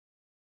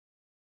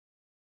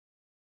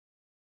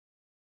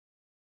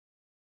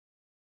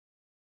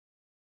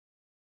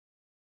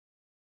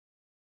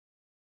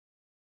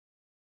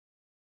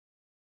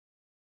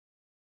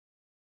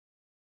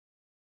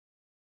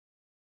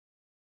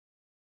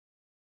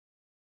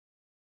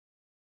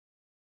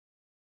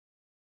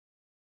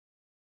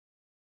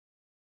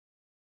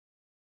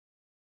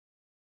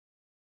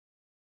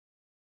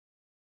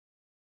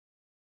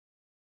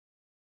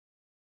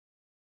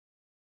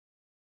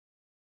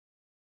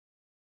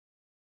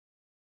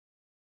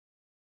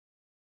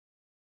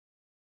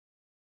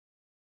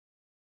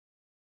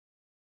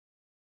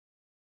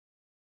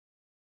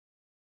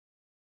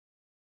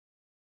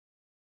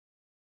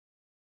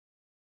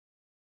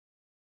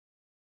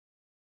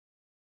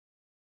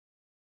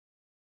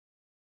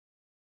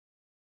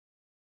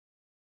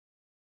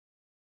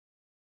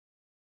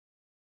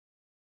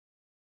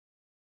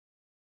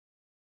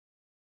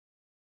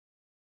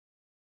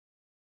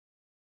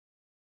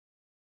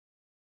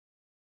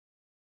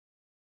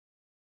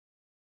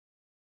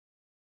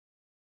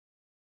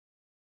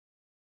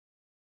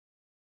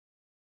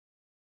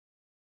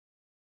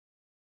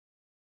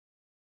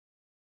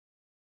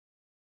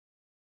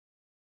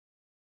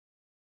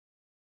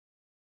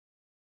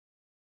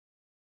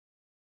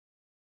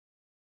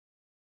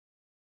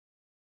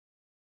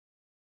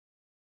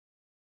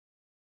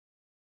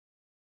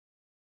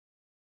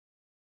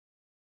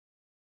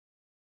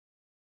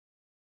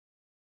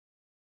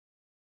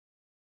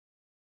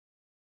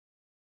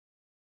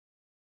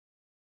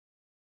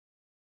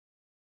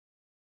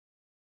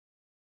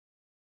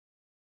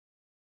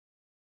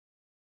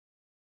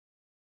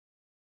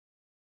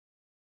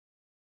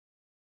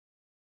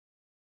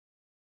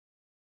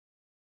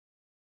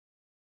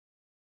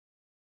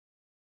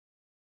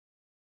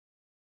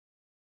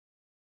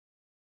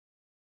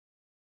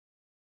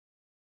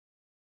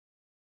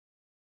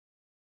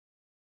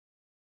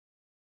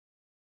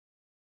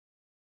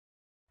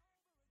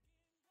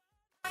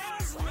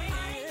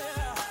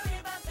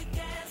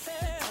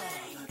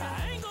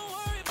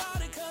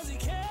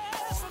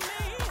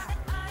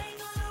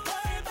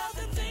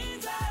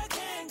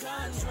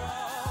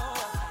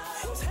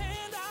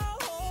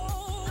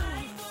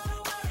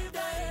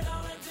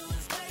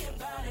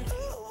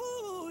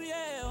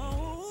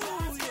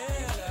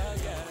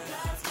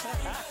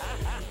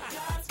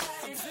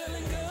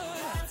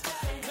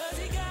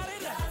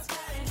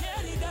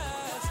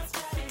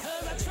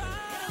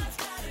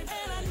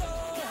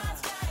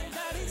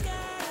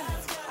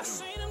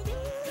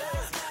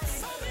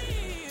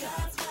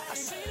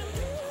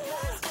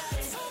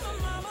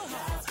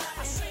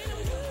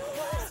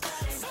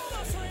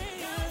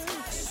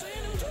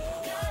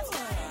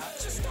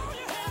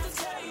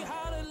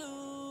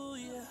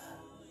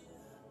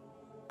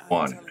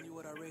One. Well,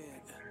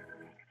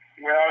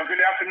 good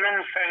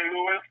afternoon, St.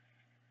 Louis.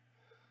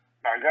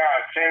 My God,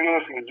 St.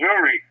 Louis,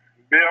 Missouri,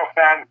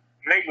 Belltown,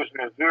 Naples,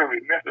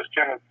 Missouri, Memphis,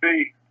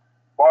 Tennessee,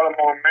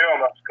 Baltimore,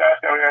 Maryland,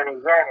 Scottsdale,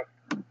 Arizona,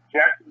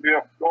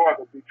 Jacksonville,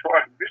 Florida,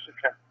 Detroit,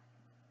 Michigan,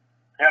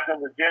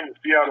 Hampton, Virginia,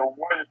 Seattle,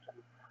 Washington,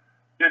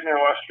 Sydney,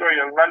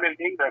 Australia, London,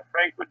 England,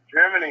 Frankfurt,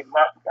 Germany,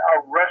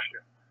 Moscow,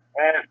 Russia,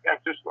 and San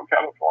Francisco,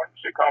 California,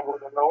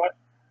 Chicago, Illinois,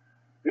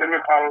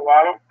 Denver,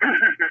 Colorado,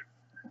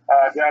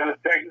 Dallas,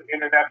 Texas,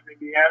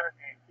 Indianapolis, Indiana,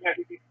 and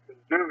Kansas City,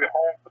 Missouri,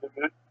 home for the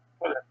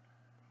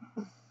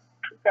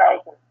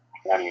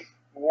 2021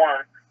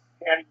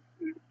 Kansas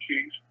City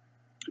Chiefs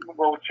Super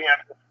Bowl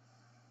champions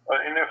of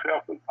the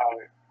NFL football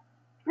league.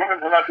 Welcome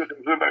tonight to the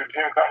Missouri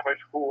Team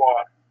Conference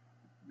for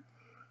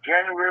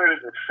January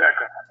the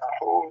 2nd. I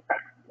hope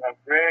a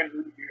brand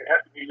new year.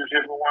 Happy New Year's,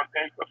 everyone.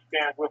 Thanks for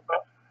staying with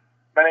us.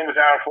 My name is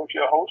Aaron Fowlkes,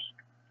 your host,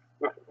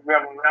 with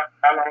Reverend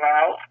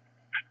Lyles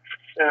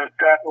and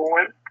Scott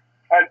Owen.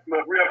 Hi,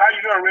 Rev. How you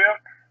doing, Rev?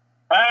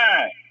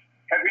 Fine.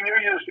 Happy New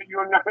Year to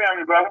you and your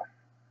family, brother.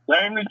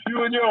 Same to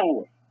you and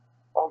yours.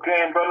 Okay,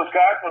 and Brother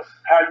Scott,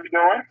 how you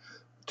doing?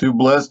 Too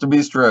blessed to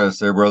be stressed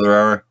there, Brother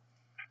Ira.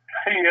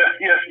 Yes.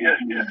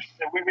 And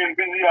we've been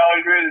busy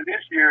already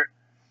this year.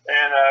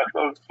 And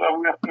well,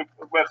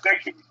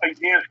 thank you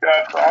again,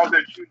 Scott, for all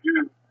that you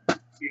do.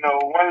 You know,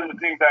 one of the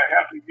things I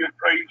have to give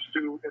praise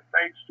to and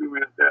thanks to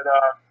is that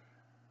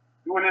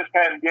during this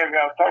pandemic,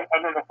 I was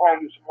on the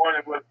phone this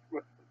morning with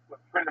a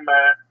friend of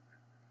mine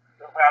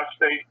from out of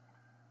state,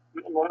 I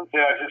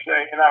should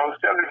say, and I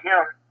was telling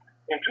him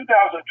in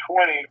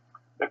 2020,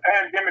 the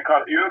pandemic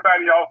caught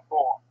everybody off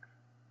guard.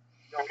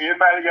 You know,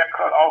 everybody got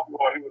caught off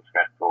guard. He was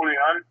totally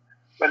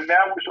but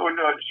now we're sort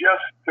of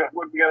adjust to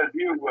what we got to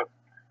deal with.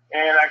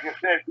 And I can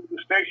say through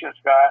the station,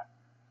 Scott,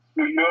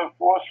 through your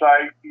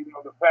foresight, you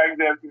know, the fact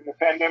that when the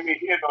pandemic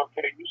hit,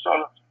 okay, you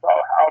saw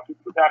how to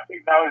put out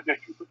technology that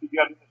you put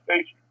together in the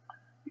station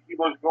to keep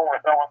us going.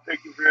 So I want to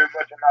thank you very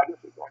much, and now this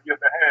is on your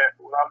behalf.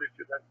 So I'll let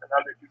you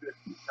just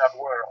not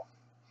the world.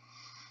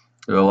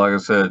 Well, like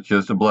I said,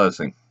 just a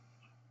blessing.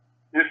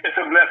 It's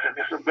a blessing.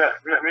 It's a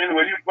blessing. I mean,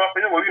 when you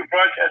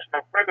broadcast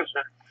from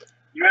Ferguson,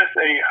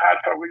 USA,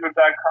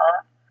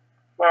 HotTalkRadio.com,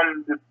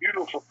 from the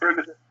beautiful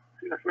Ferguson,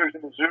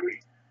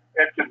 Missouri,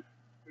 at the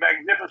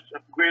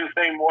magnificent Greatest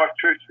St. Mark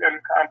Church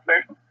Family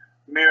Complex.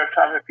 Mayor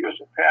Tommy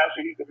Pearson,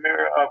 pastor. He's the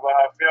mayor of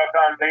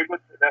Belltown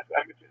Neighbors. That's what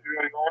I mentioned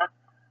early on.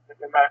 And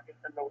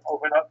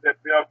open up that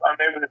Belltown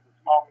Neighbors is a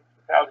small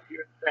municipality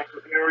here in the St.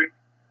 Louis area,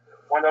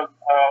 one of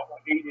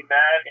 89,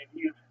 and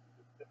he's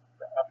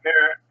a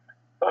mayor,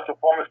 plus a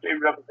former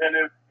state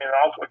representative, and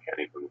also a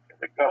candidate for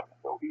the governor.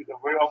 So he's a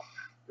real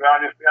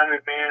grounded family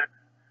man,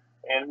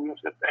 and we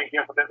want to thank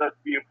him for letting us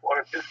be a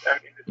part of this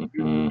family in this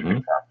beautiful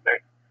church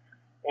complex.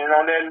 And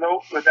on that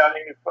note, without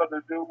any further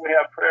ado, we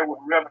have prayer with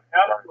Reverend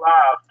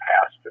Lyles,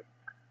 pastor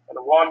of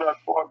the Walnut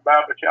Park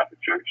Bible Chapel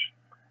Church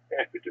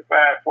at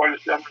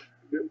 5547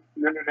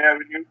 Linden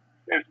Avenue,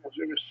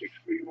 Missouri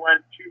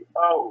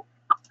 63120.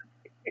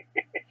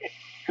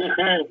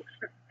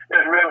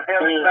 That's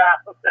Reverend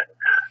Lyles,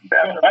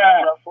 pastor of the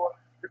Walnut Park.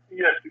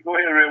 Yes, go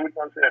ahead, Reverend. What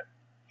you want to say?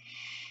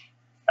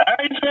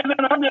 I ain't saying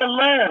that. I'm just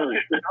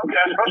laughing.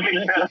 Okay,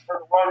 pastor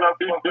of the Walnut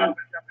Park Bible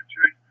Chapel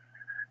Church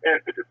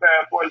at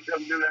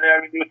 5547 Linden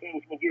Avenue,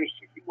 Missouri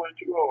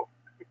 6120.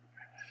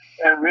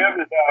 And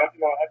Rev is, I've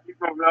been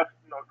with us,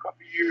 a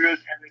couple of years,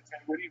 and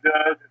what he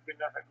does has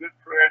been a good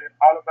prayer in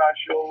all of our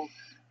shows.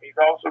 He's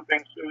also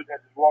been served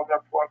at the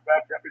Walnut Park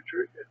Baptist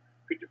Church at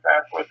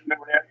 5547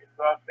 Linden Avenue in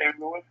North St.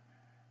 Louis.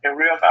 And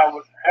Rev, I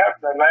was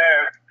having a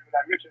laugh when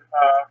I mentioned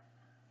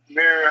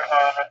Mayor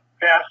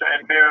Pastor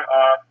and Mayor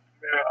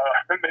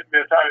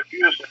Tommy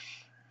Pearson,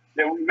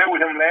 that we met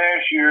with him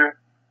last year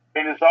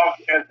in his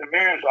office, at the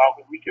mayor's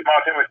office. We came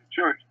out to him at the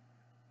church.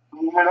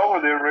 We went over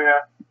there,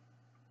 Rev.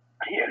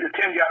 He had the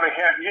 10-gallon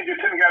hat. He had the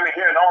 10-gallon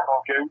hat on,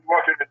 okay? We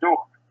walked in the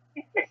door.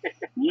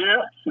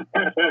 Yeah.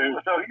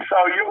 So he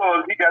saw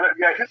yours. He got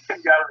his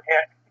 10-gallon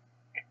hat.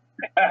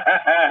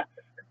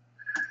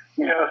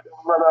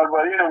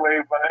 But anyway,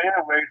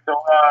 so,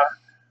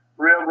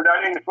 Rev,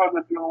 without any further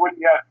ado, what do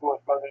you got for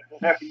us, brother?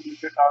 And happy New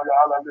Year to all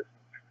our listeners.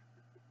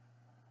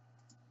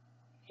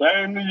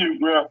 Same to you,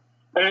 bro.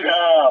 Hey,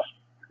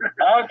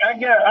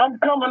 I'm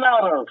coming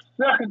out of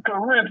 2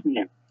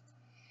 Corinthians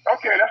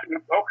Okay, that's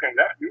good. Okay,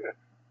 that's good.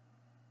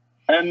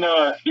 And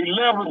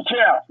 11th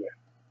chapter.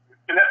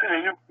 And that's in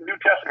the New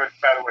Testament,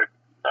 by the way.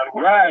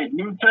 Right,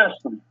 New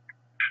Testament.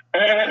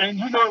 And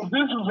you know,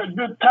 this is a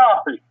good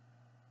topic.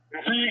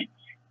 See,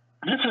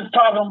 this is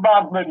talking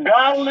about the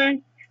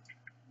godly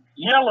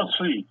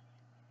jealousy.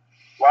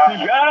 Wow.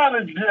 See, God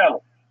is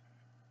jealous.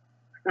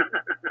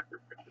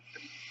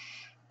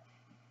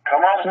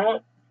 Come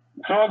on.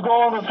 So it goes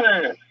on to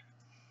say,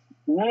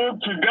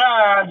 would to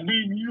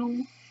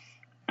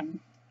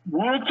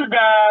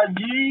God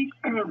ye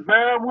could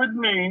bear with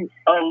me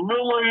a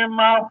little in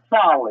my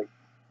folly,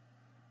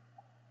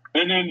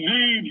 and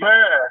indeed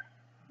bear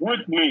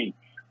with me.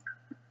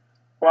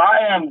 For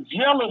I am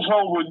jealous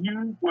over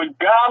you with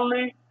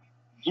godly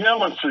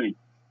jealousy.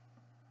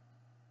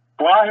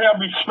 For I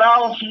have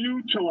espoused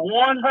you to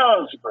one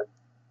husband,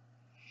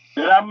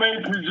 that I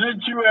may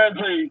present you as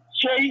a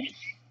chaste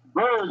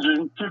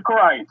virgin to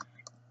Christ.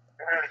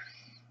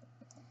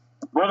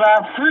 But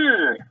I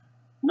fear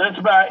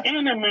lest by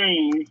any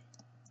means,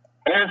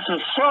 as the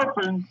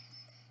serpent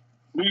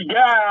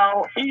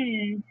beguiled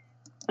Eve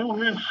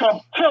through his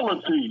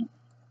subtlety,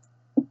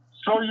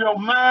 so your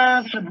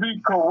mind should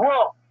be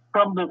corrupt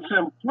from the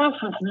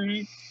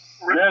simplicity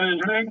that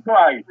is in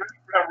Christ.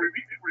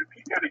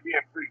 Repeat that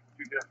again, please.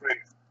 Repeat that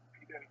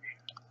again.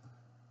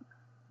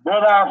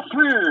 But I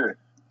fear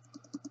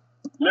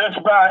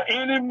lest by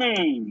any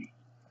means,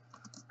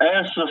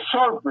 as the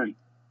serpent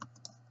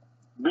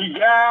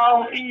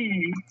beguiled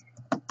Eve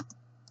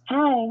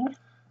through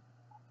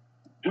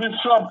his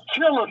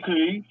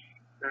subtlety,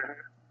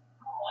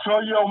 so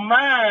your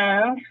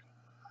mind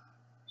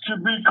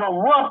should be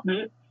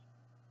corrupted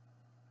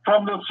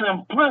from the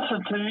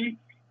simplicity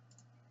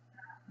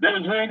that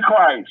is in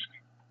Christ.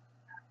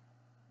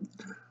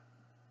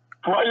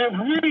 For if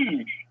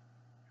ye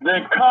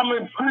that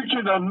cometh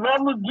preaching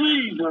another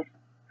Jesus,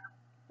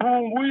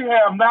 whom we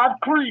have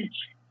not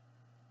preached,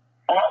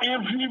 or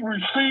if ye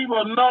receive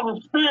another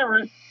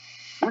spirit,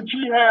 which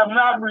ye have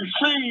not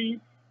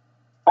received,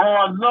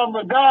 or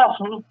another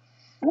gospel,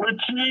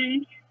 which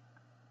ye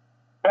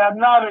have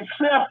not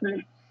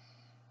accepted,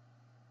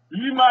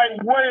 ye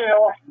might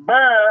well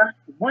bear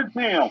with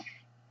him.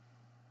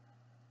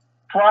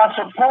 For I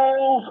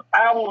suppose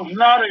I was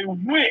not a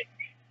whit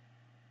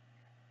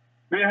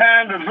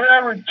behind the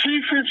very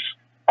chiefest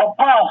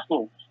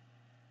apostles,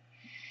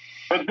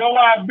 but though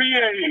I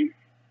be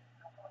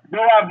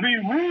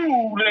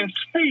rude in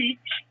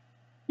speech,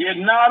 yet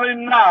not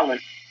in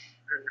knowledge.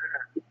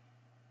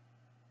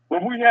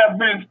 But we have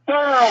been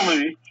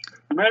thoroughly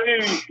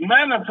made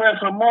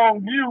manifest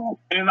among you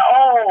in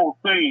all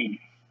things.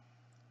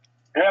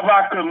 Have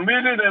I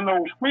committed an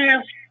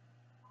offense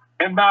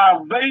in my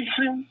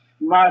abasing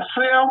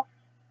myself,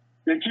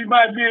 that you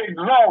might be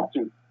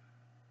exalted?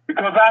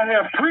 Because I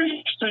have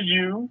preached to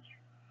you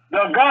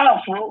the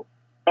gospel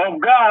of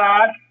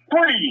God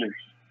freely.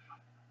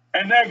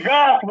 And that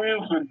gospel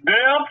is the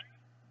death,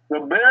 the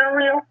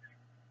burial,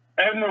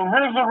 and the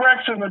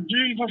resurrection of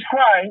Jesus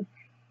Christ.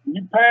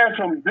 You pass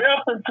from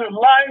death into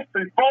life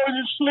before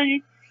you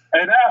sleep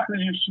and after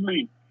you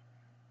sleep.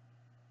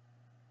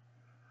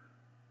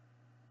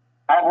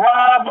 I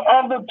rob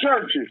other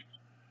churches,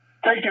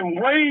 taking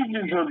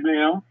wages of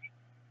them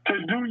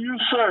to do you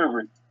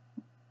service.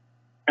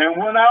 And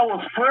when I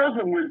was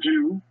present with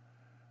you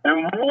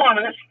and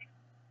wanted,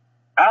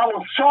 I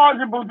was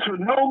chargeable to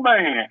no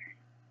man,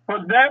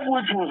 but that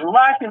which was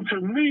lacking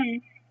to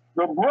me,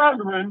 the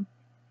brethren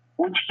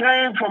which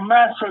came from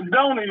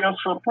Macedonia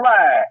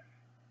supplied.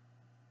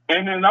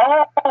 And in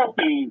all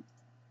things,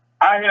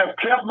 I have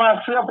kept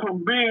myself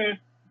from being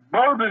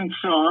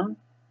burdensome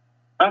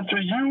unto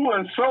you,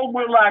 and so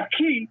will I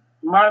keep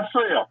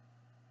myself.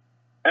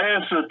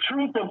 As the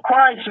truth of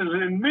Christ is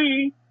in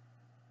me,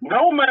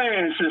 no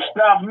man should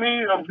stop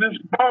me of this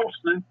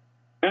boasting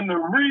in the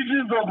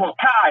regions of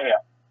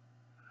Achaia.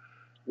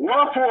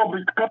 Wherefore,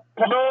 because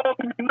I love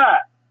you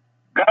not,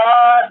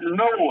 God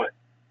knoweth.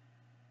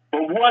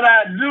 But what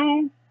I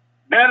do,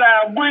 that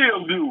I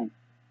will do,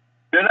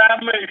 that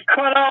I may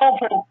cut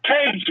off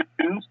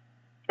occasions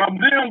from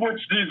them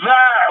which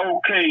desire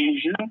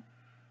occasion,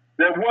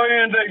 that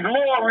wherein they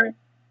glory,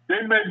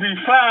 they may be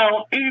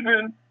found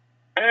even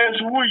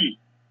as we.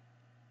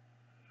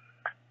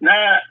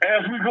 Now,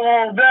 as we go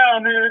on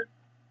down here,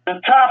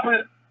 the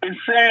topic is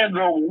saying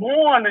the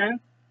warning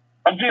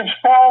against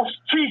false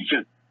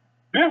teaching.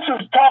 This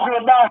is talking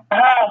about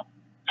how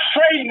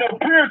Satan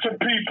appeared to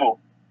people.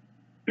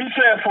 He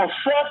said, for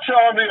such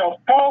are the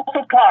false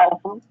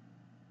apostles,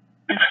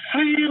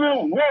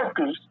 deceiving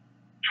workers,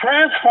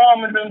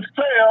 transforming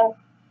themselves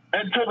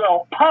into the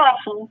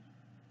apostles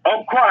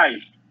of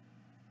Christ.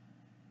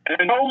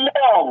 And no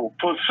marvel,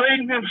 for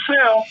Satan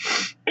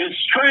himself is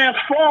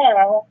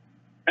transformed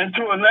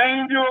into an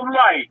angel of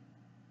light.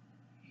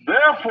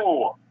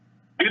 Therefore,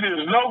 it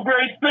is no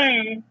great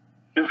thing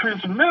if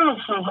his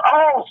ministers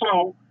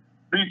also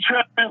be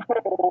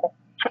transformed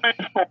as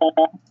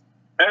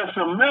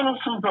the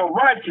ministers of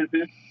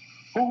righteousness,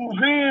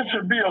 whose end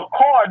should be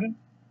according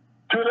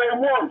to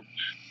their works.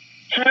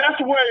 See, that's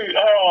the way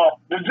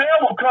the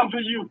devil comes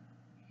to you.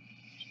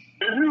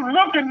 If you're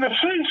looking to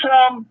see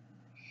something,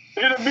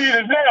 it'll be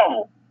the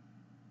devil.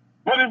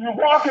 But if you're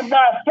walking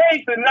by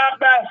faith and not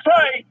by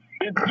sight,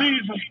 it's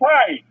Jesus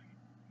Christ.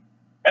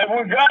 And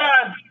when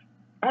God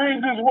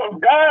brings His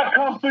word, God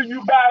comes to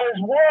you by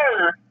His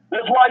word.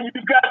 That's why you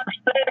got to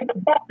stay in the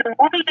book and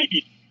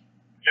read,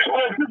 so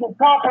that you can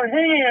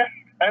comprehend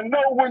and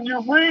know when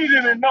you're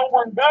reading and know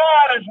when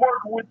God is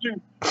working with you.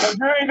 Because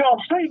you ain't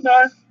gonna see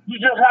nothing. You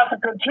just have to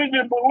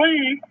continue to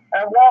believe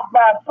and walk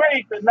by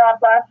faith and not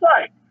by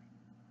sight.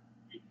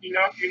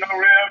 Rev,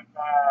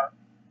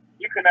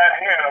 you could not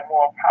have a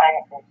more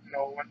powerful,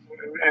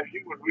 as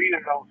you were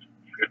reading those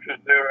scriptures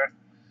there,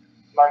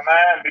 my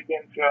mind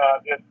began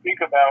to just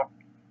think about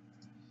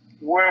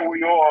where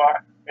we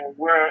are and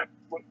where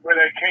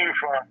they came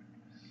from.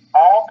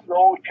 All through the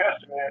Old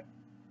Testament,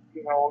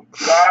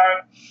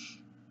 God,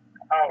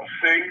 our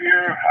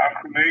Savior, our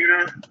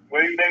Creator,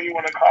 whatever name you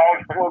want to call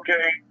it,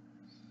 okay,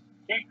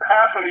 He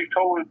constantly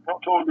told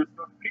the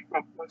people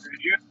of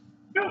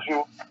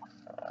Israel,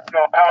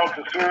 how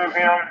to serve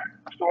Him.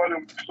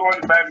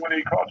 Started back when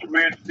they crossed the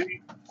Red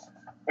Sea.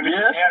 When they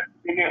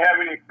didn't have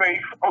any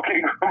faith, okay,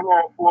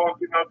 go forth,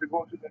 to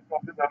go to the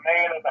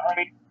land of the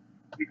honey,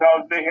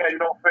 because they had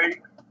no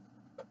faith,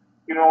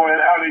 and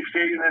how they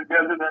stayed in the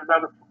desert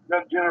another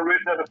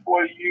generation, another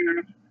 40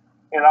 years,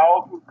 and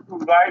all through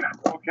life,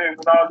 okay,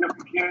 when all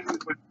different kings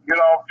would get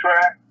off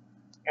track,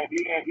 and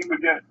he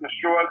would just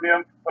destroy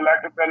them, for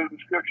lack of better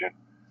description,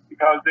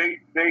 because they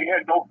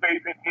had no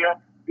faith in Him,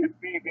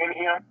 believed in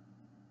Him,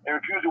 and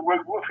refused to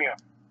work with Him.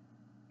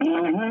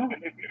 Mm-hmm.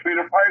 And He paid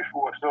a price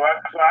for it. So I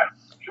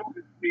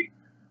truly see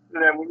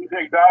that when you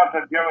say God's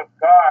a jealous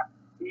God,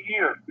 He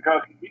is,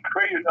 because He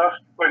created us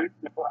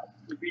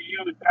to be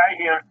used by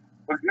Him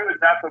for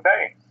good, not for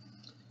bad.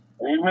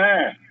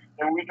 Amen.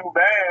 And we do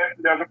bad,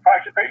 there's a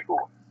price to pay for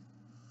it.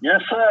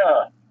 Yes,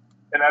 sir.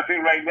 And I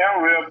think right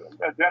now, Rev,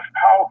 that's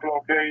powerful,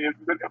 okay? If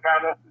you look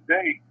around us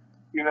today,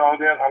 there's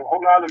a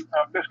whole lot of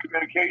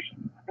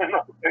miscommunication,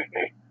 that's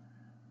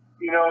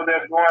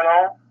going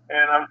on.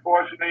 And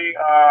unfortunately,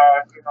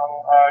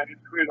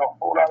 it's created a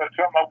whole lot of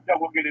trouble. I'm not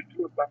going to get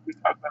into it, but we'll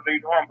talk about it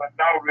later on. But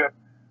now, Rev,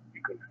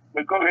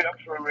 but go ahead. I'm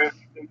sorry, Rev.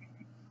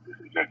 This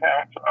is your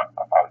time, so I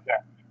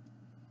apologize.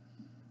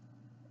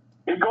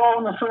 It goes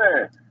on to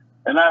say,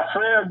 and I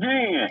say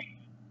again,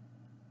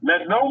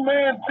 let no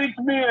man think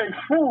me a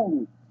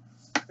fool,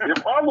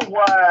 if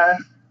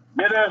otherwise,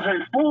 that as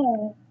a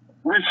fool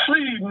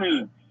receive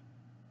me,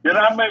 that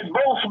I may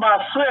boast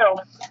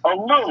myself a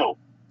little.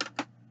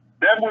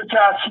 That which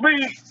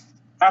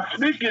I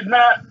speak it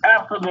not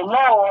after the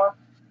Lord,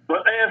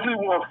 but as it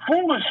were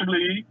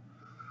foolishly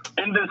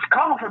in this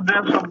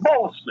confidence of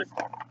boasting.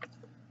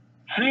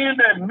 Seeing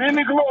that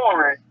many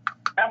glory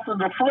after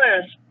the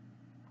flesh,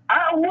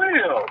 I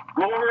will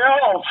glory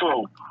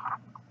also.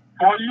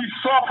 For ye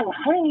suffer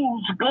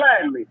fools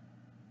gladly,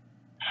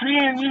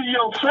 seeing ye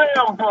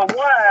yourselves are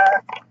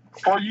wise,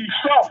 for ye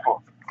suffer.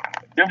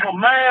 If a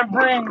man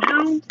bring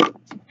you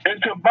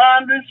into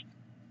bondage,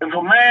 if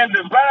a man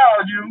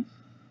devour you,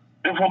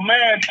 if a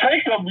man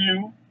take of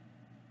you,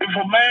 if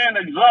a man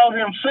exalt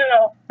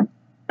himself,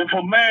 if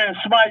a man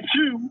smite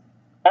you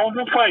on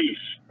the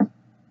face.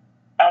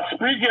 I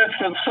speak as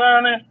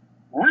concerning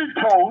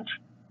reproach,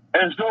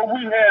 as though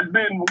we had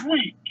been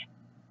weak.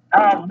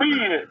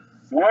 Howbeit,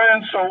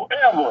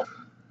 wheresoever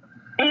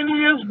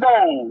any is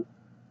bold,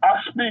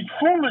 I speak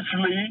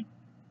foolishly,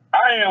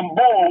 I am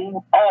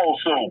bold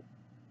also.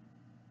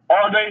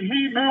 Are they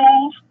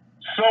Hebrews?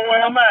 So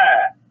am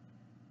I.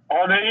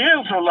 Are they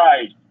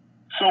Israelites?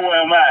 So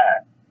am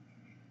I.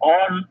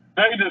 Are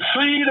they the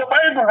seed of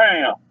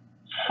Abraham?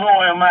 So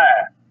am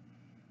I.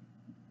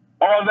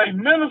 Are they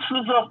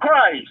ministers of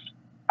Christ?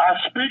 I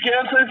speak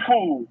as a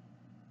fool.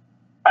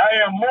 I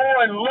am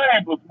more in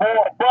labor,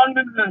 more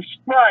abundant than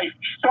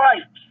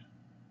stripes,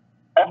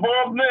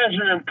 above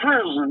measure in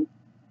prison,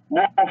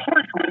 more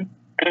frequent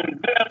in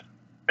death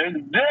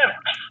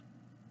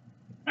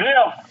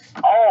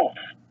off.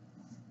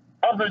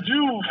 Of the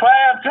Jews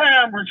 5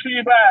 times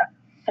received I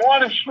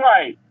 40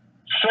 stripes,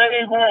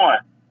 save one.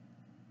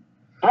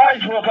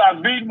 Thrice was I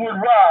beaten with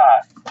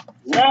rod,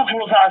 once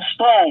was I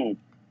stoned,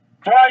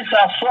 thrice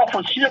I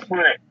suffered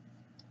shipwreck.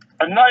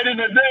 A night and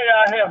a day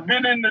I have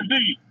been in the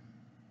deep,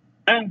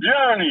 in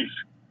journeys,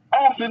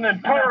 often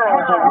in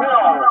perils of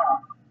water,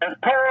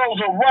 and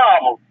perils of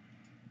robbers,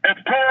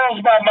 and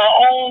perils by my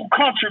own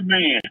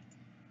countrymen,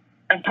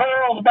 and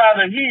perils by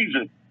the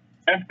heathen,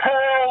 and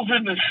perils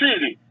in the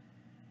city,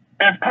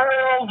 and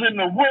perils in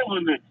the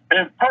wilderness,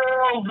 and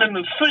perils in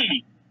the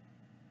sea,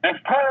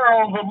 and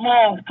perils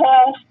among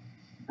false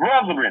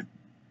brethren,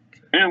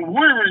 in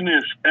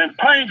weariness and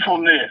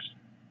painfulness,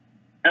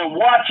 and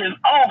watching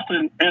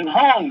often in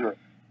hunger,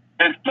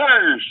 and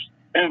thirst,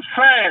 and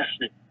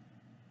fasting,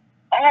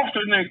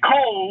 often in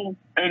cold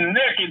and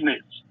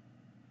nakedness,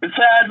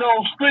 beside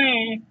those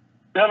things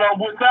that are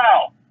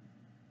without,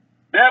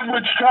 that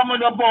which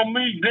cometh upon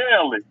me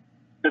daily,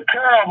 the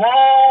care of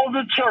all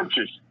the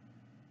churches.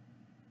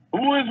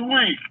 Who is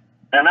weak,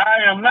 and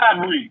I am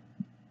not weak?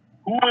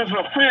 Who is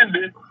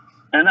offended,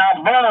 and I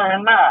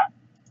burn not?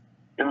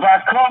 If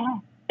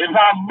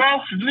I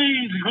must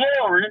needs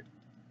glory,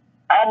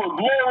 I will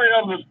glory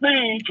of the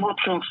things which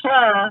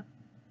concern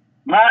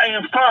my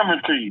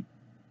infirmity.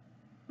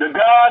 The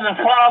God and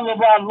Father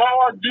of our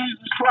Lord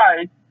Jesus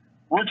Christ,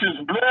 which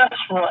is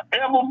blessed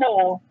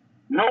forevermore,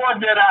 knowing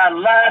that I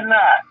lie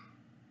not.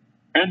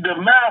 In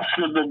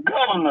Damascus, the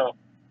governor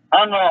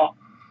under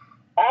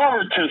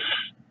Aretas,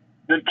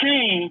 the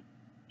king,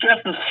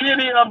 kept the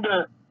city of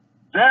the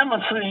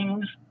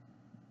Damascenes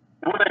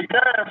with a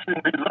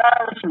garrison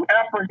desirous to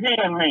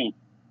apprehend me.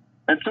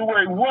 And through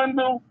a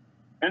window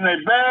in a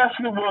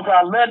basket was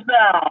I let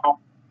down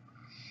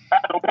by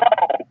the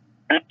wall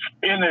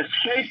and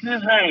escaped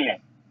his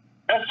hand.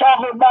 That's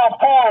talking about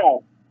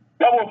Paul.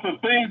 That was the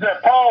things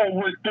that Paul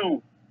went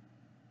through.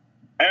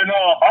 And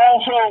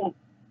also,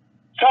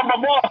 some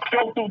of us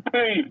go through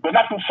things, but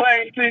not the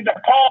same thing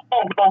that Paul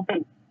go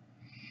through.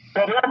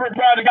 Because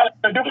everybody got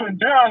a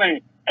different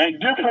journey and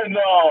different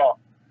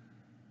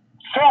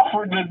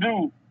suffering to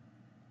do.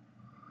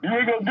 You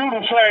ain't gonna do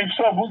the same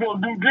stuff. We're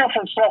gonna do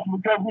different stuff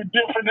because we're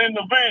different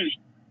individuals.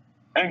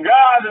 And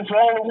God is the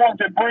only one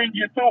that brings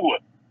you through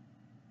it.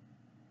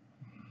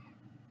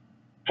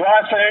 So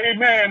I say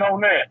amen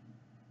on that.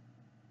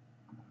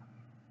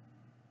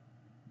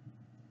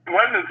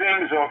 One of the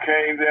things,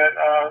 okay,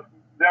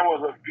 that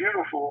was a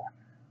beautiful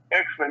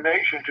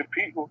explanation to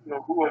people,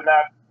 who are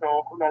not,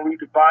 who don't read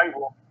the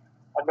Bible,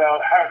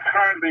 about how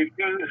currently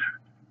things,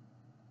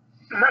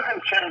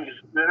 nothing changes.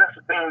 That's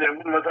the thing that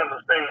we must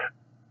understand.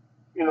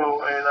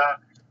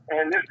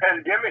 And this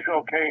pandemic,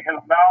 okay,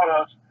 has allowed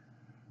us,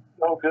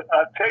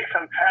 to take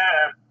some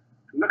time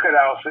to look at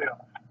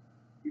ourselves.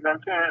 You know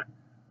what I'm saying?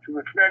 To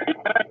reflect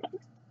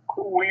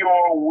who we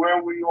are,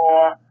 where we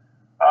are.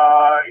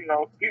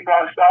 People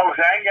always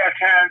say, I ain't got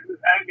time to do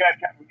this, I ain't got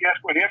time. But guess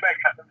what? Everybody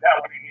got some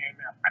talent in here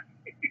now.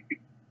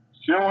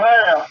 Sure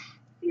have.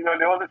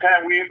 The other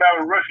time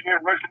everybody was rushing in,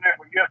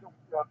 but guess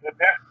what?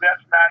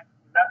 That's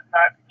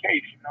not the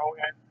case,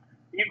 And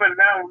even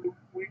now,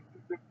 we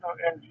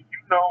as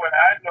you know, and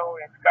I know,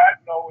 and Scott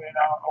know, and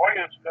our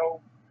audience know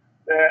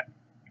that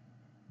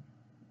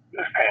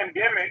this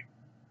pandemic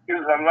is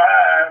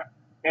alive.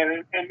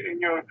 And in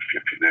your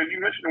scripture there, you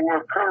mentioned the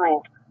word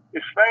pearls.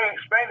 Explain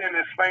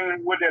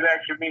what that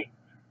actually means.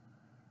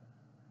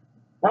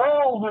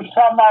 Pearls is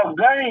talking about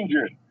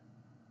danger.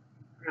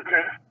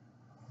 Okay.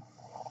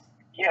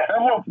 Yeah.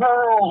 That's what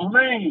pearls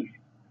mean.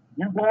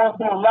 You're going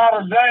through a lot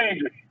of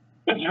danger.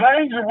 It's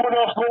danger with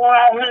us going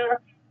out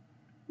here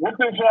with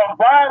this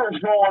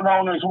virus going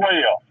on as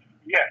well.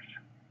 Yes.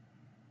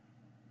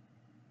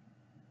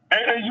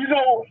 And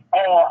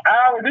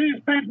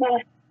these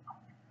people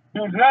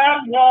do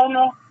not want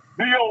to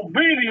be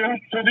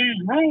obedient to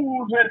these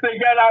rules that they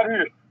got out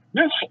here.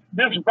 This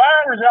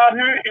virus out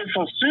here is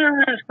a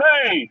serious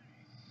thing.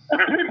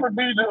 And people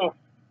need to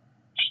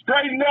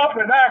straighten up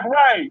and act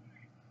right.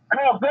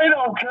 Because they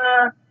don't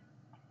care.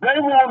 They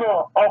want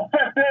to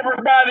affect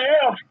everybody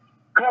else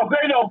because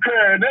they don't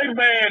care. They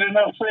mad and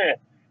upset.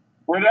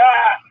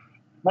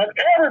 But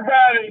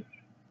everybody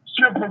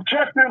should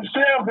protect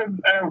themselves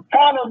and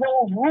follow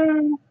those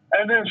rules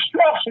and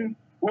instructions,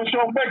 which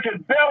will make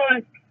it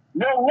better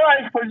your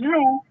life for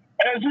you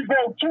as you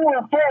go to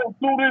and fro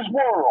through this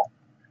world.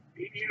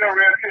 Rev, you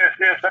just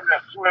said something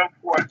that's so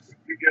important.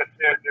 You just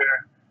said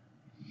there.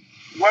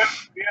 What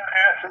they're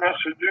asking us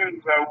to do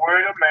is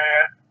wear the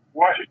mask,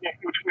 wash it,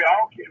 which we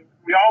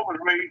always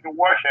raised to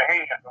wash your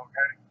hands,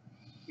 okay?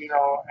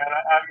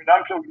 And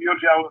I'm so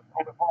guilty. I was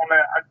on the phone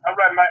there. I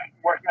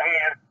wash my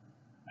hands,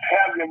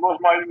 most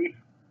of my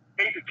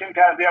 8 to 10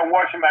 times a day. I'm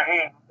washing my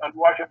hands. I'm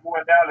washing more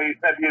nowadays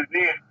than I did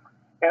then.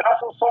 And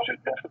also social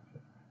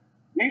discipline.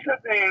 These are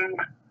things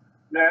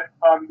that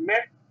are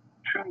meant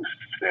to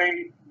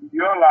save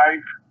your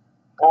life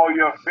or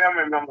your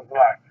family member's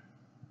life.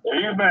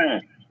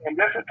 Amen. And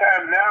this is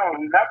time now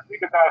not to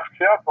think about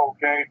self,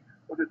 okay,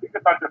 but to think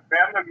about the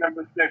family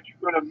members that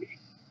you're going to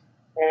meet.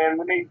 And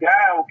when they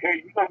die,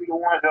 okay, you're going to be the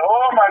ones that,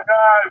 oh my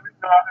God, we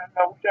wish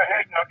I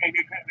had, okay,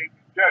 they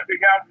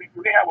figure out when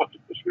they have a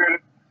super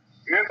spirit.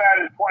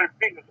 Everybody's pointing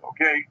fingers,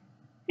 okay.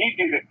 He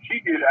did it, she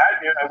did it,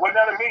 I did it. It wasn't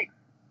none of me.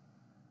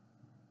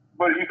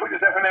 But you put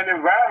yourself in that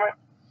environment,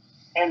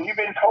 and you've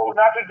been told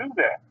not to do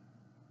that.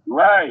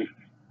 Right.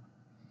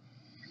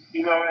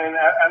 And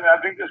I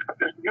think this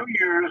New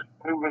Year's,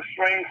 it was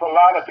strange for a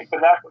lot of people,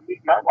 not for me,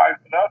 my wife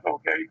and us,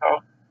 okay,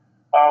 because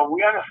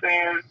we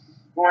understand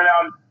going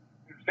out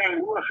in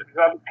St. Louis and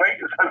other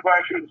places,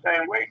 everybody shoot the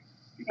same way.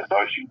 People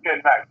start shooting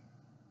at night.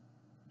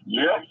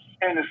 Yep.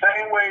 And the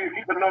same way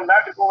people know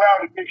not to go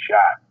out and get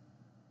shot.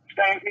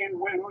 Same thing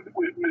with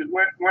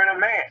wearing a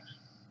mask.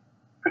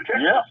 Protect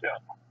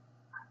yourself.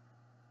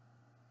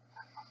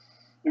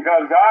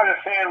 Because God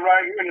is saying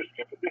right here in the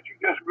scripture that you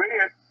just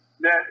read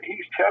that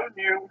He's telling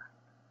you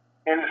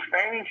and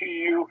explaining to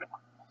you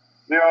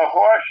there are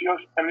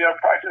hardships and there are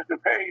prices to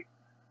pay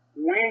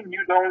when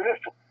you don't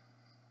listen.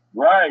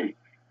 Right.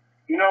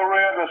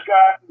 Rev and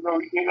Scott,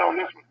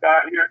 listen,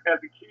 Scott, here as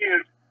a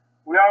kids,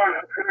 we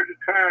always heard the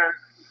term,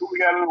 we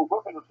got a little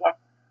whooping or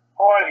something,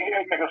 hard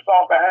head make a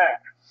soft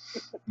behind.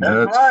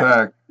 That's right.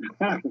 a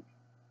fact.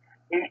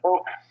 You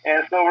know,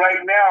 and so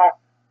right now,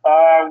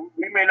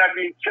 we may not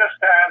be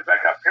chastised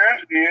like our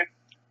parents did,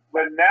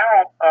 but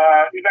now,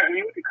 it's like when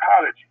you went to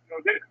college, you know,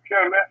 they could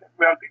care less.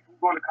 Well, people who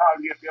go to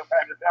college, yes, they'll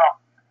find this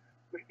out.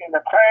 But in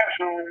the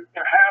classroom,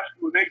 in high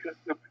school, the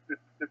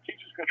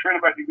teachers concerned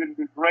about you getting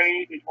good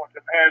grades, they want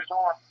to pass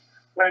on.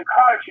 But in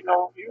college, you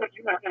know, you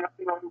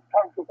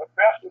talk to a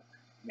professor,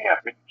 you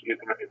have 50 kids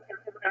in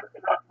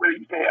where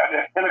you say out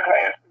there in the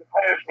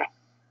classroom.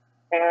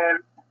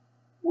 And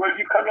when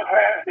you come to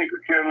class, they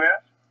could care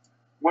less.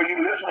 When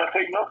you listen or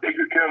take notes, they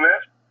could care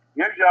less.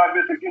 Your job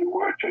is to get a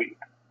word to you.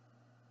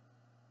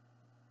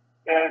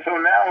 And so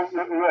now, as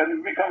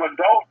we become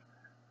adults,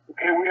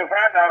 okay, we have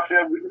found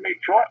ourselves, we can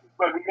make choices,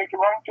 but we make the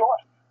wrong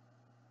choices.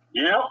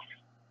 Yep.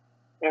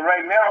 And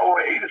right now, over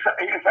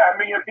 85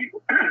 million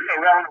people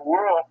around the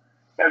world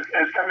has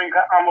come in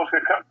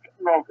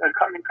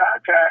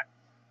contact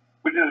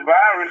with this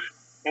virus,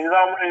 and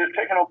it's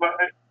taken over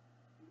a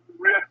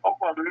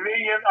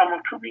million,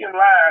 almost 2 million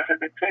lives have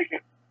been taken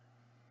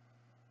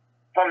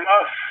from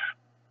us.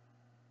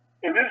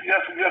 And this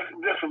just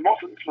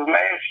most of this was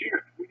last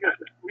year. We just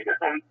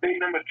on day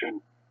number 2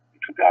 in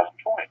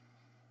 2020,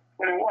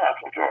 21.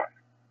 I'm sorry.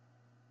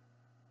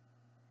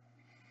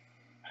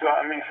 So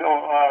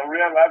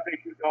Real, I think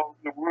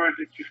the words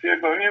that you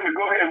said. But anyway,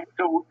 go ahead.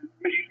 So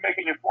you're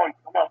making your point.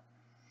 Come on,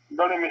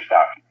 don't let me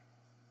stop you.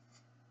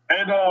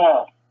 And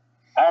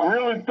I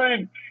really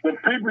think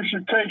that people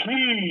should take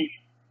heed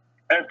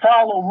and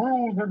follow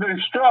rules and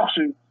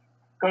instructions,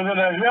 because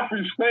it'll help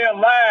you stay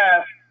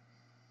alive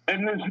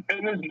in this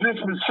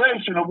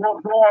dispensation of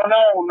what's going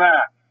on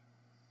now.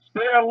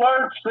 Stay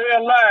alert, stay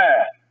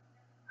alive.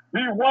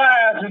 Be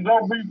wise and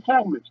don't be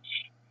foolish.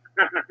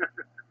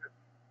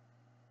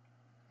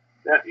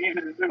 That's easy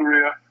to do,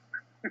 Real.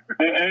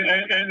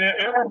 and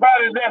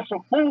everybody that's a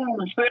fool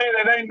and say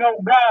that ain't no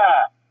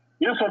God.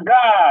 It's a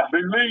God,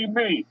 believe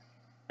me.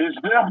 It's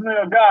definitely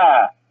a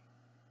God.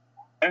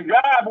 And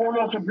God wants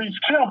us to be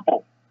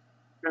simple.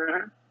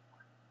 Mm-hmm.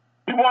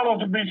 He wants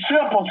us to be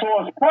simple,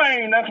 so it's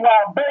plain. That's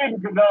why a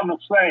baby can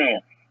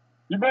understand.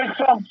 You make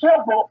something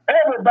simple,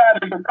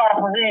 everybody can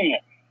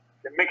comprehend.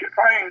 And make it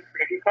plain.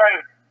 Make it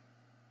plain.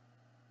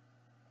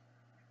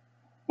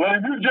 But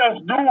if you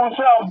just doing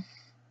something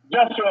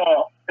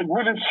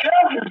with its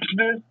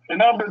selfishness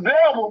and of the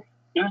devil,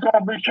 it's going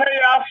to be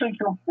chaos and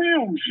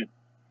confusion.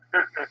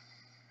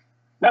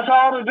 That's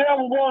all the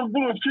devil wants to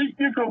do, is keep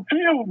you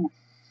confused,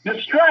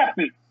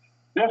 distracted.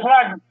 Just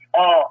like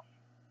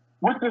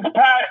with this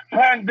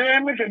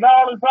pandemic and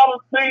all these other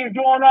things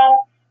going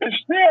on, there's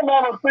still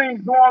other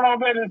things going on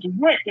that is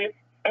wicked,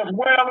 as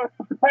well as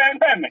the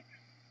pandemic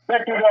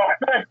that can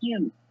affect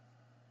you.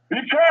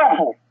 Be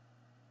careful.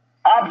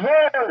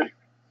 Observe.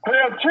 Pay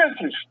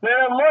attention.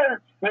 Stay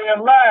alert. Stay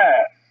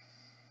alive.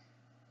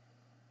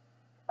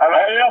 I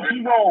like it.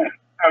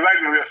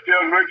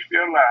 Still alert,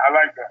 still alive. I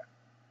like that.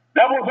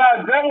 That was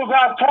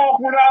our talk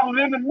when I was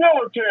in the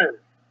military.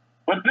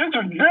 But this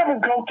is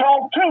biblical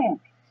talk too.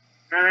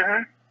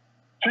 Mm-hmm.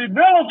 See,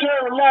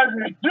 military life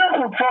is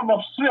different from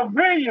a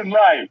civilian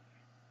life.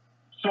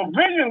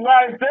 Civilian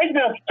life, they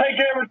just take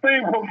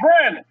everything for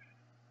granted.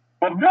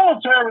 But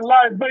military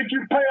life makes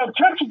you pay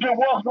attention to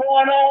what's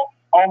going on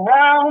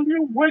around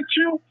you, with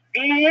you,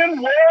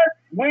 in, where,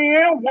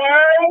 when,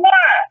 where, and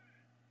why.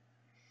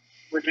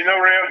 But you know,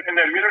 Real, in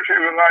that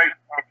military life,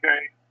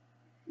 okay,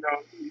 you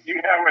know,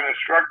 you have an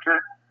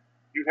instructor,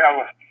 you have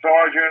a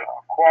sergeant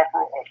or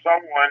corporal or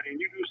someone, and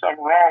you do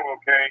something wrong,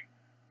 okay,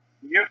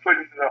 you put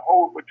the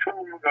whole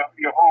platoon,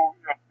 your whole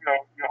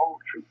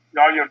troop,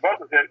 all your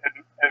brothers at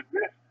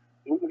risk,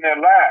 losing their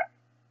lives.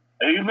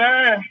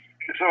 Amen.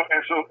 And so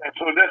that's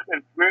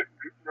been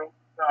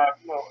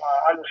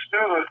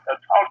understood,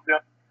 taught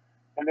them,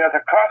 and there's a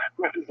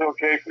consequences,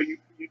 okay, for you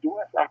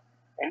doing something.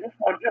 And it's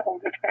no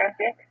different with this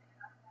pandemic.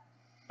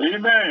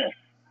 Amen.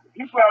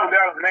 You go out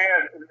there,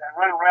 man, and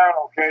run around,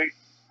 okay,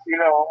 you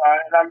know,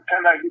 and I'm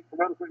telling you,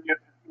 political,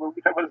 when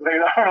we talk about this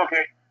later on,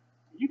 okay,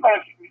 the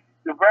virus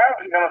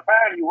is going to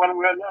find you one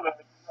way or another.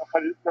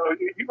 Because you're going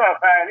to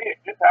find it.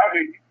 Just out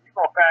here, you're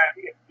going to find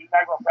it. You're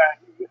not going to find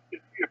it.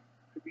 It's here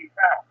to be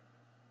found.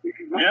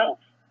 Yep.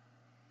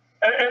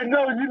 And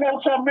you know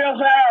something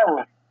else,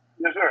 Aaron?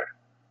 Yes, sir.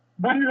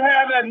 When you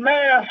have that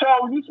mask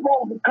on, you're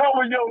supposed to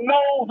cover your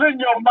nose and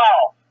your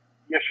mouth.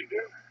 Yes, you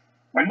do.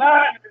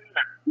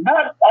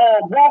 Not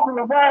walking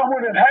around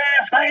with his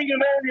hands hanging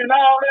on you and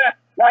all that,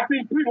 like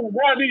these people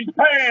wear these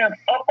pants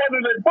up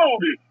under their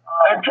booty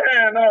and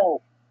carrying on.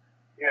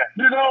 Yeah.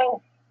 You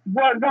know,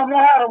 but don't know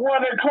how to wear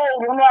their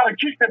clothes, don't know how to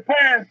keep their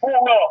pants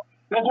pulled up.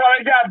 That's why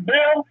they got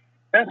belts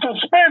and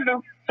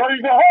suspenders so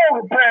you can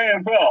hold the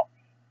pants up.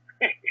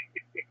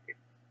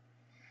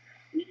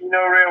 You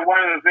know, Red,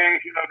 one of the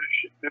things, you know,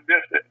 the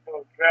best that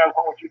Travis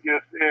Holmes you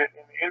just said,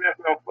 in the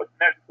NFL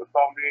National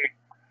Football League,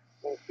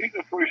 when the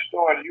season first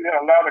started, you had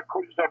a lot of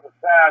coaches on the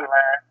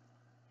sideline.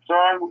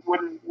 Some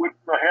wouldn't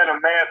had a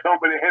mask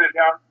on, but they had it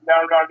down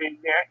around their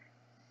neck.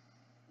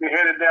 They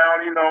had it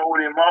down, you know,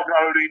 over their mouth,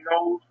 out of their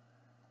nose,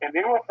 and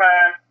they were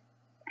fine.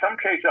 some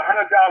cases,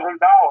 $100,000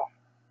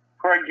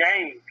 per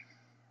game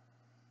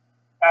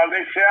out of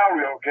their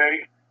salary,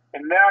 okay?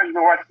 And now you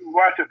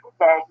watch the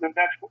football, the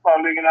next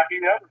football league, and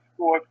any other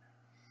sports,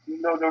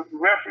 the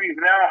referees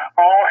now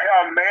all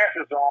have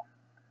masks on,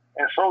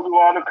 and so do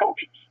all the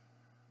coaches.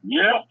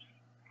 Yep.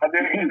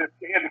 They had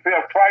to pay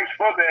a price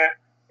for that,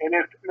 and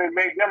it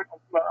made them,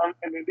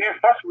 and then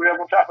plus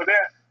on top of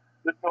that,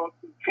 the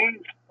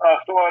teams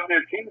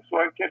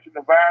started catching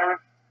the virus.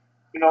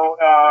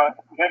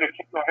 Had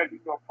to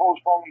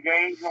postpone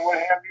games and what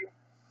have you.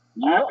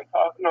 Yep.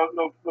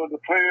 The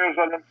players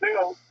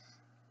themselves.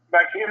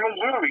 Back here in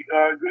Missouri,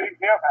 good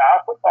example,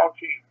 our football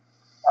team.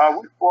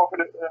 We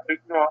forfeited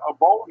a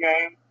bowl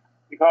game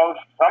because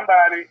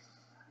somebody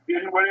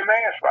didn't wear their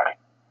mask right.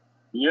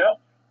 Yep.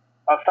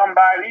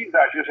 Somebody's,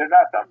 I should say,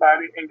 not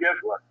somebody, and guess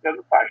what? There's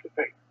a price to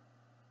pay.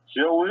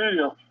 Sure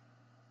will.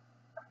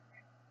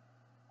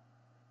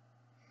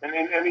 And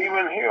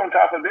even here on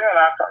top of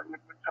that,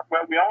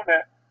 when we own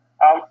that,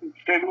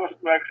 St. Louis,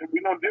 we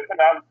know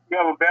different. We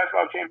have a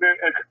basketball team there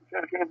at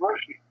Central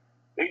University.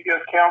 They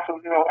just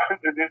canceled, they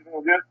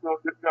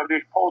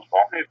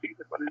postponed their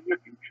season for the near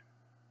future.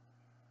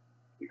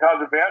 Because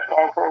the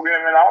basketball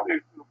program and all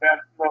these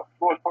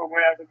sports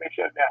programs have been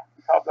shut down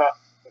because of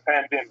the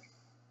pandemic.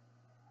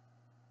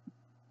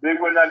 They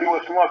would not do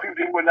what small people,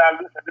 they would not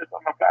listen. This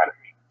doesn't apply to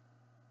me.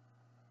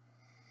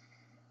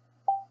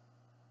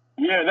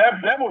 Yeah,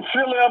 that was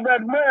silly of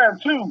that man,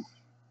 too.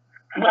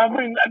 I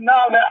mean,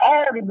 now that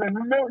Alderman,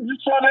 remember, you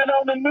saw that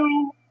on the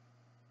news?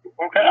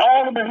 Okay. That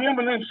Alderman, him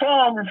and his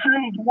son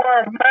refused to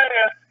wear a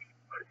mask.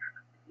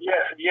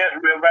 Yes,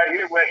 right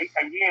here,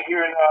 again,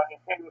 here in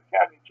St. Louis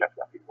County,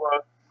 Chesapeake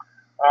was,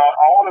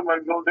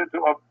 Alderman goes into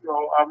I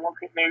won't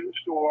name the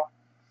store.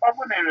 I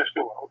wouldn't name the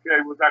store, okay?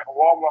 It was like a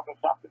Walmart or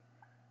something.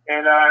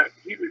 And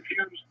he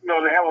refused,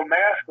 to have a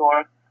mask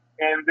on,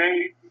 and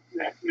they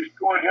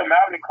escorted him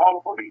out and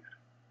called the police.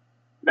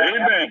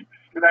 Amen.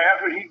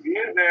 After he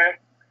did that,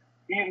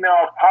 he's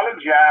now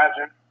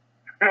apologizing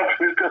to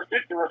his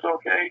constituents,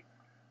 okay?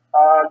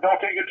 Don't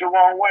take it the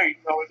wrong way.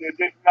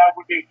 It's not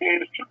what they say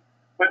is true.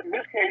 But in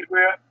this case,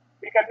 where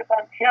they got this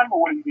on camera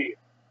what he did.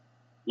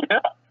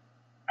 Yeah.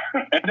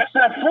 And that's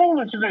that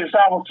foolishness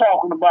I was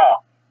talking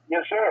about.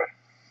 Yes, sir.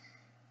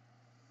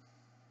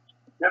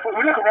 That's what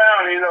we look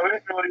around, there's no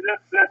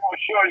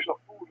shortage of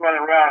food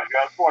running around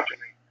here,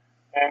 unfortunately.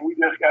 And we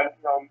just got to,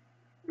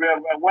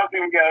 one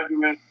thing we got to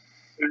do is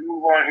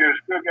move on here,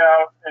 figure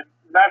out, and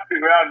not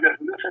figure out, just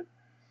listen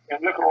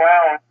and look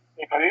around.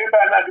 Because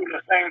everybody not doing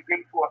the same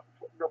thing for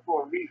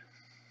a reason.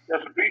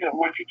 There's a reason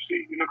what you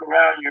see, you look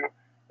around you,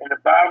 and the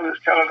Bible is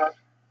telling us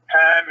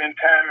time and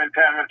time and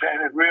time and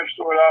time. And Reb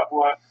started off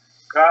was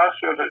God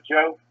serves a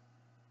jealous,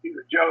 he's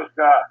a jealous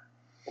God.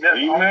 And that's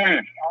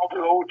all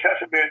through the Old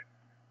Testament.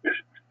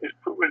 It's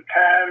proven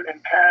time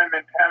and time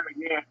and time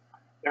again.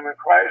 And when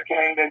Christ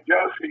came, that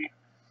jealousy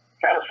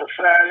kind of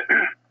subsided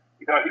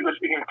because he was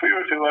speaking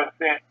clearer to us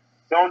saying,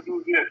 don't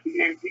do this. He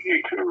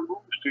gave clear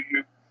rules to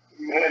you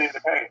you had in the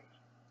past.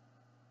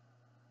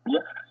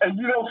 Yeah. And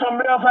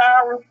something else,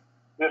 Ira?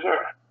 Yes,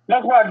 sir.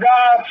 That's why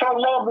God so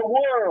loved the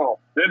world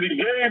that he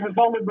gave his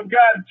only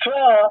begotten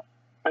Son,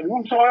 and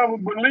whosoever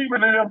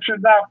believeth in him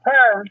should not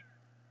perish,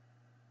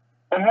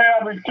 but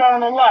have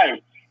eternal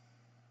life.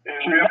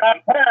 Should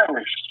not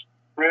perish.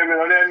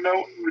 Reverend, on that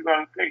note, we're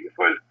going to take it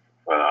for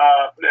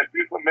that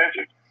beautiful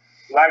message.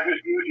 Life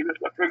is good. You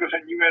listen to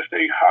Ferguson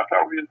USA,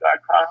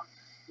 hottalkreaders.com.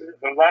 This is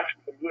the lunch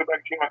with the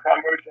Blue-Back Chamber of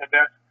Commerce, and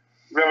that's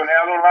Reverend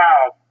Alan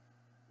Lyles,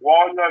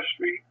 Walnut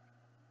Street,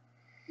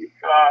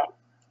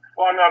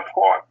 Walnut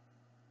Park,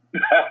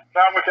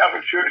 Bible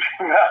Chapel Church.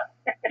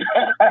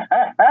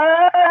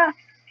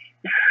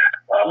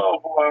 Oh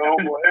boy.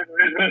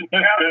 It's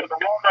the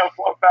Walnut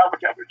Park Bible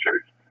Chapel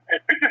Church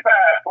at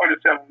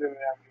 5547 Living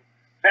Avenue.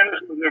 San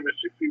Luis, Missouri,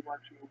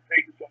 63112.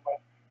 Thank you so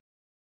much.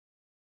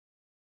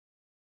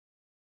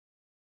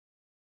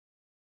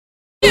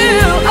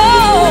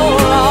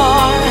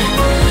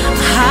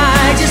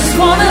 I just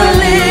want to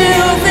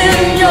live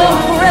in your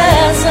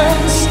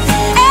presence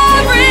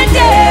every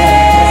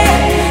day.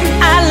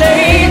 I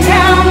lay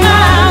down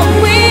my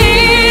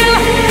will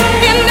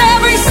in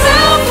every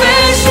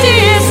selfish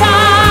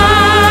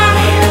desire,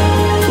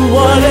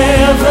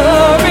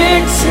 whatever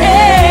it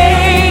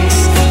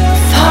takes.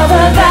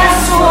 Father,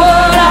 that's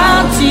what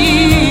I'll do,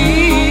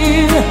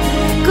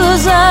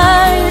 'cause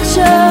I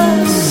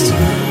just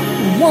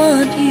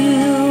want you.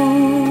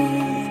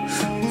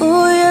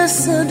 Oh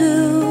yes, I do.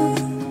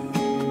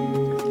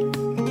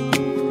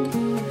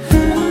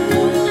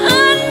 I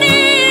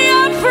need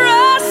your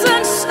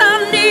presence. I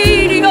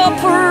need your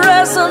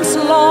presence,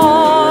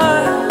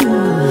 Lord.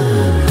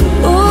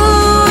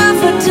 Oh,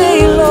 every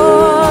day,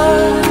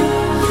 Lord.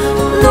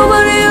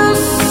 Nobody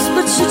else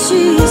but you,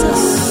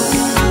 Jesus.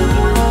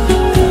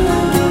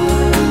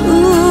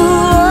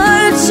 Ooh,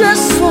 I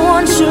just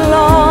want you,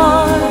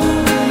 Lord.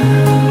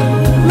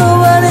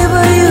 Nobody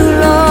but you,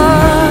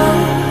 Lord.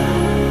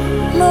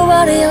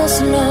 Nobody else,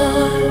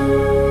 Lord.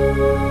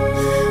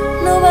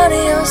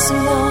 Nobody else,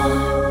 Lord.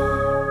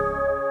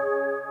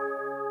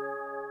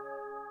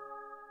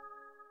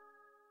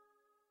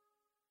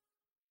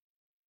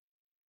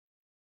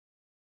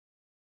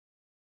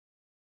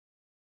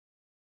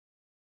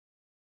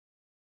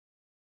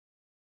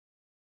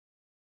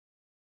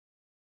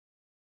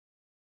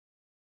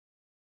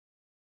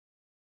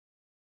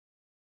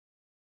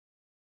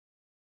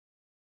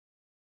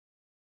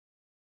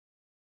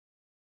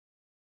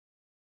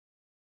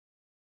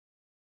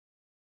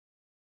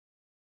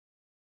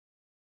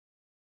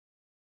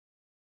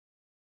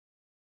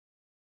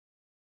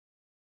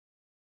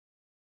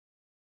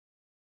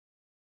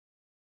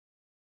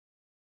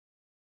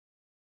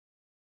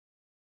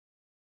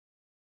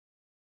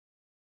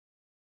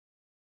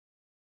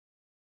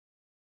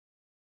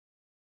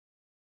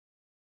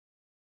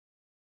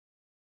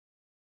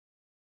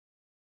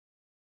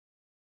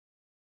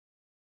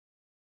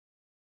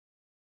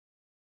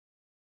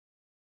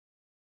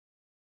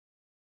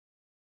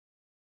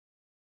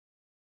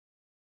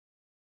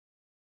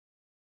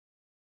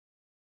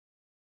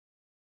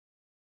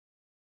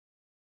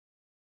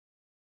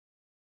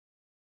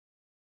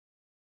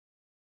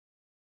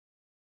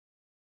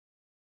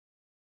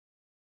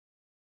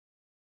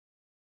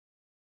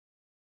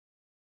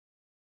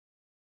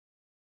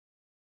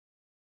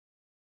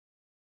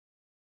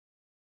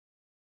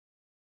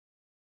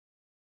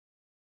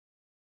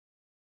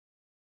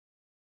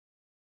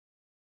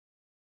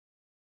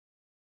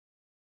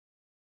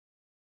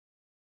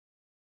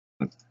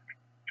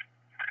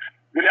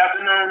 Good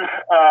afternoon,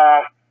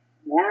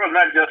 world,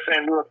 not just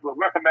St. Louis, but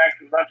welcome back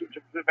to Lunch with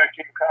Pacific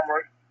Kingdom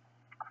Commerce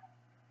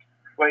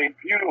for a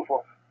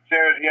beautiful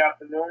Saturday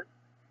afternoon.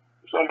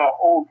 It's on the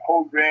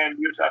whole grand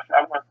news.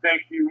 I want to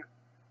thank you.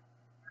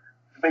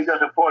 I think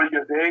that's a part of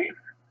your day,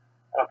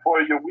 a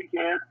part of your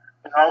weekend,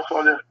 and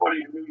also that's part of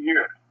your new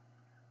year.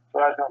 So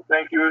I want to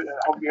thank you, and I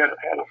hope you had a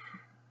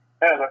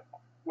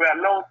well, I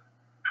know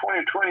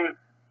 2020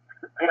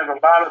 has a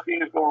lot of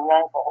things going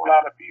wrong for a whole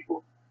lot of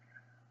people.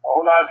 A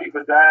whole lot of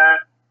people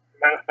died.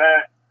 Matter of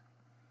fact,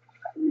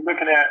 you're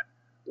looking at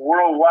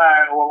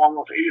worldwide, or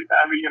almost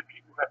 85 million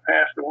people have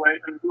passed away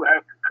and who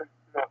have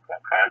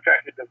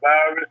contracted the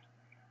virus.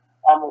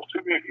 Almost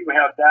 2 million people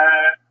have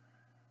died.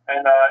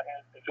 And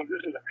so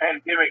this is a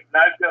pandemic,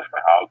 not just for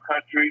our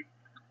country,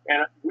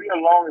 and we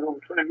alone is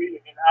over 20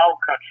 million in our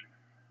country.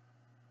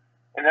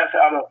 And that's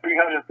out of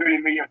 330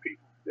 million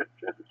people. The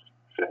census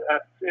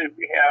says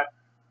we have,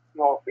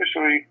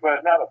 officially, well,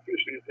 it's not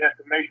officially, it's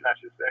estimation, I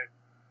should say,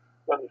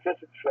 but the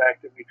census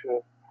fact that we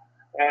took.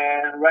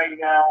 And right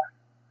now,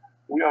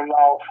 we have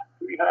lost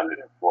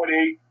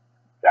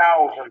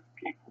 348,000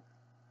 people.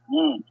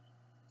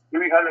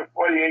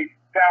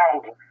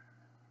 348,000.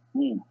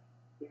 And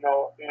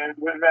as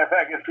a matter of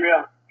fact, it's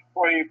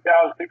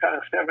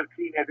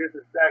 348,617 at this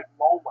exact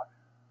moment.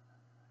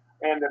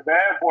 And the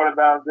bad part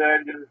about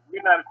that is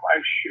we're not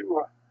quite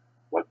sure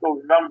what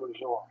those numbers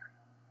are.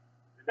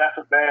 And that's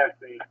a bad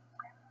thing.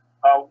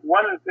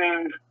 One of the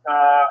things,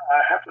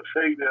 I have to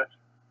say this,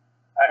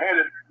 I had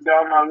it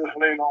down my list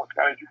later on,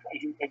 Scott, as you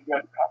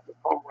got to top the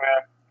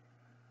program,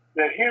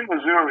 that here in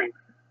Missouri,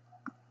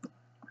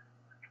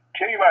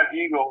 tell you about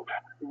Eagles,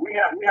 we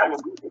have a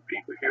group of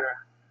people here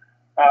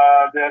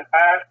that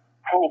I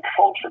hold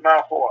close to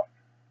my heart.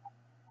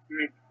 I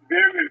mean,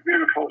 very,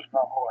 very close to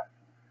my heart.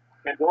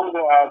 And those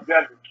are our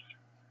veterans.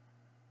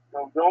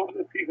 Those are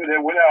the people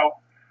that went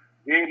out,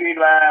 gave their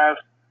lives,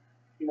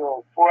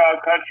 for our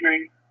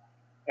country.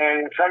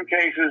 And in some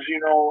cases, we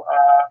were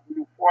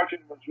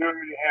fortunate in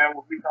Missouri to have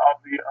what we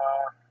call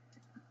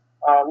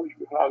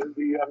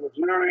the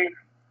Missouri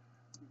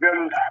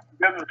Veterans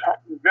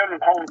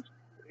Homes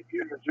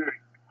here in Missouri,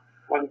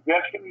 where the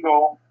vets can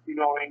go,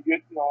 and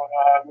get,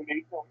 when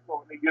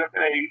they get up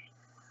in age.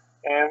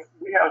 And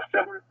we have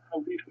 7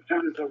 of these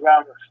facilities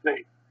around the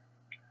state.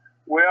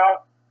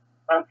 Well,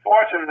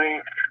 unfortunately,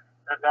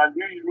 and I do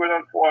use the word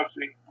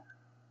unfortunately,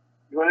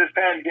 during this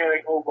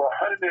pandemic, over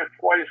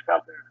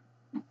 140-something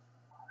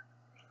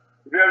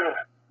veterans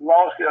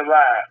lost their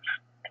lives.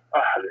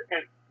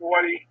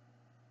 140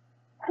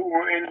 who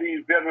were in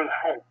these veterans'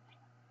 homes.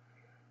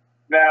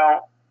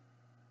 Now,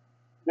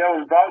 that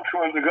was brought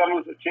to the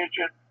governor's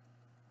attention,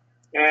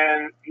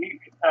 and he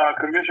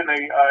commissioned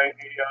a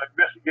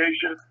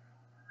investigation,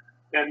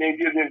 and they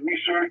did their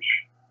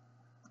research,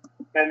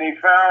 and they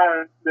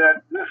found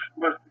that this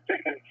was the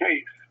particular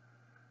case.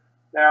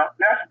 Now,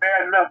 that's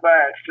bad enough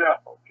by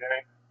itself,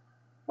 okay?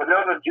 But there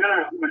was a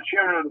gentleman who was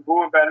chairman of the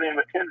board by the name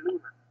of Tim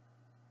Newman,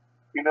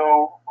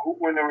 who,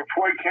 when the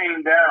report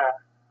came down,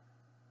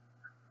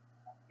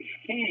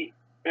 he,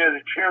 as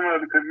the chairman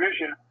of the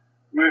commission,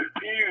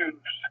 refused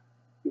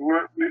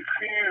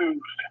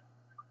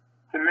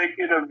to make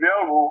it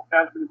available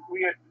after the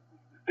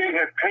state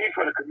had paid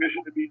for the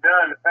commission to be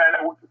done to find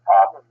out what the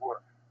problems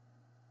were.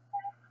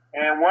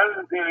 And one of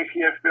the things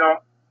he had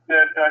felt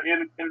that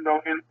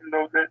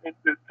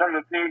some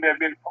of the things that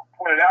have been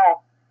pointed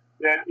out,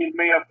 that it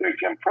may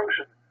affect him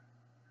personally.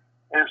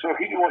 And so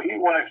he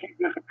wanted to keep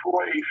this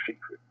report a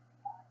secret.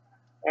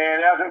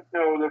 And after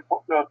the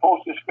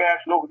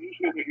Post-Dispatch local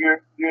newspaper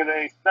here did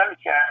a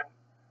sunshine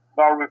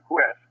law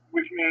request,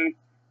 which means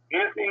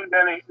anything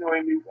done in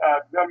these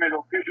government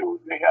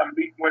officials, they have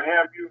meetings, what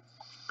have you,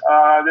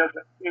 there's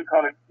a thing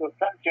called the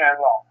sunshine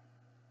law.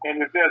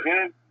 And if there's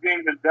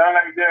anything that's done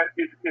like that,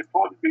 it's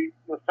supposed to be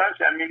the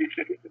sunshine, I mean, it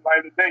should hit the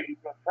light of day. He's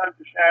got sun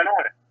to shine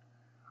on it.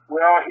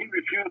 Well, he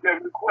refused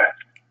that request.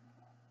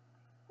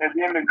 And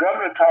then the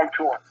governor talked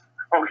to him,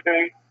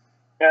 okay?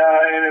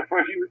 And at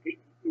first he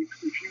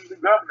refused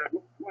the governor, who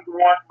was the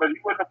one, but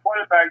he wasn't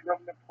appointed by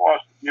Governor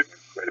Parson. Give him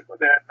credit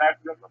for that, not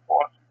Governor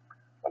Parson.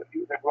 But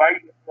he was a right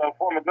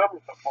former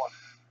governor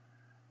appointed.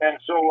 And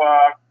so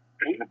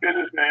he's a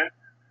businessman.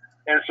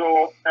 And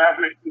so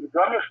after the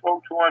governor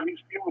spoke to him, he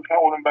still was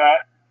holding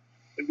back.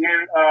 And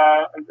then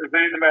a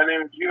lady by the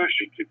name of Jill,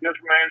 she just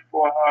ran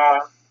for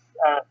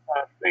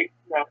state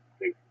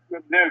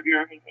representative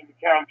here in the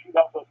county. She's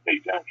also a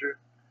state senator.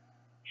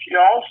 She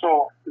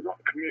also is on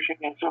the commission,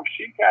 and so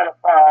she kind of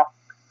filed,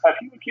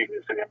 he would keep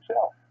this to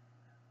himself.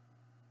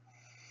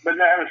 But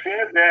now, having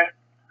said that,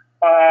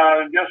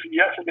 just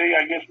yesterday,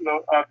 I guess,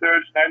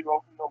 Thursday night,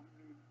 going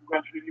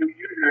to the new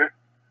year here,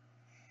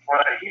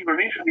 he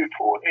released a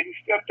report and he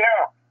stepped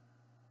down.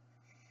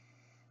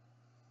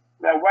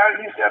 Now, why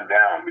did he step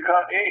down?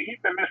 Because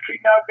he's been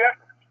mistreating our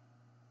veterans.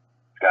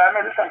 Scott, I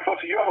know this is close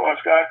to your heart,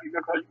 Scott,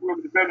 because you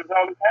work with the veterans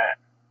all the time.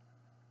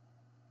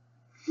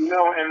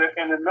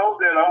 And to know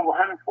that over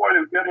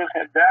 140 veterans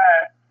had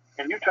died,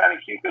 and you're trying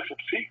to keep this a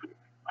secret,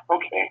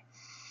 okay?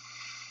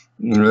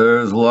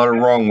 There's a lot of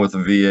wrong with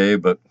the VA,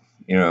 but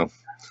you know,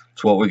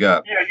 it's what we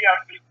got.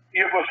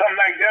 Yeah, but something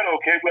like that,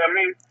 okay. But I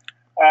mean,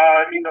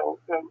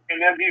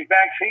 and then these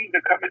vaccines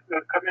are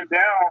coming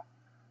down.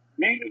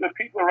 These are the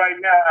people right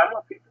now. I'm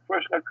a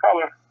person of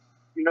color,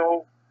 you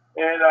know,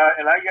 and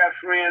I got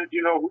friends,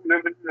 you know, who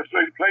live in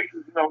certain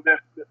places, you know,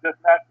 that's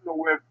not, you know,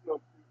 where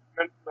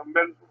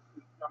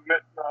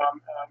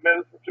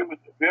medicine service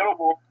is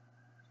available.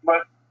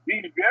 But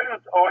these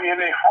veterans are in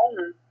a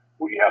home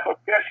where you have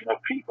professional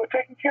people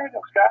taking care of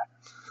them, Scott.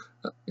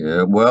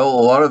 Yeah, well,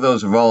 a lot of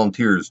those are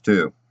volunteers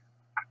too.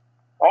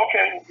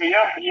 Okay,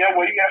 yeah.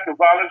 Well, you have the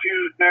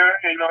volunteers there,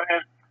 you know,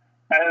 and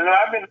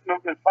I've been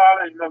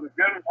following, you know, the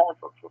veteran home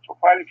for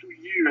quite a few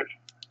years.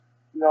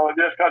 You know,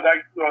 just because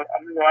I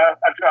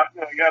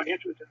got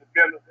interest in the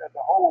veterans as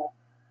a whole,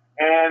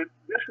 and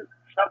this is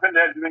something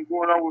that's been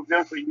going on with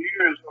them for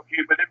years.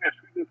 Okay, but they've been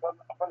sweeping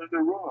under the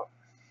rug,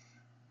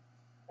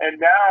 and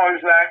now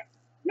it's like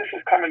this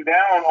is coming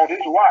down on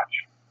his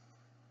watch,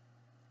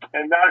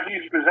 and now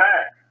he's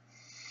resigned.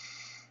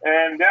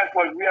 And that's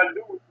what we are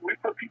doing. We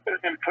put people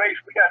in place.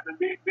 We got to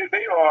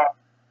they are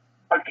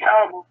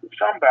accountable to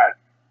somebody.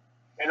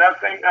 And I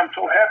think I'm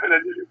so happy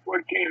that this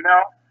report came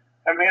out.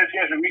 I haven't had a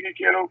chance to read it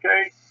yet,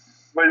 okay?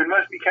 But it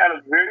must be kind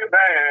of very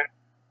bad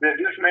that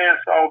this man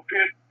saw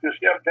fit to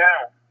step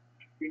down.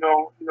 You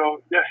know,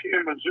 just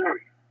here in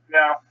Missouri.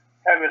 Now,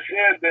 having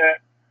said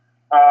that,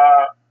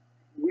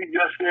 we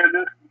just said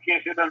this. We can't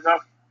say this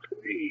enough.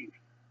 Please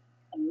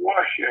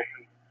wash your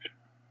hands.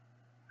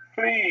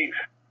 Please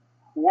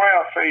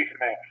wear a face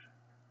mask.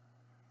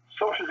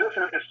 Social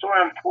distancing is so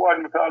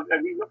important because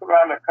as we look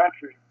around the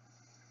country,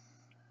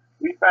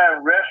 we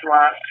find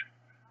restaurants,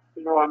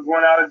 you know,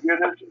 going out of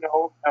business, you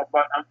know,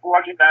 but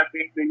unfortunately, I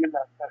think they're getting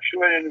a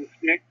short end of the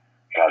stick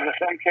because in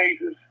some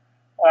cases,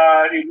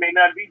 it may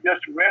not be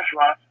just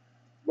restaurants,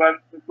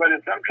 but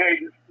in some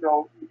cases, you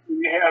know,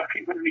 we have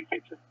people in the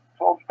kitchen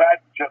close by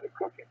each other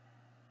cooking.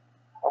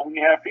 Or when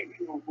you have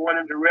people going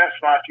into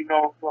restaurants, you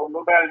know, well,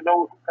 nobody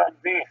knows who comes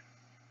in.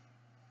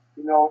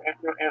 You know,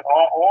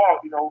 or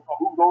you know,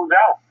 who goes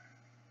out.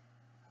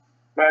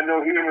 But I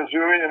know here in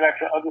Missouri and like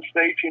the other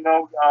states, you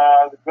know,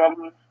 the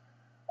governors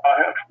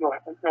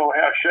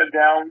have shut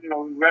down, you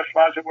know,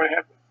 restaurants and what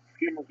have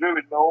here in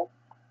Missouri, no.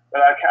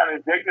 But our county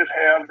executives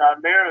have, and our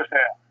mayors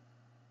have.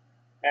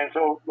 And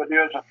so, but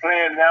there's a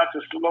plan now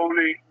to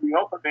slowly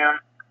reopen them.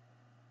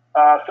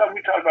 Something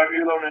we talked about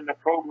earlier in the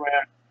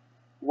program.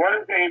 One of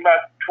the things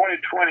about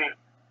 2020,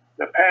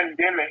 the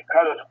pandemic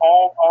cut us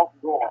all off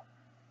guard.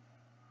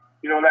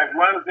 You know, like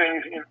one of the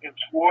things in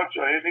sports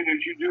or anything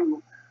that you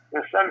do,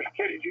 when some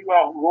catches you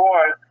off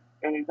guard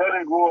and it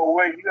doesn't go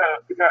away, you got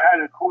to figure out how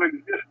to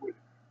coexist with it.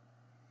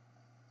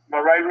 Am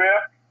I right,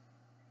 Rev?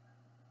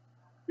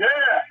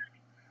 Yeah.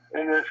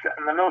 And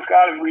I know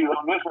Scott agrees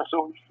on this one,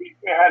 so you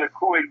figure out how to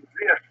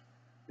coexist.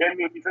 That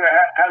means you figure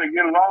out how to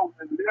get along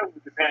and live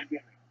with the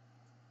pandemic.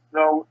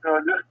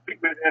 This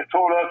people have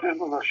told us this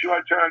was a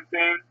short-term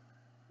thing.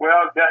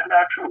 Well, that's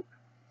not true.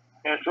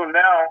 And so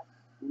now,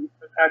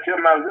 I tell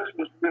my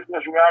listeners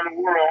around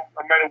the world,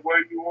 no matter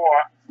where you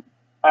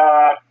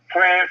are,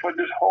 plan for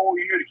this whole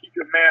year to keep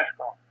your mask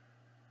on.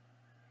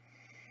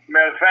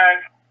 Matter of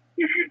fact,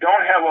 if you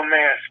don't have a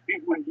mask,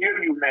 people will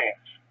give you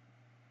masks.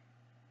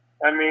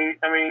 I mean,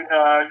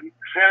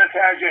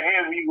 sanitize your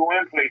hands when you go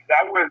in places.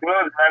 I wear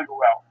gloves when I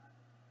go out.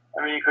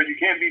 I mean, because you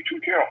can't be too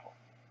careful.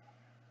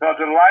 Because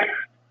in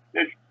life,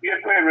 it's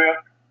way real.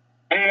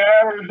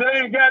 And if they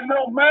ain't got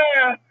no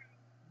mask,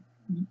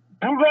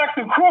 do like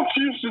the crooks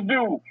used to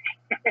do.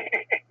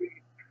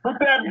 Put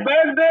that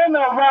bandana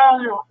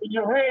around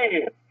your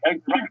head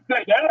and keep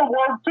that. That'll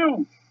work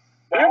too.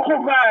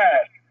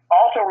 Improvise.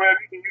 Also, Rev,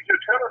 you can use your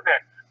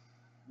turtleneck.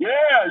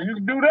 Yeah, you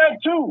can do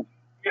that too.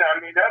 Yeah,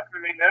 that's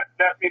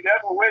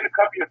a way to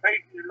cover your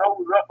face and your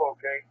nose up,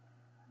 okay?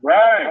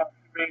 Right.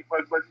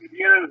 But at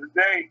the end of the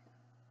day,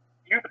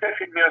 you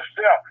protecting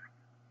yourself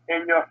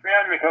and your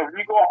family. Because when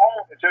you go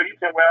home, so you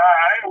say, well,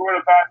 I ain't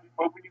worried about it,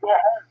 but when you go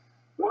home,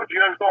 those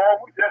germs go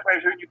home with you. That's why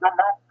when you come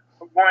home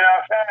from going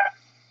outside,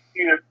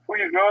 either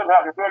pull your gloves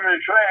off and throw them in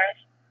the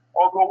trash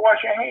or go wash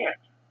your hands.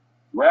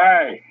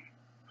 Right.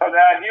 Because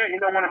the idea is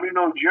you don't want to bring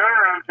no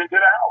germs into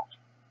the house.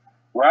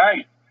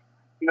 Right.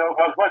 You know,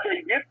 because once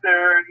they get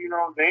there, you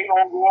know, they ain't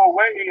going to go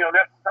away. You know,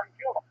 that's what's going to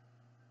kill them.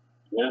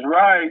 That's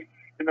right.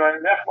 You know,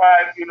 and that's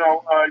why, you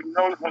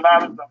notice a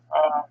lot of the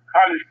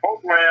college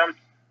programs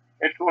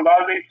and to a lot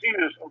of their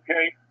seniors,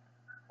 okay,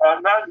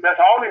 that's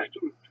all their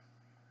students.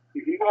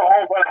 If you go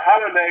home for the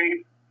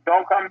holidays,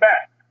 don't come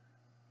back.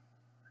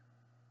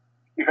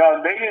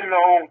 Because they didn't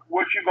know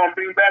what you're going to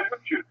bring back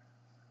with you.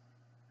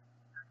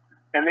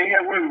 And they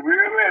have worked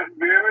very,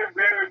 very,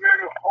 very,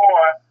 very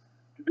hard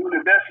to do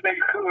the best they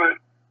could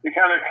to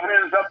kind of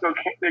cleanse up their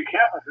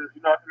campuses,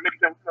 you know, to make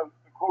them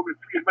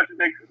COVID-free as much as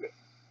they could.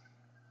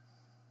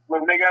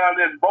 But when they got out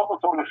of that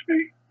bubble, so to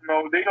speak, you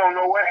know, they don't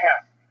know what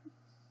happened.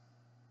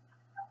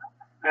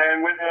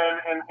 And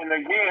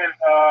again,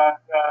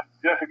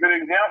 just a good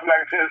example,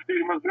 like I said, the state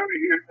of Missouri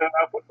here,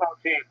 our football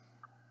team.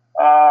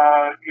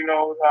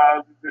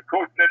 The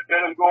coach let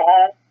them go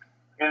home.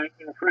 And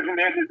the first thing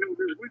they had to do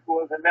this week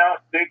was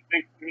announce this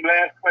week.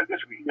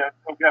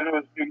 Okay, I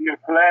know it's this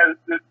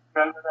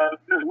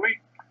week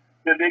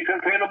that they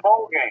couldn't play in a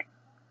bowl game.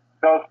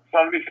 So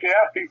some of the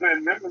staff people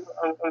and members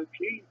of the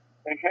team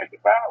and catch the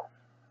foul.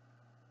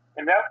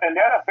 And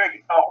that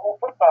affected a whole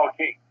football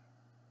team.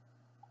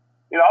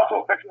 It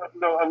also affected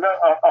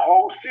a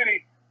whole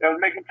city that was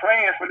making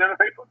plans for them to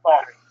play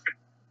football games.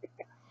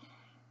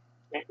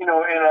 And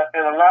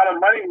a lot of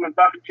money was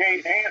about to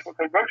change hands for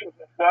commercials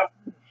and stuff,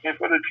 and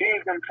for the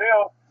teams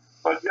themselves,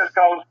 but just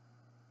because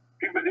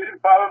people didn't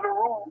follow the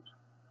rules.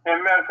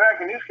 And matter of fact,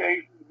 in this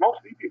case, most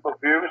of these people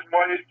are very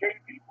smart, educated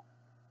people.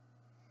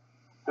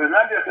 So it's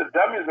not just the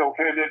dummies,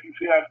 okay, that you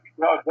see how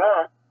people are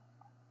dumb.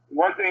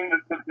 One thing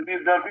that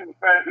these dumb people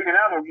trying to figure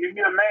out is give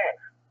me a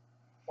mask.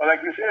 Or like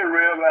you said,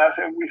 Rev, I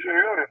said we said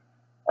earlier,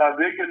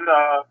 they can,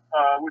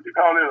 what you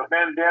call it, a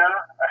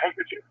bandana, a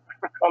handkerchief,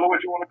 call it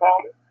what you want to call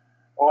it,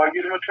 or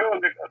get them a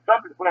turtleneck or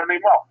something to put on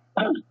their mouth.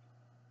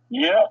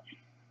 Yeah.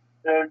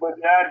 But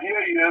the idea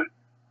is,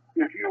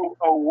 if you're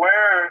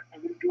aware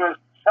and you're doing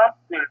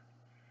something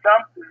to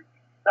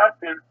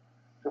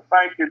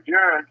fight the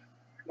germs,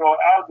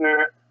 out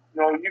there,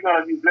 you're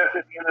going to be blessed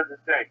at the end of the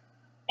day.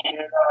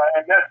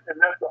 And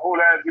that's the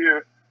whole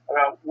idea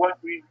about what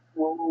we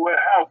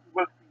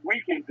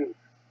can do.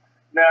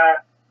 Now,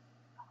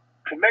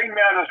 to make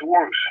matters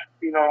worse,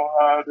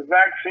 the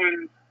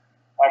vaccines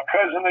are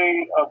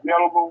presently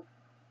available.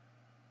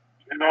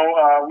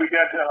 We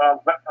got the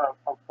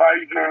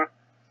Pfizer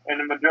and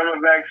the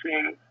Moderna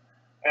vaccine,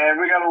 and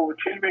we got over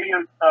 10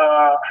 million,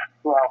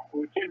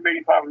 over 10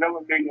 million, probably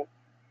 11 million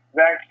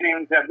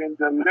vaccines have been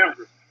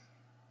delivered.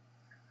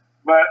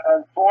 But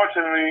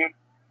unfortunately,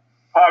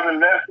 probably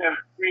less than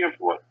 3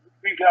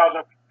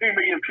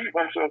 million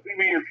people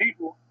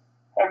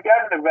have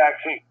gotten the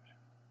vaccines.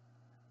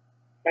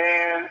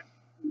 And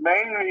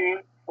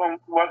mainly from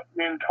what's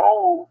been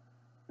told,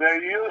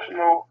 there is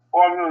no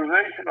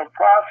organization or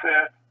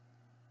process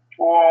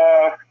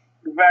for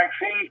the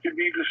vaccines to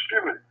be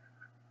distributed.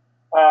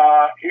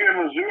 Here in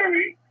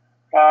Missouri,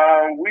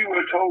 we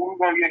were told we were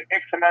going to get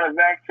X amount of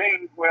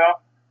vaccines.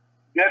 Well,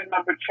 that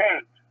number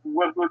changed.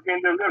 What was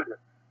being delivered?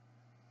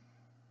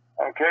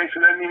 Okay, so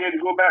that means you had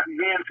to go back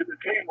again to the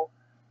table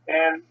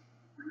and,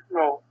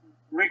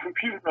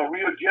 recompute or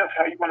readjust,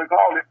 how you want to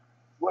call it,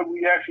 what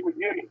we actually were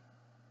getting.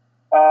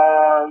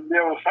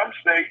 There were some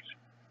states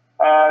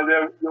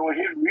that were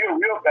hit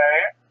real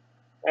bad.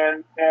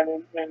 And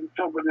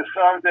so, but the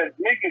some that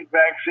did get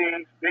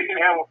vaccines, they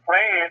didn't have a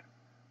plan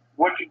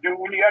what you do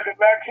when you got the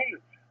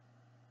vaccines.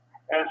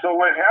 And so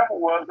what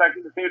happened was, like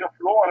in the state of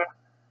Florida,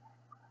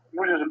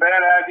 which is a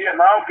bad idea in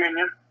my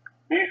opinion,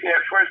 they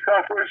said first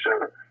come, first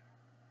serve.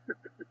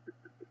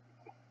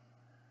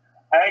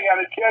 I ain't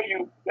got to tell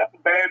you, that's a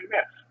bad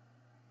mess.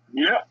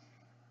 Yeah.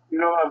 A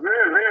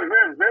very, very,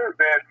 very, very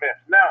bad mess.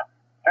 Now,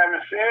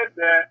 having said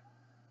that,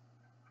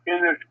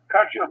 in the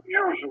country of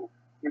Israel,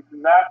 which is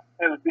not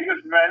as big as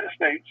the United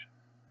States,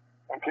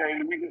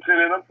 okay, we can say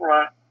that up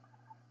front,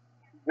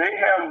 they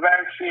have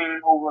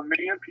vaccinated over 1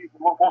 million people.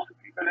 Most of the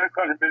people in their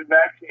country have been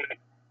vaccinated.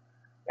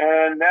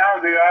 And now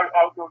they are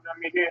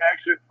they're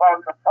actually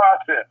following the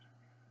process.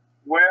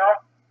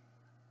 Well,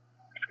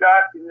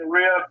 Scott,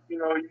 Rev,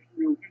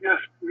 you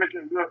just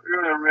mentioned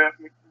earlier, Rev,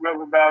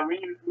 about we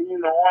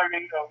in the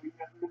Army,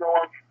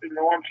 in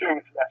the armed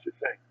services, I should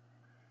say.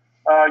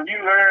 You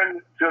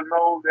learn to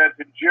know that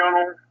the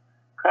general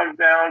comes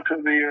down to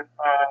the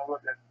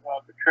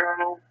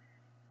colonel,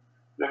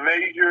 the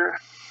major,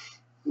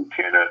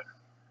 lieutenant,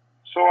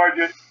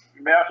 sergeant,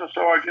 master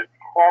sergeant,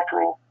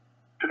 corporal,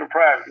 to the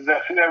private. Did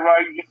I see that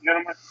right,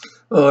 gentlemen?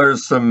 Well,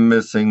 there's some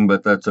missing,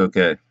 but that's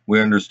okay.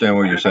 We understand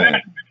what you're saying.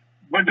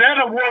 But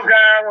that'll work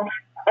out.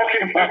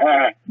 Okay.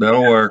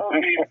 That'll work.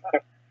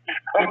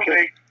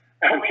 Okay.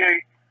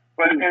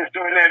 But and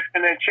so in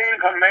that chain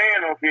of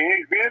command, okay,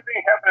 if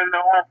anything happened in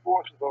the armed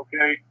forces,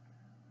 okay,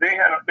 they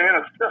had a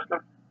system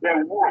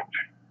that worked.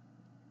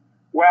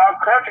 Well, our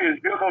country is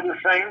built on the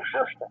same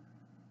system.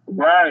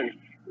 Right.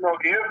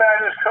 Everybody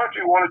in this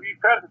country want to be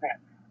president.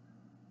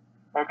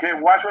 Okay,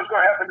 watch what's going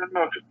to happen in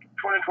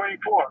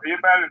 2024.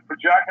 Everybody's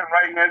projecting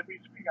right now as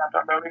we speak. I'm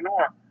talking about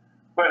Illinois.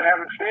 But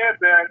having said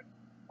that,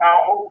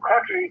 our whole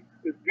country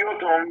is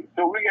built on,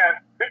 so we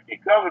got 50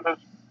 governors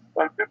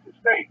from 50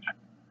 states.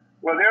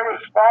 Well, they're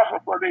responsible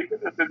for their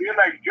business. They're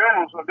like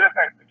generals, or they're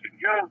like the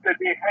generals that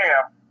they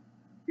have,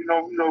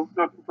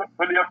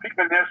 for their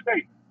people in their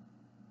state.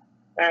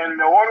 And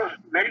the orders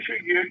they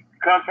should get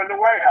come from the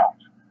White House.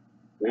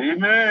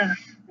 Amen.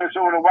 And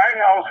so when the White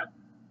House,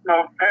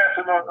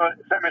 passing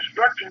some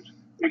instructions,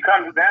 it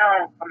comes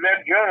down from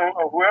that general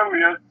or whoever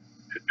it is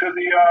to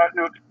the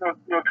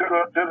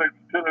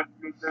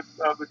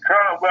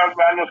colonel. Well,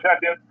 I know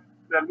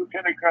that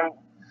lieutenant colonel.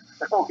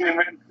 Okay, to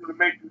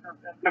make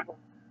different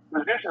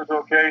positions.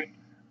 Okay,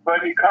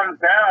 but it comes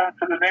down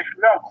to the next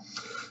level.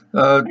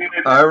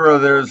 Ira,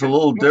 there's a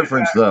little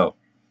difference though.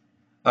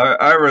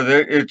 Ira,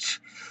 it's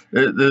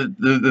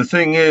the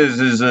thing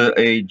is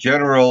a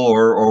general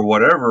or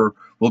whatever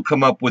will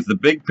come up with the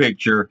big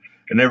picture,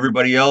 and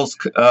everybody else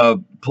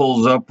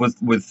pulls up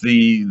with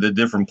the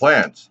different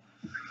plans.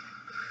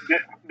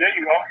 There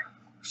you go.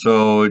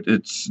 So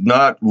it's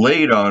not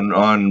laid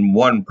on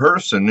one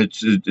person.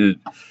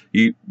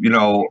 You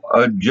know,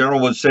 a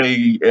general would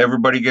say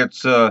everybody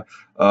gets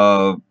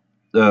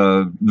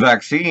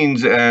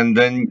vaccines, and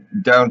then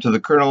down to the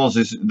colonels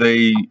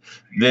they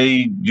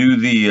do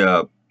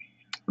the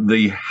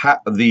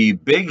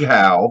big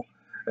how,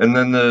 and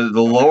then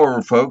the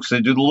lower folks they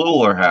do the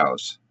littler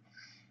hows.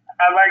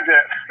 I like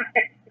that.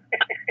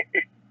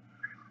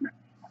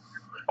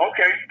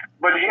 Okay,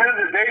 but at the end of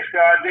the day,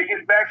 Scott, they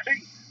get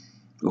vaccines.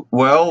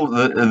 Well,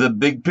 the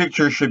big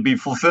picture should be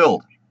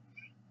fulfilled.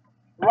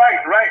 Right,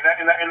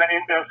 and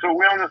so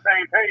we're on the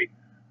same page.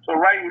 So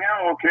right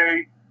now,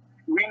 okay,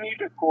 we need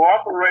to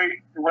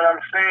cooperate, what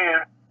I'm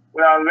saying,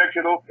 with our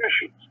elected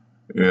officials.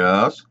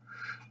 Yes,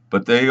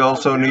 but they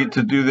also need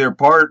to do their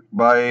part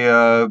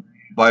by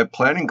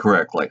planning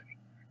correctly.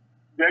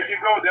 There you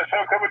go. That's how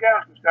I'm coming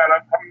down to, Scott.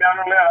 I'm coming down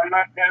the ladder. I'm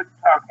not at the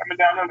top. Coming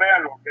down the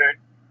ladder, okay?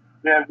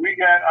 That we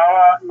got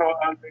our,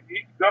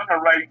 each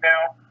governor right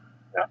now,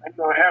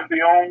 have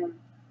their own,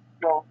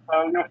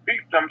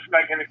 fiefdoms,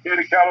 like in the state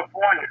of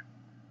California.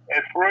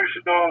 At first,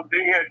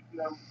 they had,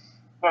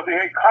 they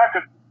had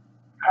conquered,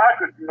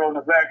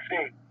 the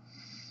vaccine,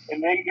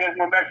 and they just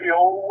went back to the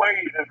old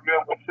ways, as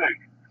Bill would say.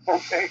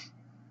 Okay,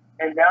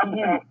 and now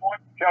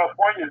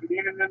California is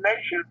leading the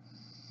nation,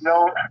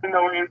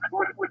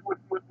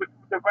 with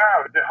the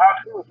virus. The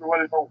hospitals are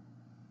running over.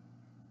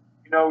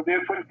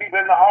 They're putting people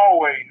in the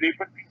hallways. They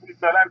put people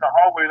not in the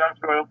hallways. I'm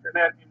sorry, in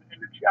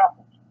the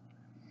chapels,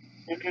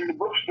 in the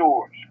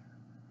bookstores.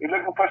 They're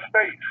looking for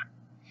space.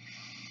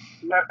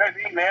 Matter of fact,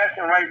 even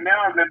asking right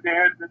now that they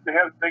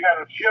got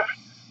a shift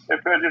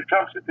that President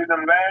Trump said to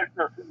them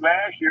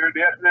last year.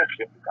 They asked that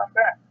shift to come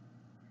back.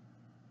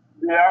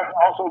 They are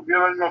also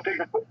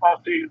taking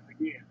football seasons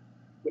again,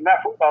 but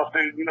not football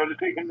season. They're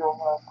taking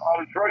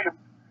auditorium,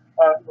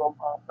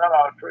 not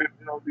auditorium.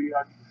 The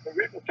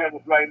convention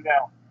centers right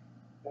now,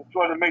 and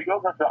trying to make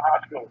those into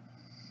hospitals.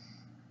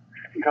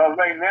 Because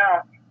right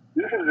now,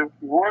 this is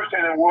worse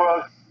than it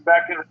was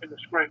back in the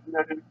spring, in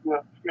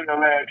the spring of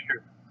last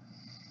year.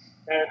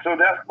 And so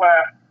that's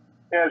why,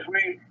 as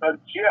we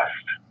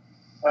adjust,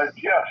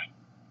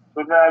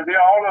 so now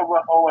they're all of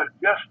us are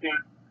adjusting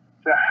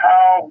to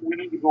how we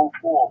need to go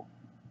forward.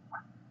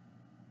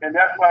 And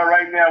that's why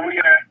right now we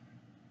got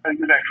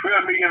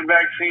 12 million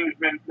vaccines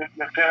been sent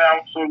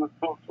out, so the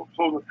top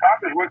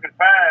is working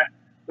fine.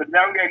 But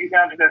now we got to get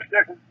down to that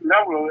second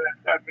level,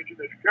 as I mentioned,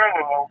 the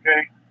colonel,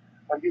 okay,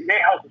 and get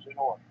their houses in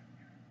order.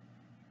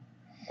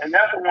 And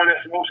that's the one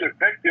that's most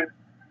effective.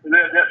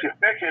 That's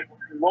effective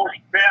in most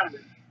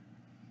families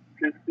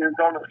is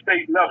on the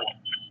state level.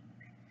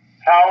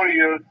 How do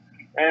you?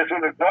 And so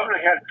the governor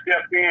has to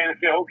step in and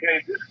say,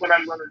 okay, this is what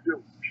I'm going to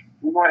do.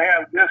 We're going to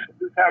have this.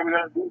 This is how we're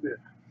going to do this.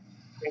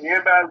 And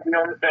everybody's be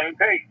on the same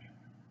page.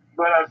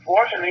 But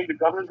unfortunately, the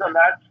governors are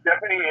not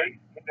stepping in,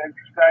 and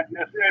Scott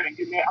just said, and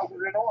getting their houses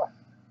in order.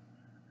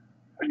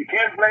 But you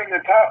can't blame the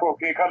top,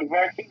 okay, because the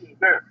vaccine is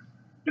there.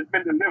 It's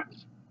been delivered.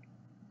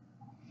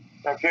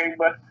 Okay,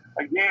 but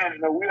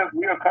again,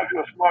 we're a country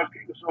of smart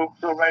people,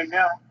 so right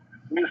now,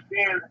 we're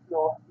seeing,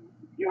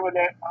 given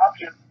that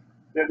option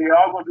that they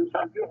all going to do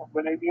something different.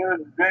 But at the end of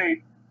the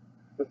day,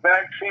 the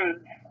vaccine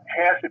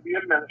has to be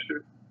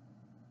administered.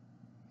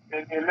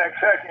 And in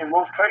fact, in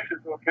most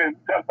places, okay, we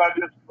talked about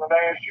this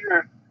last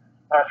year,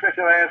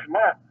 especially last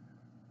month,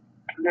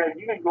 that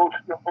you can go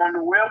on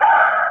the web.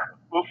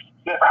 That's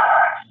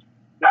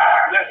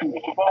what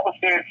the Bible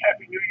says,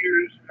 Happy New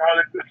Year's and all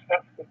that good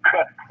stuff.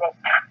 But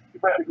you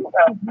better go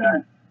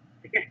outside.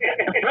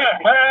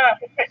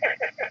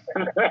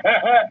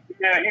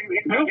 Yeah, he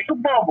the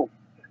bubble.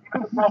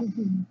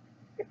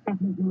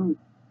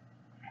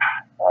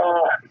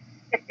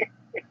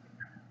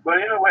 But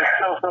anyway,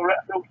 so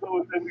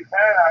we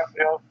find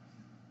ourselves,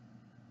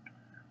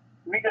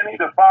 we just need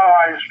to follow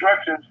our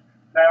instructions.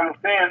 Now, I'm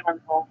saying on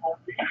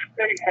each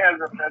state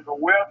has a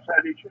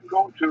website that you can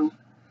go to,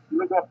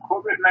 look up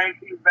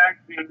COVID-19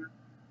 vaccine,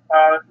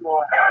 how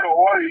to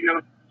order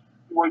your,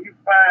 where you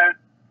find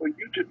for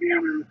you to be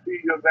able to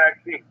receive your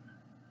vaccine.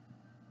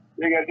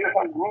 They got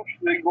different groups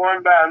they're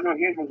going by. I know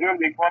here in Missouri,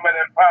 they're going by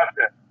that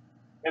process.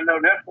 And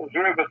that's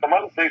Missouri, but some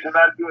other states are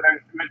not doing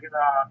it. I mentioned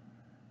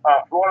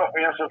Florida, for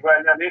instance,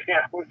 right now, they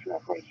can't push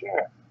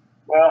sure.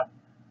 Well,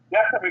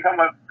 that's going to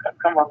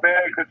become a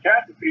bad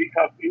catastrophe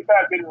because if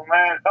I get in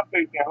line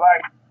someplace in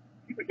life,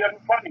 people just in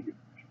front of you.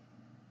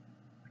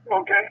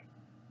 Okay?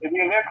 And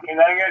then I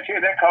guarantee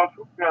you that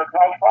causes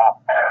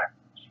problems.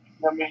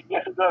 I mean,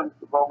 yes, it does,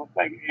 Mr. Bowman.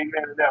 Thank you,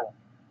 amen to that one.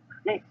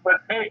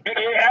 But, hey,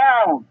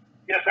 Al.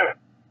 Yes, sir.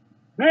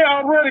 They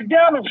already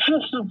got a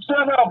system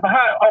set up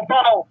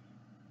about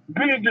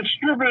being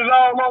distributed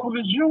all over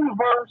this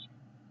universe.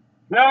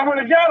 They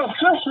already got a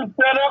system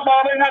set up.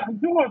 All they have to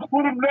do is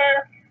put them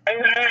there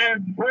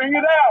and bring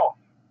it out.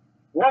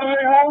 What are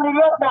they holding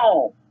up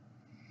on?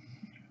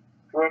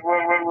 Well,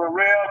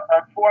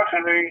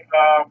 unfortunately,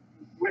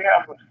 we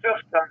have a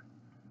system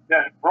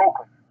that's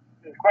broken.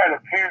 is quite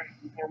apparent,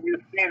 and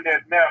we're seeing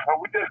that now. But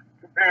we just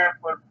compare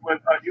what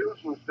Israel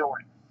was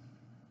doing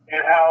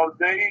and how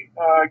they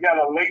got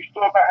a late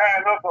start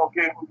behind us.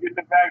 Okay, we get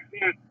the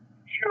vaccine.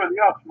 Sure,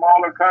 they're a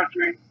smaller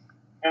country,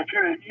 and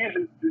sure, it's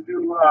easy to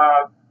do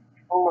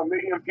over 1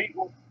 million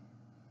people,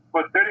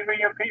 but 30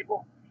 million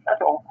people,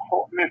 that's a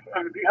whole,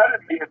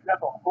 300 million,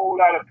 that's a whole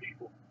lot of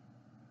people,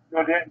 they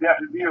have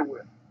to deal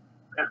with.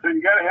 And so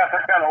you got to have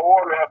some kind of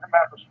order or some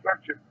kind of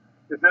structure.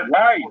 That's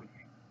right.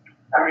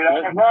 I mean,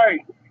 that's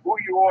right. Who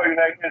you are,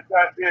 like as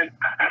I said,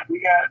 we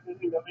got in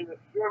the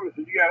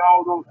services, you got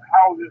all those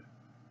houses,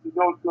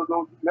 those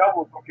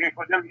levels. Okay,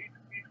 for them,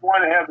 each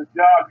one has a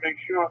job to make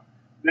sure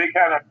they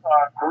kind of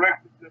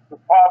correct the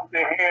problem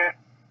they had.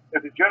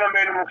 If the general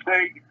made a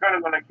mistake, the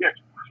colonel's going to catch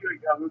it. Sure, you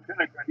got a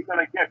lieutenant colonel, he's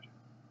going to catch it.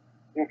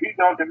 If he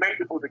don't, the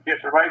major's supposed to catch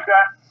it, right,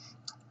 Scott?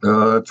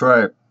 That's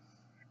right.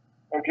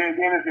 Okay,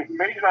 then if the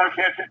major don't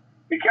catch it,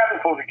 the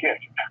captain's supposed to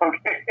catch it.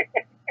 Okay.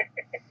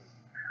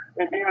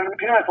 And then the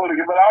lieutenant's supposed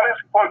to get it. But all this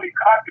is supposed to be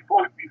caught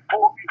before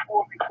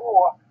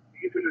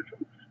you get to the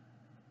truth.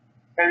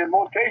 And in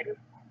most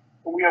cases,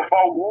 we have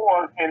fought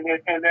wars, and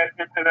that's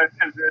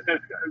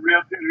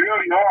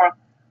really hard.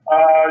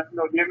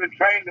 They've been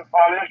trained to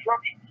follow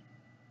instructions.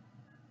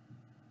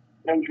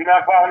 And if you're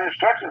not following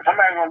instructions,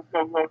 somebody's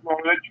going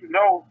to let you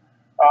know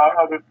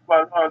they're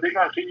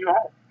going to send you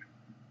home.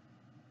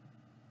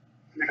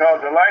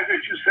 Because the life that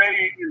you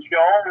say is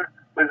your own,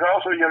 but it's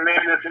also your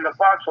man that's in the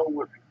foxhole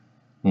with you.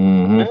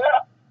 Mm-hmm.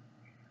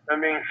 Yeah. I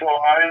mean, so,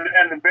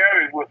 and the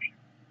buried with you.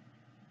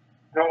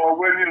 So,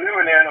 where you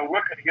living at, or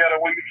working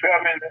together, where you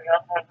traveling in the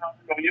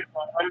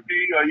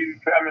Humvee, or you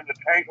traveling in the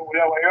tank or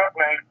whatever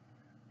airplane,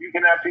 you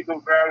can have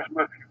people virus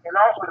with you. And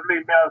also, to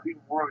make matters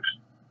even worse,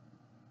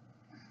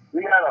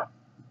 we had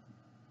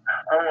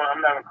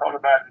I'm not going to call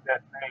about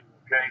that name,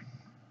 okay?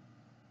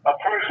 A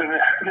person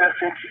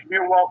that's in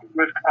Milwaukee,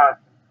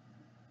 Wisconsin,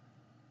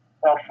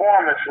 a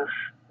pharmacist,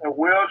 a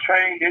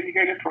well-trained,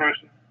 educated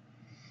person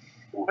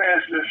who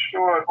has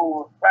destroyed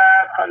over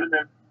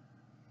 600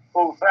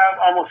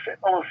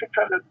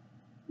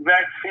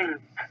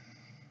 vaccines.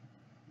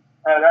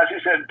 As you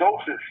said,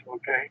 doses,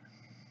 okay?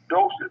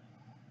 Doses.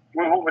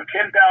 With over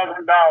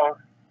 $10,000,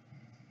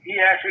 he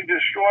actually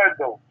destroyed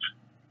those.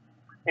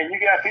 And you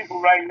got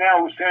people right now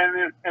who are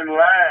standing in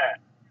line.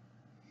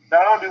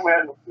 Not only do we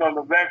have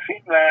the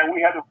vaccine line,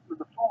 we have the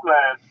food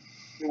lines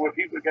where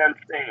people got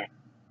to stand.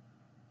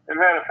 As a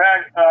matter of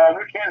fact,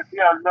 we can't say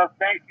enough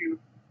thank you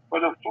for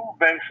the food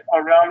banks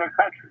around the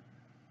country,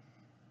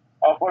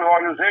 for the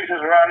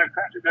organizations around the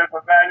country that are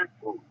providing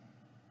food.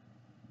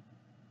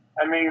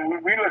 I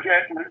mean, we look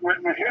at,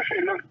 when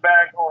history looks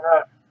back on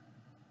us,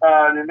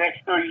 the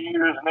next 30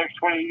 years, the next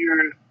 20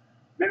 years,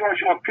 they're going to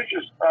show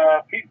pictures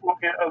of people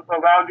of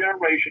our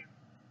generation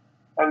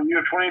of the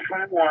year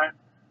 2021,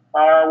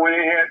 where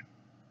they had,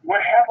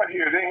 what happened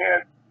here? They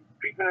had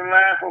people in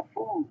line for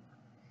food.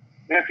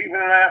 They had people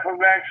in line for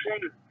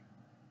vaccines.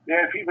 They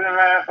had people in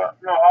line for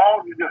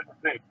all the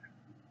different things.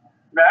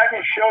 Now, I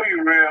can show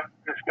you, Real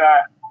and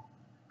Scott,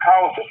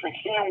 how a system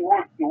can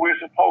work the way it's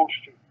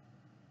supposed to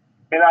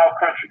in our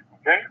country,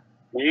 okay?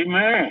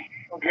 Amen.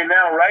 Okay,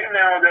 now, right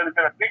now, there's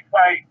been a big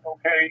fight,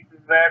 okay, the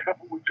last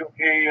couple of weeks,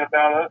 okay,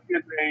 about us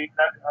getting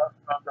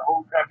not the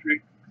whole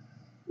country,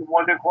 we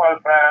want to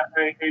qualify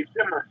a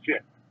stimulus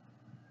check.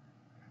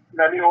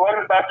 Now, the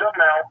order about to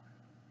amount,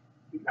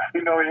 it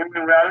been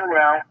round and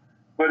round,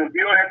 but the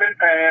bill had been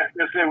passed,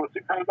 they said it was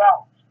 $600.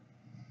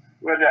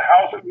 Where the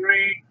House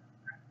agreed,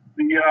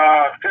 the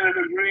Senate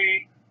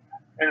agreed,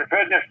 and the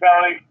President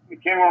finally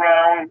came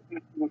around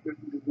with the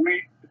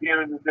agreed at the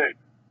end of the day.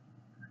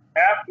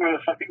 After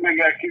some people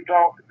got kicked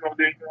off,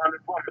 their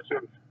unemployment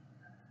services.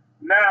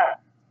 Now,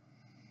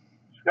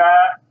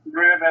 Scott,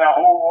 Rib, and our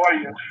whole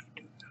audience,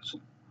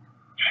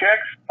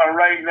 checks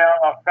right now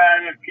are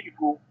finding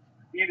people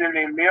either in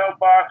their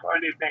mailbox or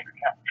in their bank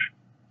account.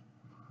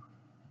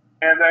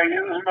 And there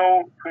is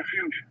no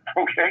confusion,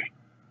 okay?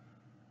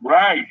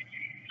 Right.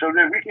 So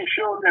that we can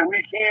show that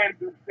we can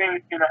do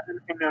things in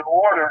an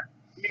order,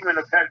 even in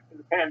the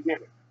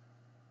pandemic.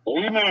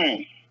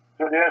 Amen.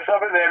 So there's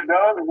something that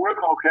does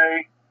work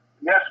okay,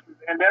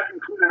 and that's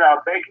including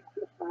our banking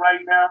system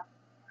right now.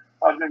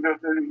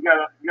 You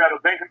got a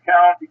bank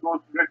account, you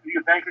go directly to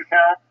your bank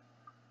account,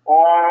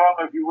 or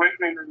if you're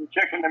waiting to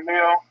check in the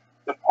mail,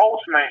 the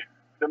postman,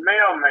 the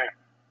mailman,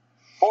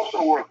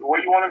 postal worker,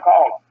 what you want to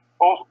call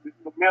them,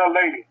 the mail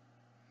lady,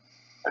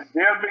 and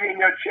they're bringing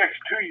your checks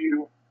to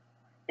you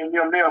in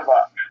your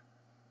mailbox.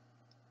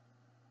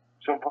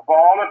 So for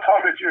all the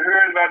talk that you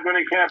heard about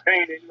during the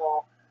campaign,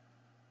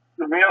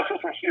 the mail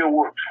system still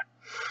works.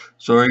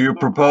 So are you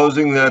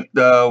proposing that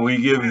we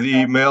give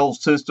the mail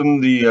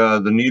system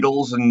the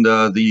needles and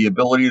the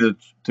ability to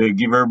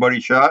give everybody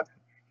a shot?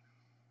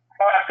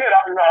 I said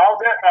all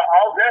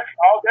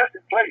that's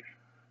in place.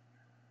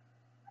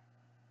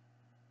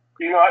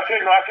 I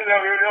said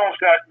earlier on,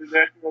 Scott,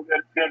 that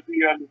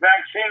the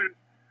vaccines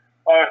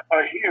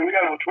are here. We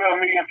got over 12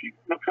 million people,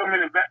 12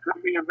 million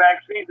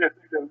vaccines that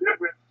are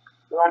delivered.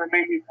 There only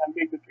maybe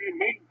 3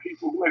 million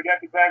people who have got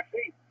the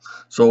vaccine.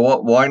 So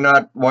why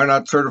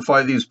not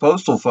certify these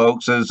postal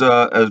folks as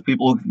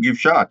people who can give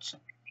shots?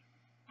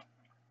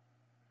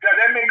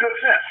 That makes good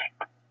sense.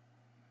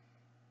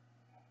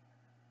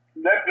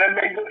 That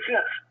makes good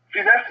sense.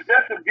 See,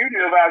 that's the beauty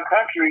of our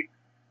country.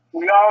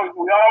 We all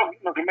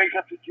can make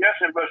some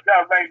suggestions, but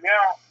stuff right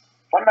now,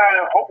 somebody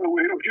hoping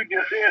with what you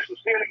just said. So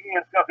say it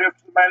again, stuff. There's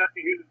somebody else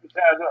here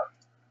besides us.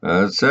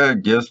 That's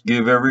it. Just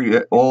give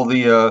all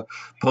the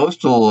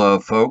postal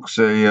folks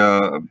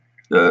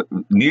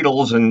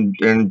needles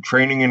and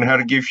training in how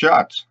to give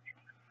shots.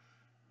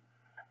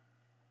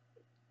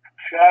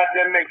 Scott,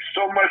 that makes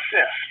so much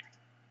sense.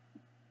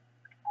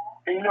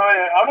 And the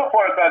other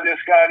part about this,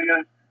 Scott,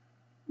 is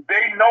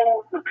they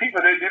know the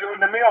people they deliver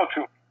the mail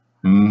to.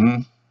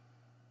 Mm-hmm.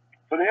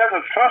 So there's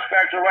a trust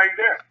factor right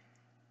there.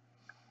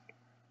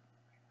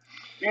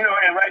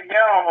 And right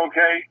now,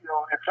 okay,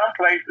 in some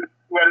places,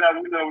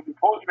 the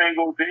postman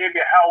goes to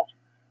every house,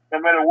 no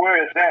matter where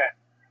it's at.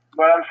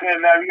 But I'm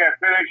saying now you got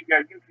FedEx, you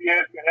got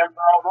UPS, you got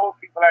all those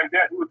people like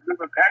that who are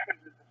delivering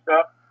packages and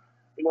stuff.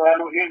 I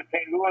know here in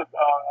St. Louis,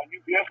 a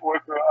UPS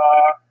worker,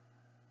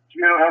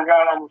 she been on her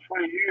route almost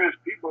 20 years.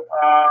 People,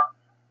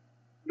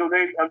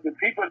 the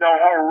people on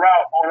her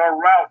route,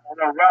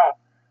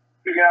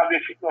 figure out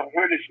that she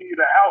needs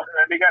a house,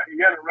 and they got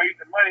together and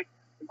raised the money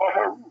and bought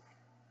her roof.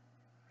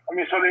 I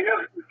mean, so there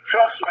is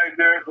trust right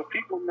there, but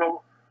people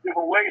know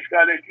different ways,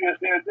 Scott, that you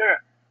understand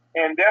there.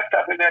 And that's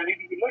something that needs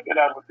to be looked at,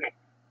 I would think.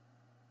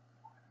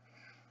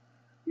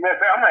 Matter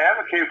of fact, I'm going to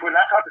advocate for it.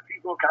 And I talk to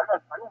people,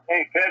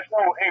 hey,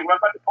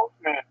 what about the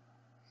postman?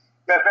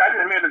 Matter of fact,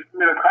 I just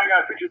I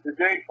got a picture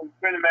today from a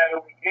friend of mine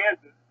over in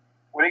Kansas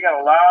where they got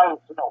a lot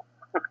of snow.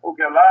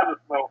 Okay, a lot of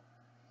snow.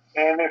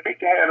 And their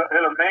picture had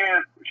a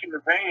man pushing the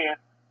van,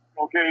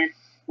 okay,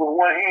 with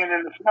one hand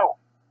in the snow.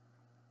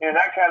 And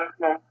I kind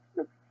of,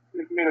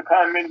 made a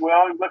comment,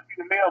 well, it must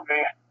be the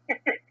mailman.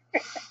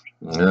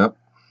 Yep.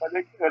 But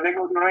they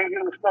go to the range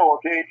in the snow,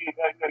 okay? He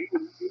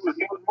was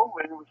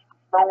moving, it was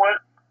snowing,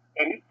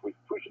 and he's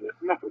pushing his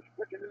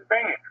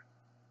van.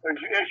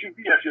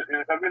 SUV, I should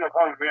say. I mean, I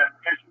call it van,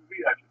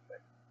 SUV, I should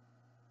say.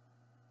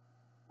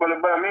 But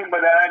the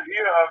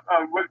idea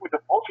of working with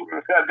the postal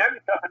workers, that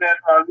is something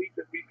that needs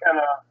to be kind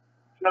of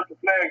snuck the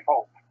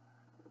flagpole.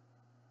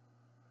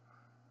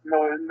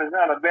 It's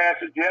not a bad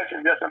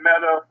suggestion, just a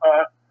matter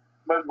of,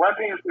 but one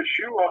thing is for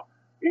sure,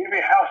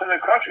 every house in the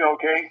country,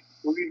 okay,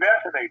 will be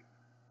vaccinated.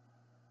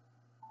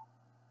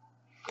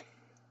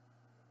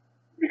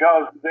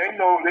 Because they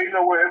know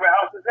where every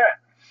house is at.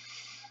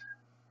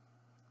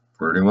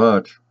 Pretty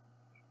much.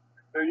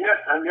 Yes,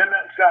 and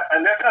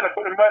that's kind of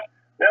pretty much,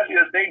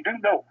 they do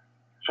know.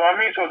 So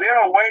so there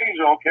are ways,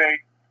 okay.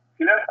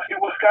 See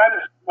what Scott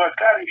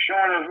is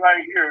showing us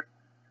right here.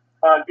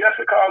 Just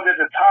because at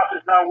the top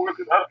is not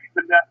working, other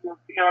people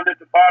not at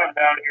the bottom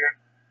down here.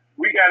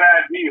 We got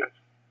ideas,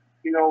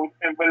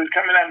 but it's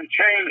coming out of the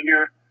chain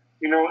here,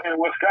 and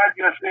what Scott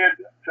just said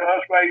to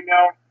us right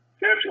now,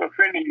 seriously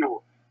offending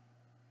yours.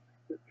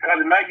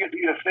 Because it might get to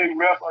your state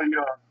rep or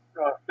your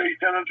state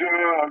senator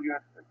or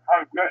your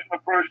congressional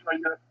person or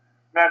your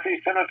United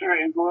States senator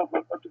and go up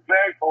the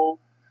flagpole.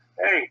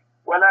 Hey,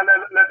 why not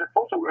let the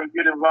postal workers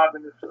get involved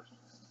in this system?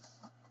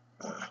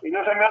 You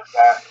know what I mean,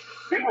 Scott?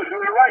 People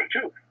do it right,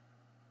 too.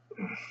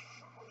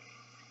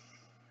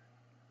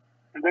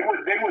 They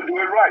would do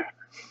it right.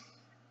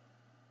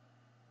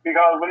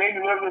 Because when they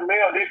deliver the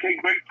mail, they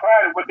take great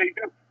pride in what they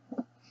do.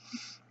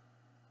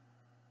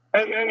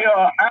 Hey,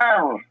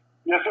 Ira.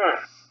 Yes, sir.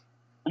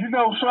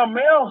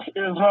 Something else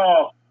is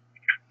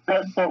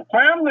that the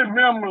family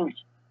members,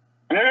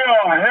 they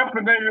are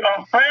helping their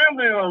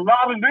family. A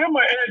lot of them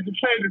are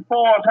educated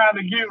for us how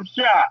to give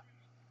shots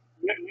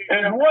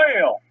as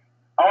well.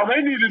 All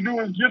they need to do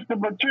is get the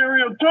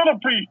material to the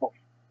people.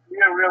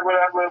 Yeah,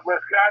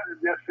 what Scott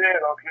just said,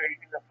 okay,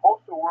 the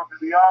postal workers,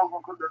 they all go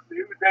to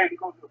every day they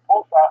go to the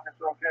post office,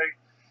 okay,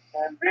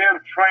 and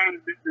they're trained,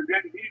 they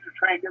need to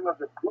train them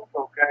as a group,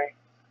 okay,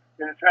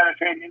 and they're trying to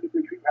train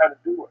individual people how to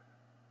do it.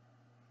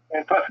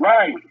 And plus,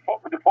 right.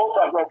 with the post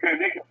office, okay,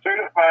 they can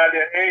certify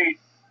that, hey,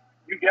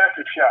 you got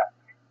the shot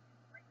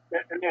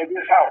in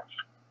this house.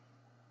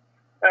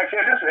 Like I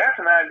said, that's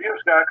an idea,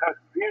 Scott, because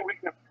then we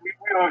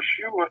are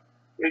sure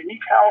that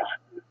each house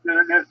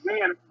that's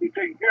being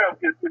taken care of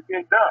is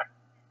being done.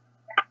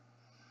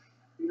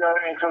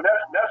 And so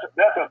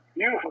that's a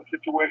beautiful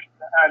situation.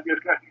 I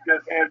just got you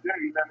just had there,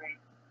 you know what I mean?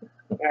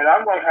 And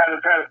I'm going to have to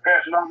try to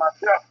pass it on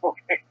myself,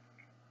 okay?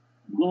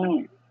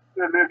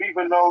 So that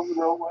people know,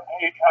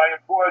 how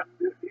important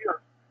this is.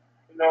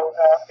 And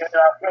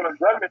our federal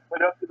government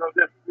put up,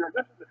 that we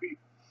listen to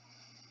people.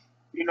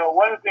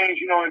 One of the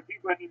things, in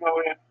people, in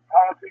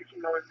politics,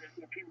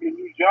 and people in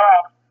new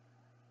jobs,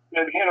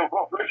 that the head of a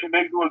corporation,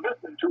 they go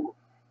listen to it.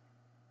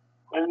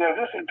 And they're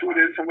listening to it,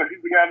 they listen to what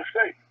people got to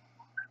say.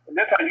 And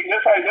that's how you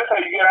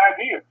get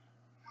ideas.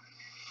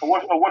 Of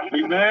what to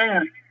do.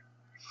 Amen.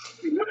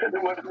 You listen to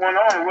what's going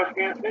on and what's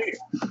being said.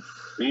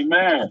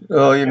 Amen.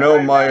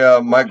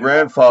 Well, my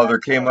grandfather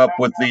came up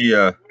with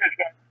the.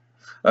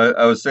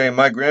 I was saying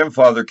my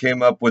grandfather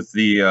came up with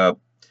the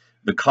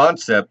the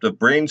concept of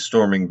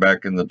brainstorming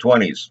back in the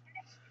 20s.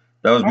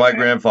 That was my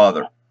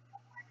grandfather.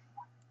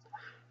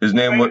 His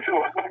name was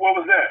What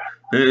was that?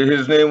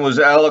 his name was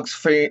Alex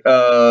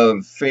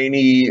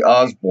Faney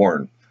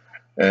Osborne,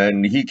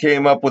 and he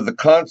came up with the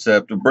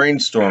concept of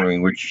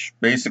brainstorming, which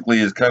basically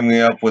is coming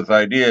up with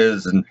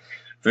ideas and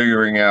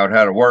figuring out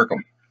how to work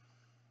them.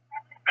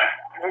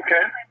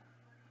 Okay.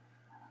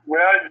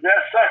 Well,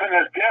 that's something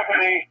that's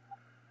definitely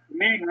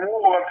need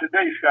more of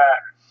today, Scott.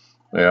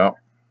 Yeah.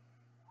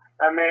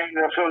 I mean, you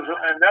know,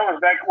 and that was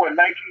back, what,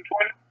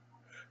 1920?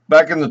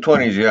 Back in the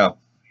 20s, yeah.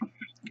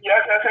 Yeah,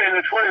 I say in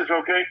the 20s,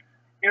 okay.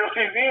 You know,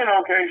 see, then,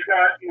 okay,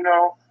 Scott, you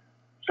know,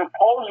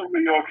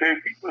 supposedly, okay,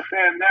 people are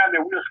saying now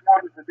that we're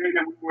smarter today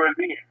than we were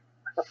then.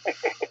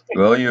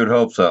 Well, you'd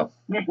hope so.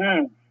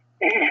 Mm-hmm.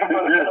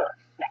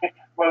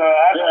 But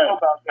I don't know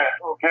about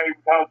that, okay,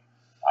 because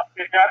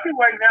I think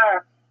right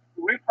now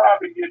we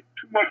probably get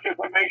too much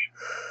information.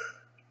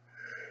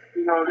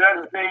 You know,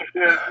 there's things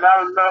that's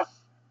not enough,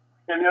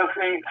 and there's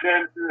things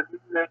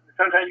that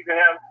sometimes you can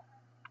have.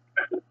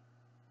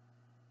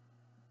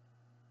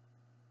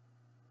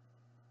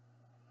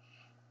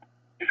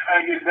 It's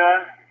trying to get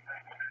done.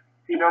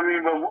 You know what I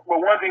mean? But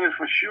one thing is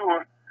for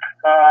sure,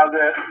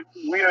 that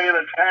we are in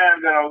a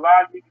time that a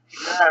lot needs to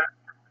be done.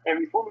 And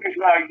before we get to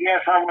that,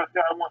 I want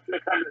to say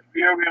something that's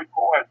very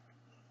important.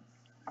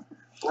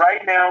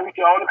 Right now, we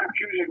see all the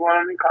confusion going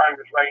on in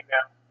Congress right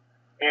now.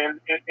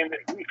 And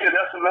we said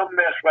that's a little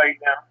mess right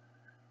now.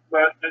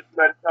 But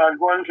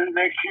going into the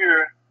next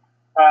year,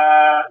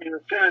 in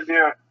the Senate,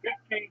 there are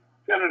 50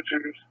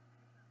 senators,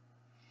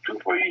 2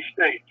 for each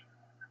state.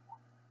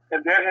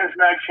 And that has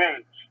not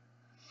changed.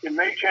 It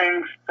may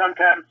change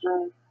sometime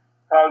soon.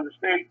 The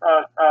state,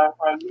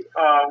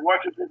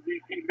 Washington,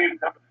 D.C. may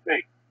become a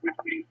state, which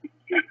it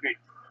should be.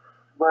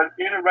 But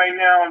even right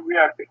now, we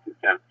have 50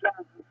 senators,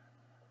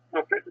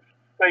 50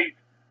 states,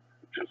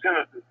 2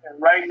 senators. And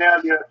right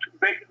now, there are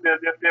 2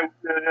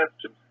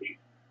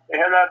 seats. They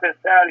have not been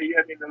decided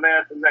yet in the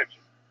last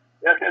election.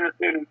 That's in the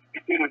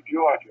state of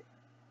Georgia.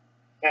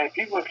 And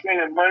people are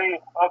spending money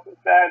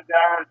upside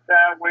down,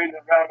 sideways,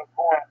 and around the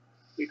corner.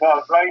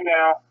 Because right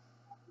now,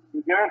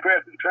 the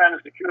Democrats are trying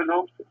to secure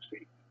those 2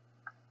 seats.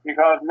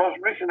 Because most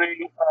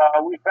recently,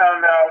 we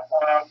found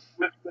out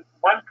with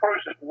one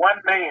person,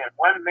 one man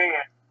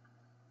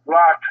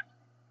blocked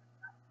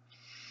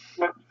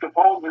what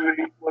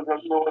supposedly was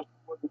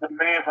a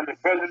man from the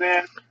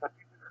president, the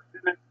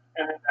Senate,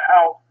 and in the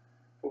House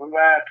to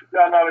provide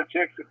 $2,000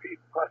 checks to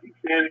people. Because he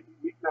said,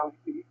 he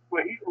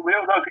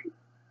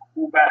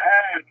who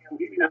behind him,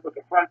 he just was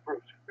the front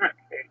person.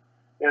 Okay,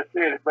 that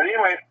said it. But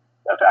anyway,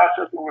 that's how our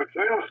system works.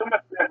 So it was so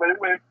much of that. But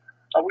anyway,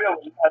 we have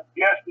a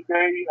guest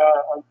today,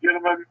 a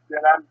gentleman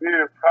that I'm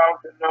very proud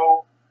to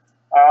know.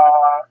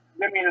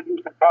 Let me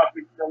introduce him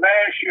properly.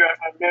 Last year,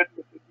 I met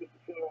Mr.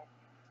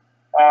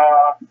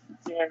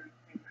 in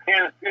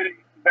Kansas City,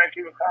 back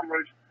here in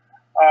Commerce,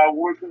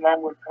 working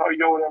along with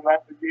Toyota,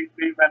 along with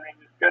JC. My name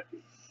is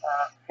Jesse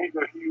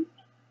Hager Hughes.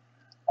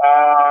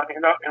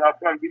 And I'm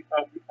from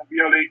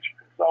BLH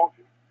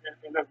Consulting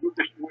in a group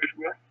that she works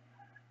with.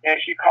 And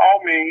she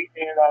called me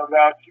and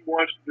about she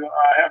wants to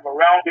have a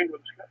roundtable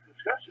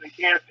discussion in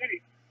Kansas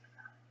City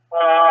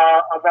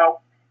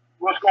about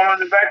what's going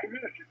on in the black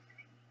community.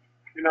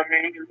 You know what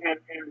I mean?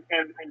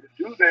 And to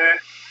do that,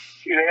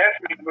 she had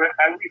asked me, but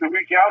I need to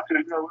reach out to,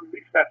 at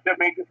least about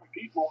 7, 8 different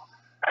people,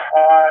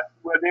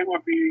 where there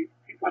would be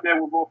people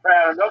that would go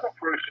find another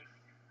person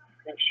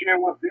and share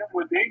with them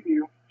what they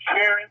do,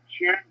 sharing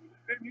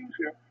good news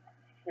here.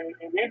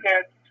 And then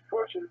that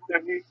person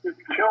that we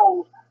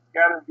chose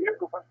got a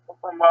vehicle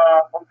from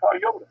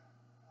Toyota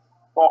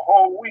for a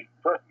whole week,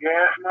 plus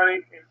gas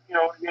money, and then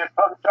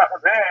on top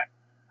of that,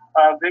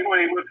 they were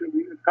able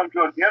to come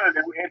to a dinner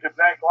that we had the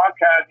Black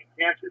Archives in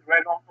Kansas,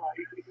 right on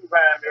EC2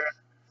 there.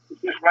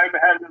 It's just right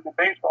behind the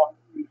baseball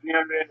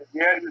museum and the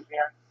jazz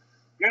museum.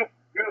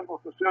 Beautiful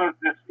facility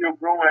that's still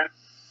growing,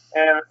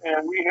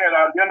 and we had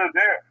our dinner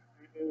there.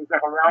 It was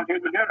like a round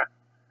table dinner.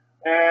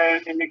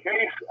 And in the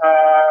case,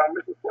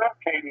 Mr. Self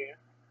came in,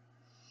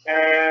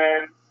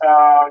 and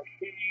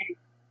he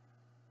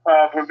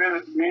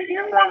prevented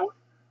everyone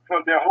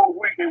for their whole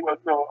week. They were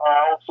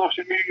on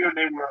social media.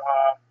 They were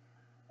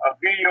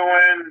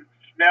videoing,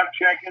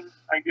 Snapchatting.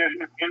 I guess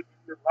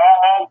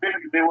all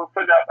videos they were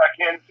put out by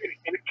Kansas City,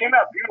 and it came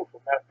out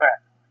beautiful. Matter of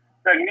fact,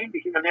 it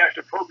became a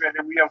national program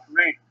that we have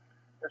created.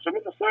 And so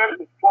Mr.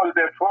 Service is part of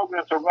that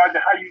program. So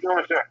Roger, how you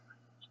doing, sir?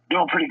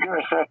 Doing pretty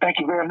good, sir. Thank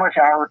you very much,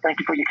 Howard. Thank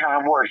you for your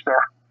kind words, sir.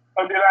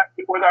 Oh,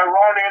 was I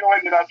wrong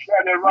anyway? Did I try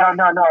that wrong?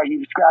 No.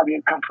 You described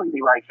it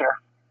completely right, sir.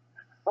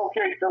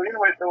 Okay, so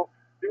anyway, we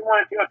didn't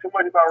want to tell too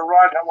much about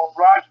Roger. I want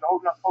Roger to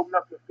open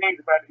up the things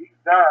about it he's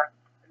done,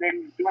 and then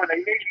he's doing. They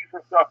may leave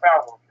some stuff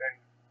out,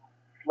 okay?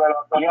 But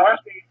one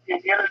thing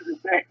he enters to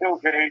say,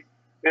 okay,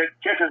 that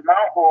catches my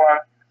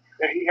heart,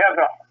 that he has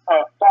a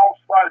soft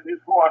spot in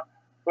his heart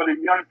for the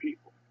young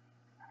people.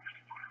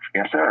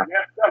 Yes, sir. And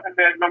that's something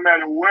that no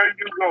matter where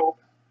you go,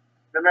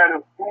 no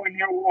matter who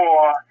you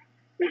are,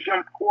 it's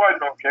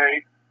important,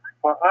 okay,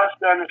 for us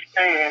to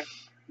understand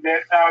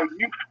that our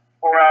youth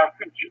for our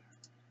future.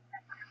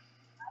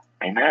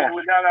 Amen. And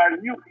without our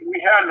youth,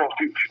 we have no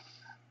future.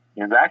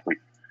 Exactly.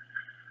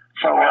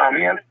 So, Roger,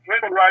 in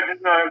fact, Roger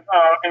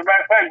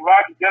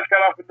just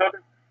got off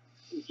another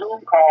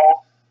Zoom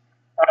call.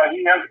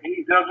 He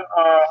does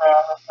a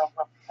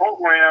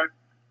program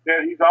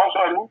that he's also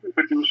a movie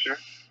producer,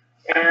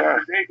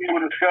 and today they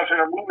were discussing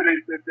a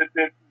movie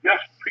that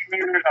just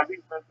premiered. I think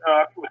it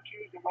was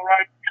Tuesday. Am I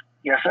right?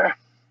 Yes, sir.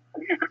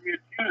 It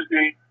premiered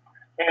Tuesday,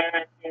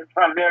 and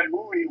from that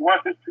movie,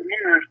 once it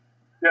premieres,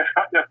 that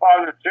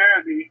following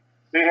Saturday,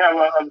 they have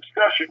a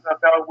discussion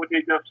about what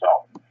they just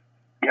saw.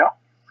 Yeah.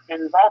 And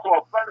there's also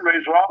a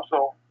fundraiser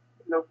also.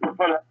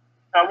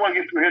 I want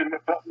to get to his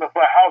for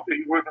a house that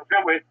he's working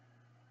with.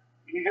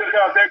 He just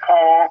got that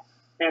call,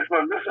 and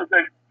so listeners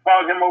that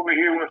followed him over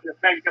here with the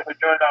thank you for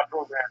joining our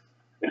program.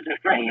 It's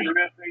at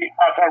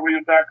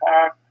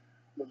hottalkradio.com,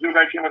 Missouri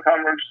Bay Chamber of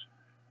Commerce,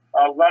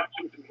 lots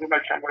of Missouri Bay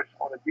Chamber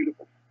on a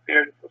beautiful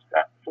area.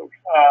 So,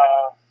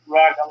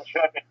 Rod, I'm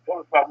sure and tell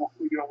us about what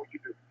we do and what you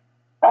do.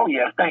 Oh,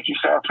 yes. Thank you,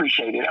 sir.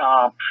 Appreciate it.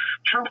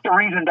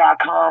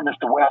 TruthTheReason.com is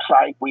the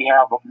website. We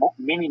have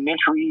many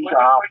mentories.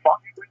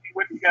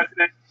 What you got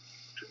today?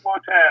 2 more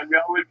times. We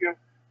always give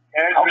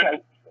address.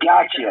 Okay.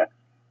 Gotcha.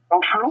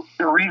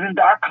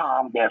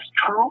 TruthTheReason.com. That's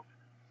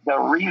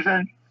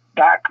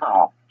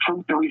TruthTheReason.com.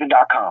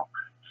 TruthTheReason.com.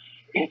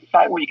 It's a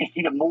site where you can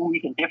see the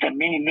movies and different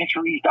mini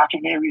mentories,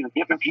 documentaries of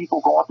different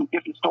people going through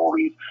different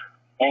stories.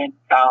 And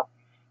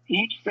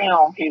each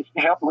film is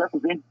to help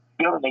represent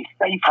building a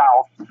safe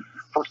house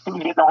for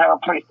students that don't have a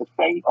place to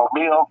stay or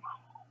live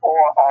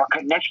or a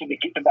connection to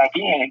get them back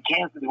in. In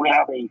Kansas, we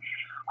have we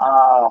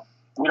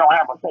don't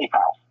have a safe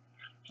house.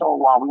 So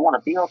we want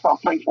to build some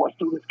place where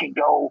students can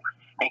go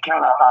and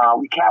kind of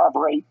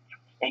recalibrate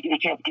and get a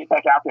chance to get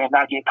back out there and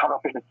not get caught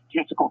up in the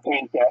statistical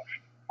things that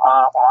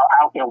are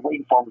out there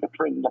waiting for them to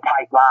print in the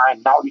pipeline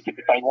and all these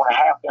different things. We want to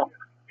have them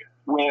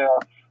where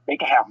they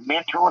can have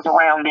mentors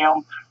around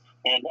them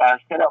and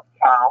set up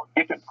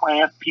different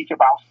plans, teach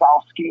about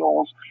soft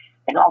skills,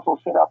 and also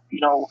set up,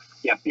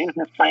 their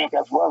business plans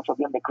as well for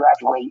them to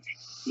graduate,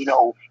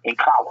 in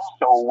college.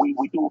 So we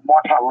do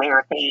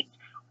multi-layered things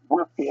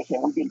with this,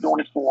 and we've been doing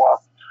this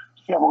for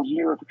several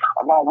years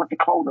along with the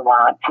clothing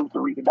line,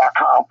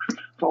 TruthTheReason.com.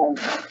 So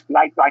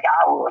like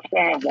I was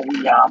saying, when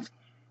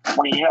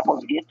he helped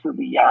us get to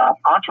the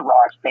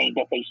entourage thing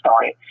that they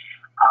started,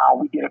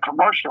 we did a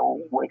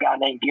commercial with a guy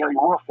named Gary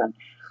Wilson.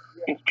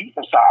 His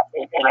pizza shop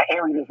in an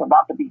area that's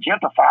about to be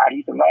gentrified.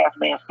 He's the last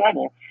man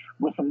standing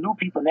with some new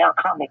people now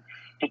coming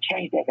to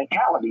change that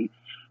mentality.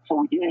 So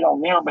we did it on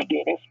them, and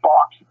then it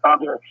sparked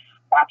other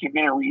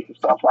documentaries and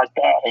stuff like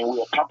that. And we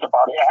had talked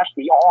about it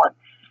actually on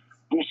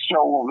this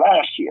show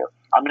last year.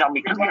 2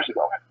 years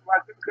ago.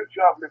 Good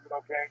job, Living,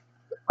 okay?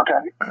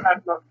 Okay.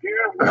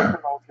 Gary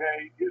Wilson,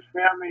 okay, his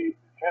family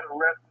had a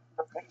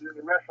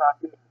restaurant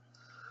business.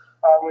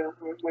 When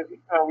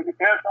you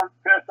pass on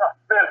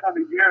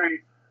to Gary,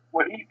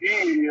 what he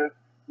did is,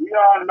 we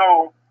all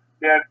know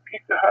that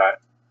Pizza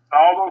Hut and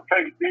all those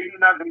places, they do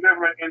not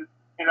deliver in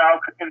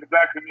the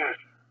black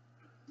community.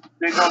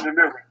 They don't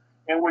deliver.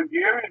 And what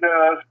Gary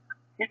does,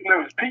 he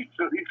delivers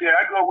pizza. He said,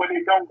 I go where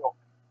they don't go.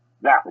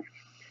 Exactly.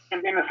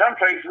 And then in some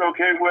places,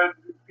 okay, where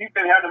people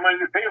didn't have the money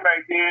to pay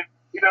back then,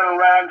 he done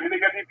around until they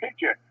got their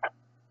picture.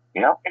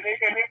 Yep. And they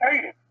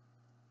paid him.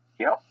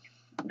 Yep.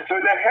 So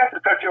that has to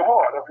touch your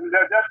heart. I mean,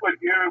 that's what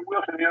Gary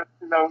Wilson is.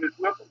 Is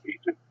Wilson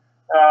Pizza.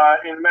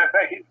 In matter of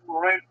fact, he's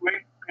ranked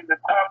in the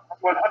top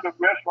 100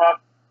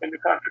 restaurants in the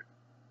country.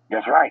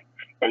 That's right.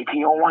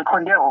 1801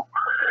 Cornell.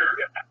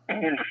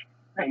 And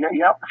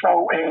yep.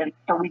 So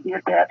we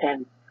did that,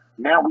 and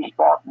now we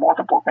sparked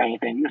multiple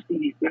things, and you see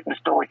these different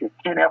stories. There's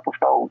 10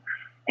 episodes,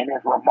 and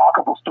there's a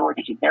remarkable story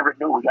that you never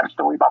knew. We got a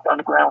story about the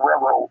Underground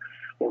Railroad,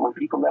 that when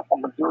people left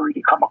from Missouri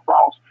to come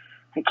across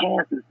to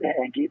Kansas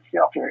and get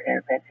shelter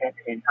and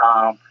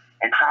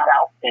hide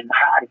out and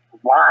hide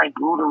wine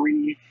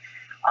breweries,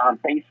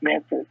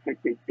 basements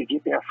to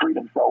get their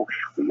freedom. So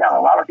we got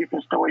a lot of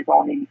different stories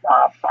on these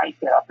sites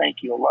that I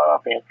think you'll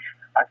love, and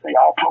I say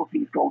all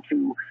proceeds go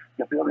to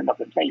the building of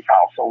the safe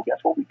house. So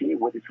that's what we did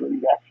with it. It's really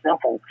that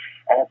simple,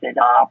 as in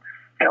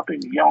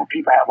helping young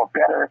people have a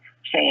better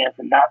chance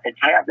and not and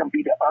have them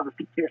be the other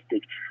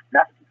statistic,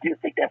 not the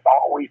statistic that's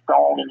always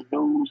gone in the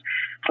news.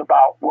 It's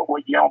about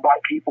what young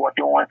black people are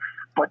doing,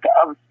 but the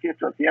other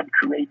statistic of them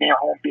creating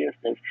their own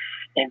business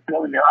and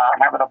building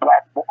having a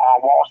black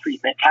Wall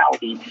Street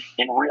mentality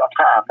in real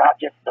time, not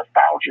just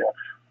nostalgia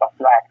of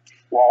black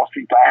Wall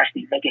Street, but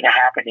actually making it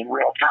happen in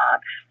real time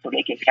so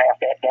they can pass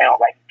that down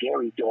like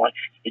Gary's doing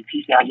and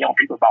teach our young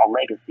people about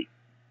legacy.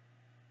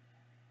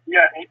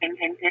 Yeah, and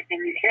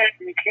you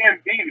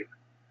can't beat it,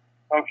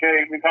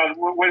 okay? Because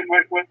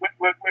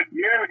what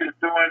Gary is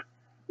doing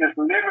is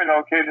living,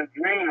 okay, the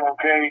dream,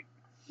 okay,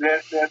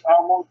 that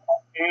almost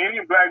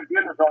any black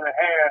business owner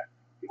has.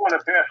 He want to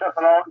pass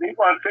something on. He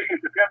want to take it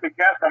to family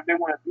gas like they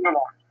want to do it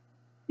on.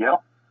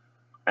 Yep,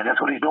 and that's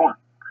what he's doing.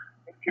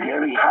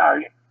 Gary he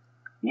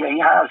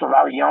hires a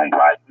lot of young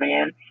black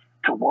men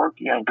to work,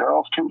 and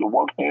girls too, to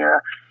work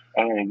there.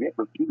 And if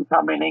people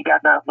come in, they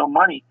got no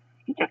money.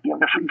 he just give them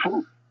the free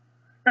food.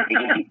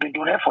 He's been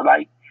doing that for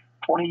like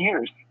 20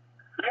 years.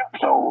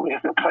 So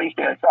it's a place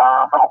that's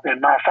open.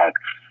 Matter of fact,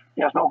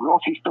 there's no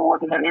grocery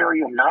stores in that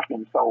area,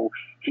 nothing. So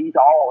he's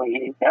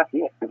always, that's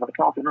it. When it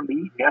comes to them to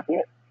eat, that's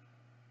it.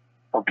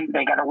 So people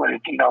ain't got nowhere to,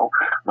 no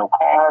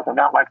cars or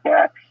nothing like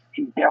that.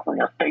 He's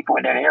definitely a staple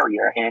in that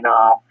area. And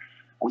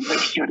we make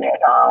sure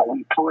that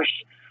we push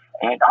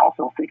and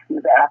also fix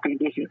his air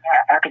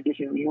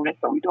conditioning unit.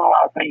 So we do a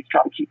lot of things to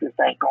try to keep this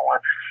thing going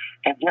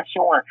and just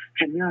showing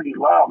community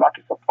love like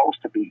it's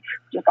supposed to be.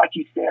 Just like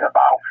you said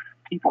about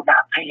people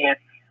not paying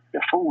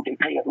the food, they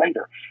pay it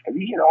later. If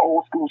you hear the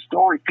old school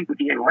stories, people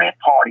did rent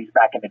parties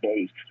back in the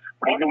days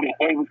when they knew that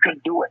they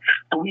couldn't do it.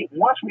 So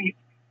once we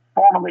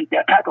formulate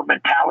that type of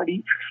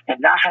mentality and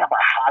not have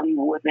a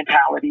Hollywood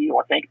mentality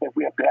or think that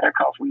we're better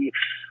because we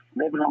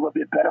living a little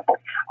bit better, but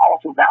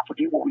also not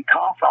forget where we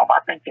come from,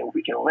 I think that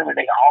we can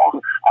eliminate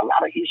a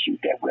lot of issues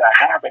that we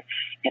are having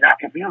in our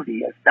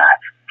community. It's not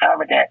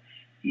having that,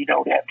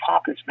 that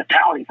pompous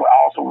mentality, but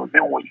also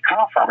remember where you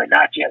come from and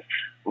not just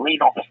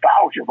lean on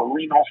nostalgia, but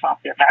lean on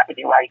something that's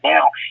happening right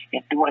now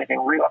and doing it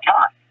in real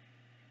time.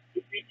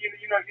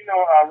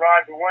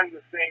 Roger, one of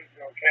the things,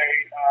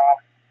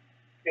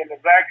 in the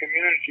black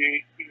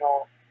community,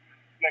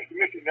 like you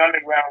mentioned the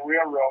Underground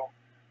Railroad,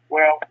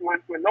 well,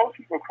 when those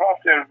people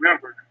crossed that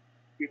river,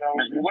 it's not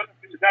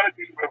a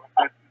big river,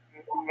 but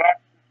it's a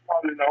lot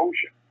smaller than the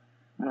ocean.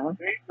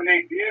 Mm-hmm. When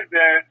they did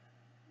that,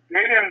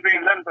 they didn't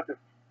bring nothing but the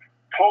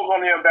clothes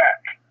on their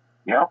back.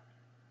 Yep.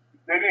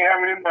 They didn't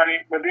have any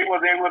money, but they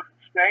was able to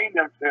sustain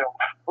themselves,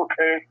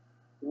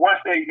 once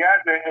they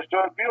got there and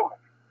started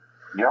building.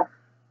 Yep.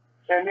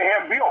 And they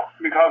have built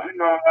because,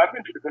 I've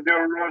been to the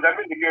Cadero Ruins, I've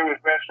been to Gary's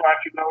restaurant,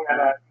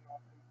 and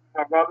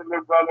my brother,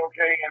 little brother,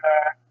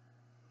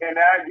 and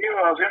the idea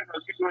of him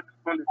doing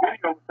the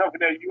video was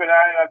something that you and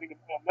I think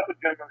another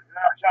gentleman,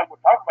 Sean, were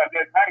talking about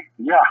that night.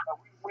 Yeah.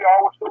 We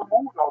always still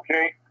moved,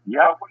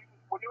 Yeah.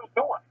 What he was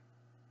doing.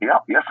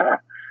 Yep, yes, sir.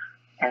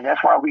 And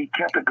that's why we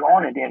kept it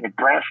going, and then it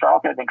branched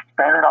off and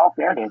expanded off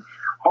that, and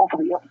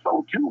hopefully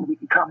episode 2 we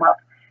can come up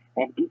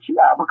and get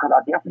you out because I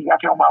definitely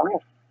got you on my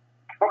list.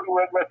 Okay,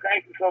 well,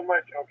 thank you so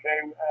much, I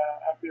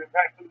feel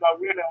back to my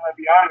really I'll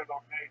be honored,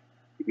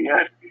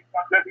 Yeah. I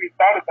definitely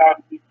thought about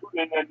it,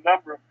 including that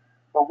number.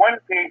 But one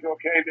of the things, that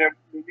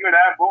you and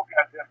I both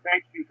got there,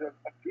 thank you to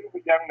a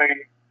beautiful young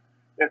lady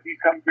that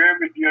become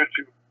very dear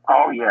to.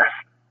 Oh, yes.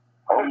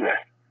 Oh,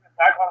 yes.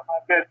 I call her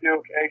my Bessie,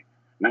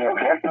 Yeah,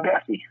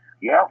 Bessie.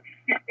 Yeah.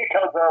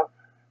 Because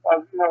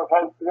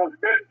because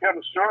Bessie tell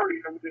the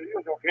story of it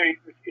is,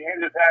 she had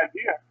this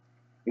idea.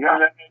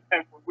 Yeah.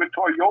 And with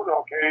Toyota,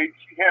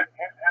 she had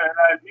an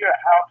idea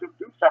how to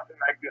do something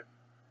like this.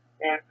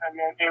 And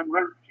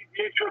she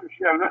made sure that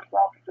she had a little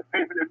small piece of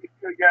paper that we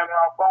still got on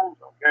our phones,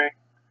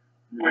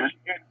 Mm-hmm. where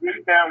she had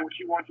written down what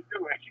she wanted to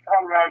do. And she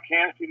called around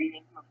Kansas City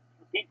and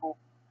the people.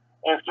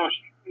 And so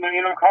she,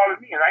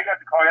 calling me. And I got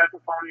the call, I got the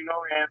phone,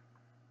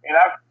 and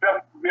I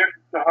felt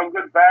her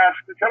good vibes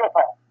to the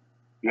telephone.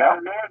 Yeah.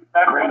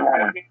 Great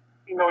woman.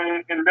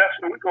 In less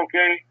than a week,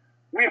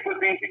 we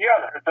put things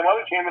together. And some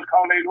other chambers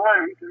called later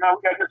on, and we said, no,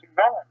 we got this thing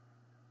going.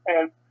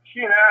 And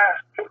she and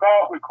I took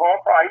off with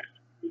Carl Price,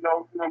 there's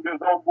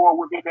on board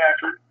with me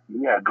naturally.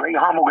 Yeah, great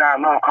humble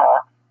guy, love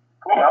Carl.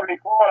 Carl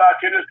out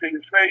to this thing,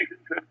 his face,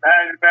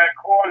 behind his back,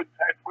 Carl is the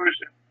type of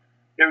person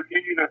that would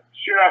give you the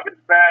shirt off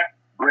his back.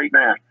 Great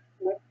man.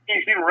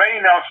 If it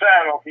rained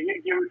outside,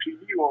 he'd give it to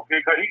you,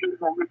 because he can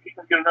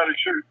get another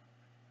shirt.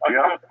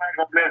 Yeah. Somebody's going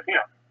to bless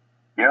him.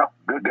 Yeah,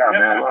 good guy,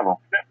 man. I love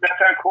him. That's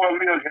how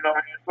Corey lives,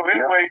 So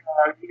anyway,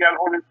 you got to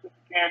hold his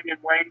sister Candy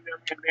and Wayne them,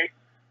 and they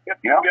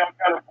got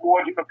a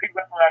board. People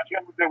on our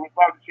chambers that was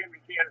about the chamber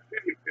in Kansas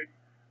City,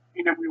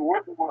 we were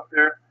working with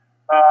there.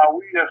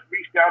 We just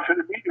reached out to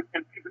the media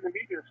and people in the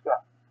media and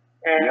stuff.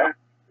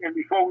 And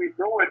before we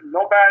knew it,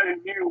 nobody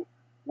knew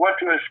what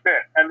to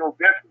expect. I know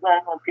Beth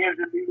was on Pins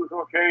and Needles,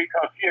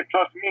 because she had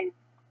trust me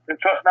and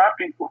trust our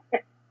people.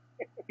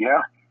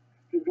 Yeah.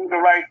 To do the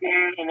right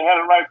thing and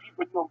have the right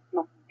people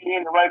to be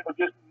in the right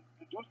position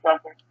to do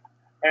something.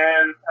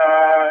 And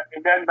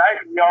that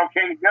night we all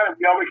came together.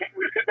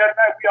 We said that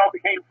night we all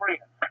became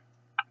friends.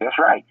 That's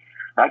right.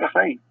 Like I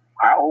say,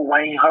 our old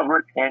Wayne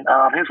Hubbard and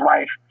his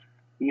wife,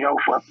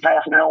 for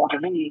passing it on to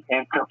me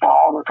and for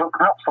all the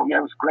hooking up. So yeah,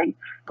 it was great.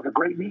 It was a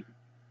great meeting.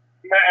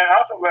 And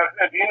also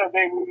at the end of the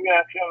day, we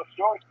got to tell a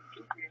story.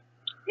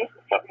 This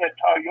is something that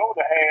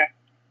Toyota had.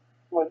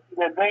 Was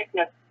that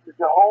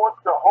the whole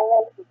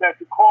that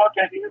the car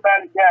that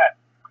everybody got.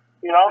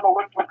 I don't know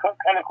what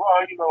kind of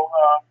car you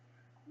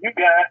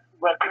got,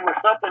 but it was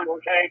something The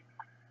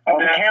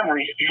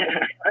Camry. you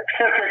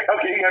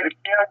got the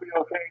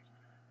Camry,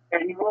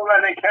 and you go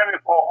around that Camry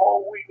for a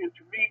whole week, and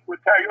to me, what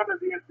Toyota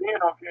did then,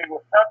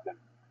 was something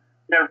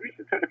that reached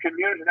into the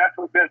community, and that's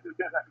what this is.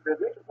 I said,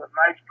 this is a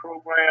nice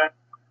program,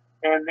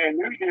 and then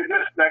we did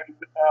this like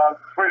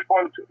first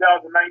part of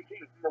 2019.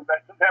 Sometime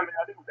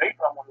I think it was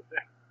April, I want to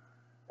say.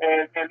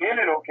 And in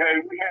it,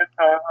 we had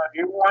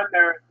everyone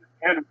there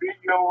had a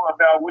video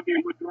about what they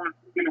were doing,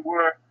 who they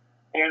were,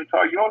 and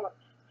Toyota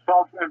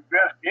start to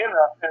invest in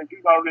us. And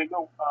you already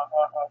know,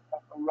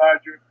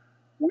 Roger,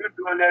 we're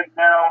doing that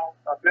now.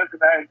 Vince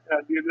and I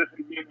did this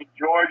again in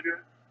Georgia,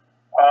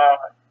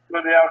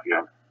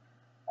 Philadelphia,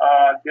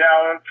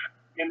 Dallas,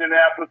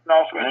 Indianapolis, and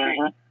also in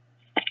Phoenix.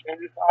 And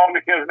it's all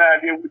because of an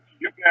idea which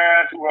you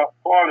guys were a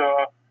part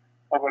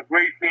of a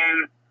great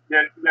thing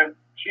that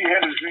she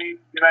had a dream,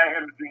 and I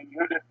had a dream. We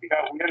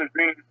had a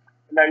dream.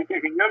 And now you're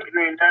taking your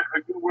dream now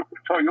because you work with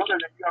Toyota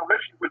and you're a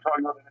relationship with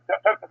Toyota.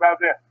 Talk about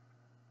that.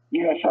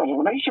 Yeah, so the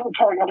relationship with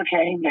Toyota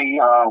came.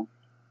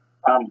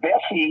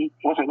 Bessie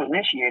was an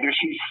initiator.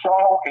 She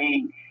saw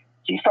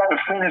the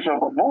finish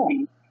of a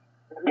movie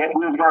that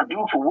we were going to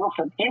do for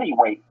Wilson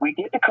anyway. We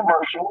did the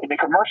commercial, and the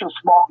commercial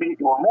small me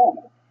to a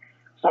movie.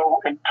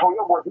 So, and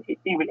Toyota wasn't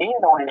even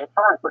in on it at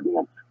first, but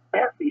then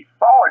Bessie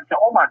saw it and said,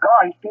 oh my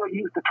God, he still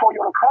used the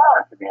Toyota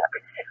cars in there.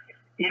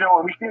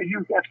 And we still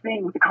use that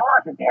scene with the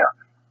cars in there.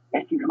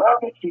 And she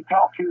loved it. She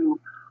talked to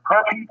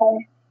her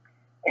people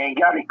and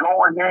got it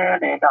going there.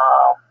 And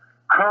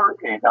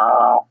Kurt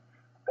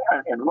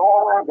and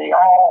Laura, they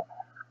all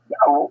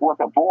was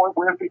aboard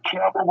with it.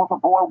 Kevin was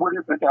aboard with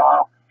it. But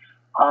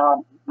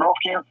North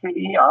Kansas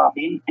City,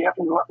 he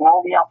definitely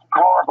loaned me out some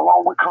cars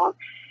along with Kurt.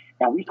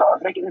 And we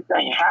started making this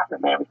thing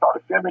happen, man. We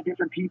started filming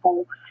different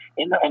people.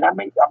 And I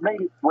made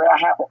it where I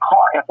have the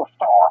car as a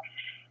star.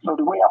 So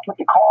the way I put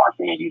the cars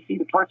in, you see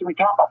the person we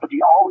talking about, but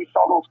you always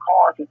saw those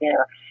cars in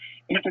there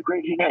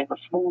integrated in there in a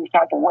smooth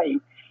type of way.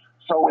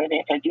 So it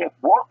just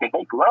worked, and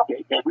they loved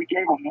it. And we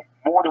gave them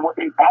more than what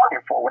they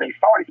bargained for. When they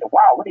started, they said,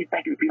 wow, we didn't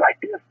think it would be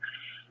like this.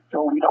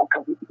 So,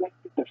 because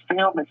the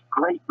film is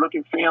great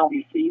looking film.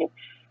 You see it,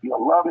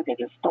 you'll love it, and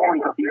the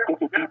story of these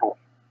different people.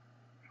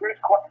 Very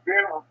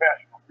professional.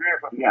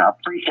 Yeah, I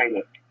appreciate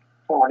it.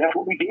 So that's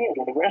what we did,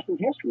 and the rest is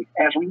history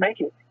as we make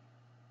it.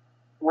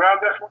 Well,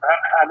 that's what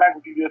I like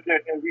what you just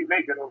said, and we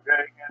make it,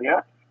 okay? And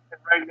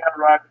right now,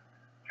 Roger,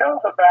 tell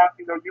us about,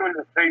 you're in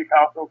the safe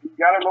house, so you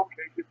got a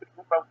location,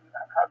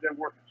 how's that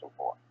working so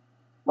far?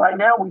 Right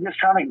now, we're just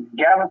trying to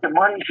gather the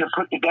money to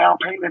put the down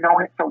payment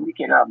on it so we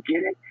can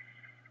get it.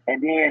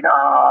 And then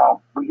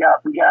we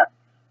got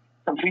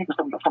some people,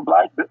 some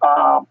black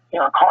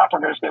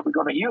carpenters that we're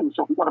going to use.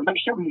 So we're going to make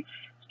sure we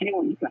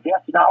still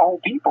invest in our own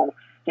people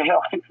to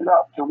help fix it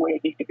up to where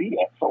it needs to be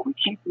at. So we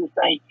keep this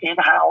thing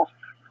in-house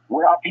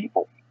with our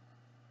people.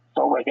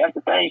 So that's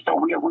the thing. So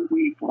we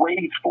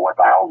raised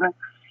 $4,000,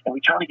 and we're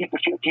trying to get to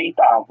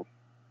 $15,000.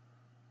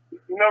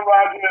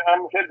 Roger, I'm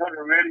going to say on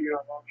the radio,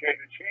 okay,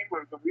 the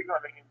chamber, we're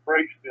going to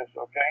embrace this,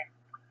 okay?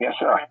 Yes,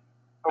 sir.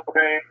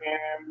 Okay,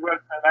 and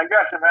I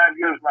got some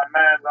ideas, my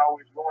mind's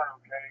always going,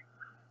 okay?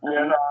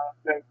 And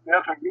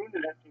there's some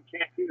unions in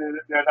Kansas City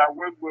that I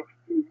work with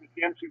through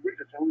MC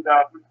Richardson, who's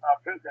our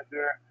president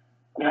there.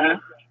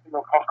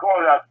 Of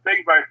course, our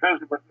state vice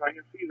president, but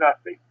he's our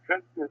state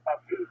president, our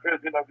city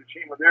president of the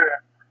chamber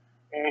there.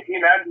 And he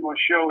and I do a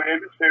show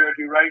every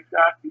Saturday, right?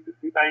 He's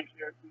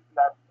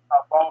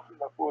our boss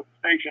for the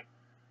station.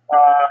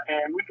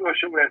 And we do a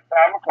show at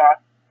 5 o'clock.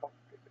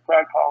 It's a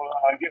club called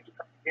Get to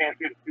Kansas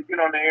City. We've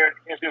been on the air in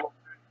Kansas City for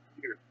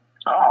years.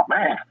 Oh,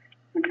 man.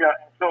 Yeah,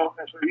 and so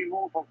he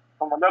moved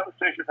from another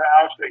station to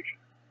our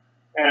station.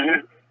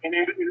 And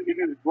it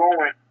is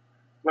growing.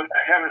 But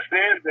having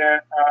said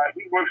that,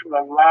 he works with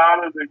a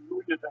lot of the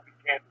unions up in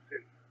Kansas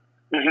City.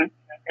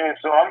 And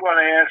so I'm going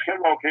to ask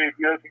him, okay, if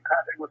he has in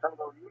contact with some of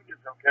those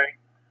unions, okay,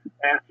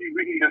 and see if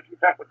we can get some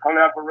type of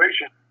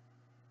collaboration,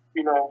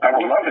 I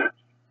would love it.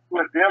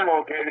 With them,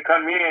 okay, to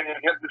come in and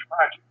help this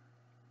project.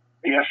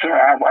 Yes, sir.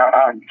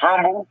 I'm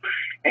humble,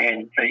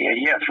 and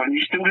yes, for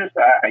these students,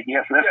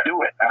 yes, let's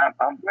do it.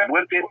 I'm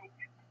with it.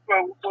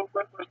 Well,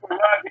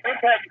 Roger,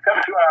 anytime you come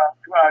to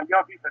our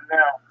young people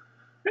now,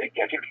 they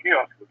catching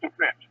kills with the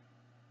French.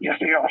 Yes,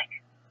 they are.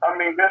 I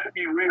mean, let's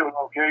be real,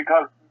 okay?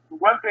 Because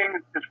one thing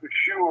is for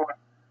sure,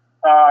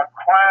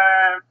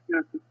 crime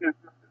is in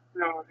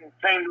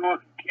St.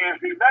 Louis and Kansas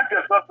City, not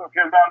just us,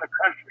 okay, around the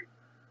country.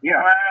 Yeah.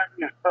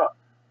 Crime is up.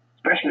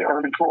 Especially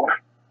urban core.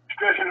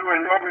 Especially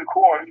in urban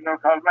core,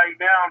 because right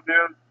now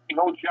there's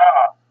no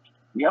job.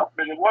 Yep.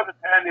 But it was a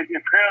time that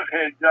your parents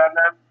had jobs.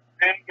 Now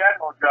they ain't got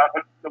no job.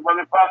 But the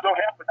mother and father don't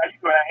have it. Now you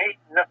go to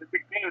hate, and that's a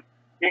big thing.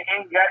 They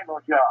ain't got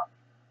no job.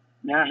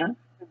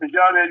 The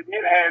job that they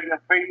did have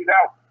is faded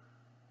out.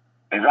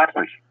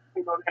 Exactly.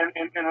 And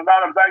a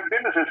lot of black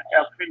businesses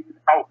have faded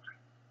out.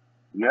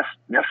 Yes,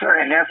 sir.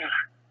 And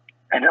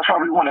that's why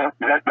we want to,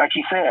 like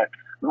you said,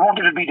 we want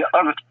it to be the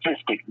other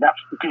statistic, not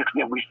statistics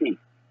that we see.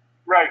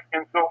 Right,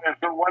 and so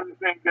one of the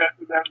things that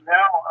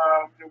now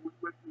with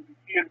the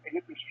kids that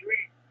hit the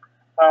street,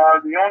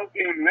 the only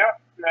thing left,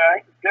 I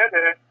hate to say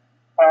that,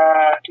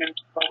 is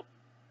because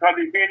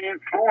they're being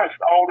influenced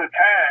all the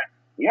time.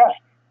 Yes.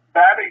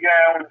 By the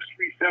guy on the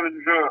street selling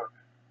drugs.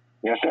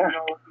 Yes, sir.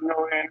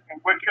 And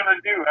what you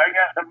gonna do? I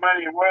got some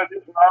money, and well,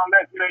 this and all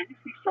that. You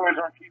see stories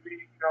on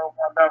TV,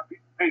 about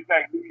places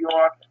like New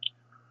York,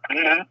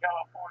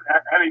 California,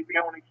 how they be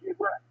on the kids.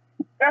 Well,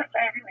 that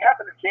same thing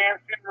happened in Kansas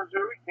City,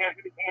 Missouri,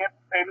 Kansas City,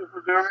 St. Louis,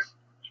 Missouri,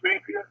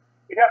 Springfield.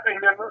 It happens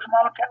in those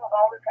smaller towns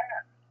all the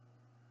time.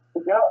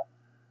 It does.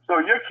 So So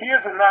your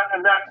kids are not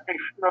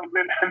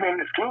been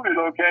excluded,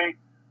 okay,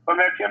 from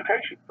that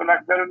temptation, for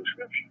lack of better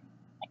description.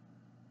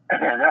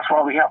 And that's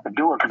why we have to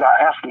do it, because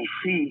I actually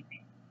see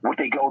what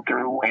they go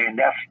through, and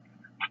that's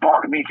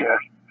sparked me to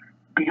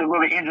be the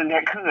little engine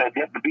that could,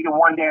 to be the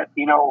one that,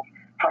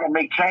 try to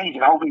make change,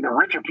 and hopefully the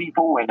richer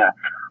people and the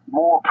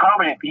more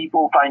prominent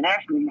people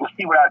financially will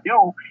see what I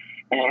do.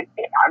 And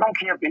I don't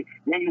care if they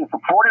either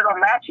support it or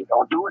match it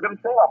or do it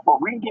themselves,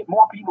 but we can get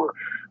more people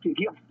to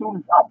give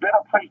students a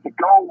better place to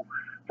go,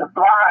 to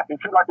thrive,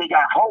 and feel like they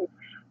got hope,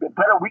 the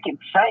better we can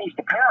change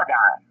the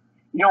paradigm.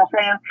 You know what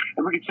I'm saying?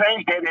 And we can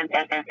change that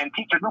and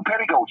teach a new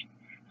pedagogy.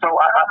 So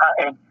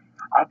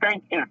I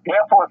think it's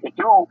there for us to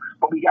do,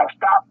 but we got to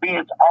stop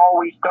being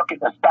always stuck in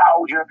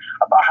nostalgia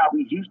about how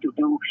we used to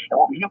do, and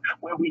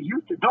when we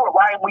used to do it,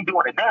 why aren't we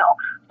doing it now?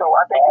 So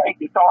I think we need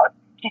to start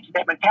teaching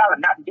that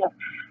mentality, not just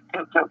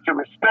to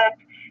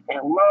respect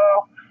and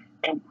love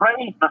and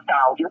praise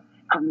nostalgia,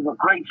 because it's a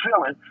great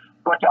feeling,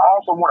 but to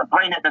also want to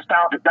bring that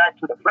nostalgia back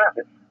to the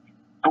present,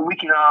 so we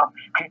can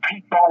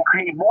keep on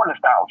creating more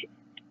nostalgia.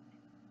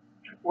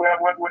 Well,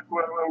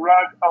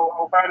 Roger,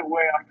 by the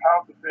way, I'm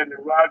proud to say that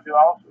Roger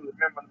also is a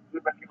member of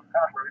the Liberty of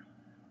Commerce.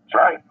 That's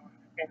right.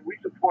 And we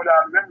support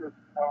our members,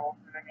 and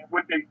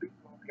what they do,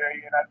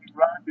 okay? And I think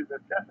Roger's a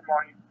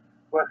testimony.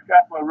 But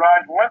Scott,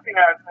 Roger, one thing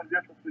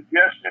just a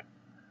suggestion,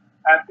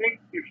 I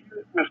think if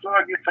you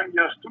start getting some of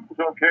your students,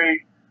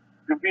 okay,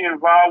 to be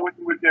involved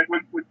with your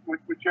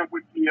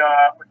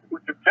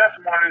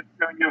testimonies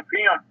and your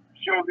film,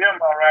 show them,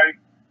 all right,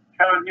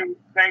 telling you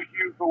thank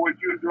you for what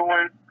you're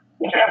doing.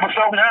 It's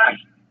episode 9.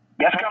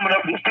 That's coming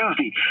up this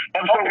Tuesday.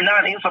 Episode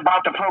 9 is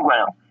about the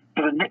program.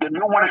 So the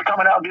new one is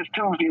coming out this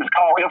Tuesday. It's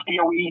called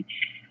FDOE,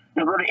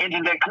 the little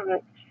engine that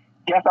could.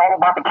 That's all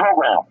about the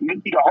program. You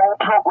can see the whole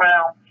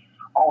program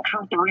on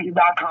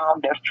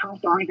truthtoreason.com. That's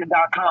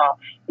truthtoreason.com.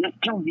 This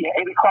Tuesday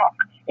at 8 o'clock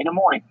in the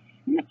morning.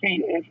 You'll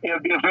see it'll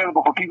be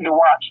available for people to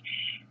watch.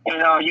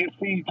 And you'll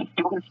see the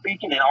students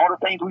speaking and all the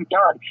things we've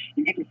done.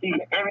 You get to see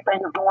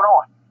everything that's going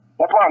on.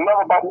 That's what I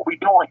love about what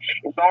we're doing.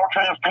 It's all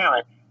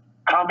transparent.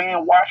 Come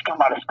in, watch, come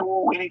out of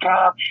school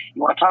anytime.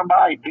 You want to come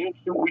by, see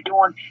what we're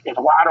doing, it's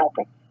wide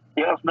open.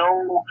 There's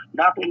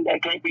nothing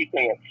that can't be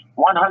said.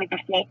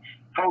 100%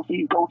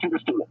 proceeds go to the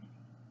student.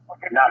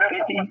 Okay, not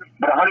 50,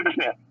 but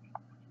 100%.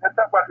 Let's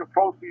talk about the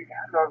proceeds.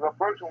 The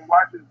person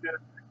watches this.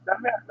 Let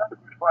me ask another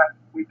question.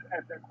 We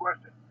ask that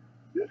question.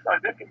 This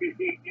can be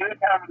seen any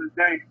time of the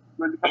day.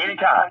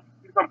 Anytime.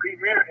 It's going to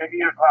premiere at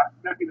 8 o'clock.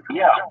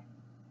 Yeah.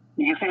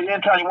 You can see it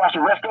anytime you watch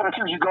the rest of it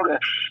too. You go to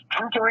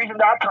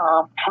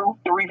truthtoreason.com,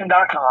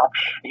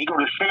 and you go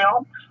to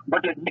film.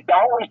 But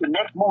always the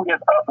next movie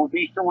that's up will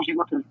be as soon as you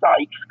go to the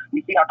site.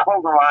 You see our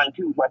clothing line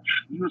too, but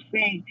you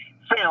see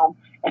film,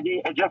 and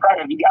then just like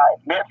if you got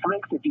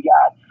Netflix, if you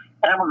got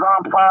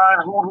Amazon Prime,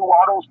 Hulu,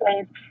 all those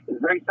things, it's a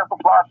very simple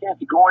process.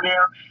 You go in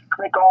there,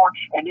 click on,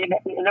 and then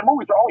the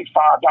movie's always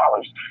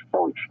 $5.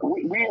 So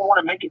we didn't want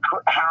to make it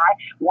high.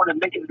 We want to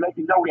make it let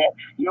you know that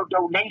your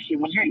donation,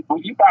 when you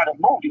buy the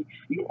movie,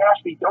 you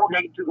actually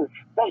donate to the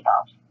safe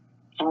house.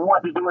 So we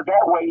wanted to do it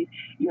that way.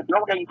 You're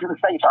donating to the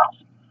safe house.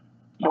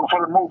 So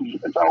for the movie.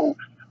 So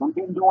we've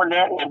been doing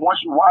that, and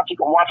once you watch it, you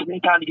can watch it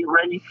anytime you get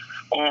ready.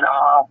 And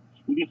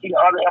you can see the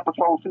other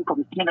episodes too, because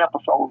it's 10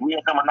 episodes. We're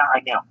at number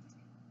 9 now.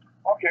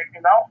 Okay,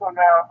 and also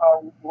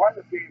now, one of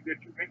the things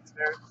that you mentioned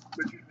there,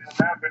 but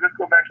let's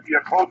go back to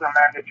your clothing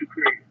line that you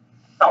created.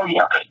 Oh,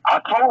 yeah.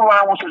 Our clothing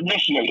line was an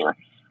initiator.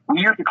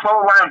 We used the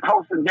clothing line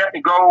posters that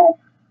to go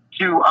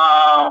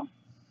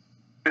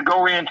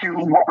into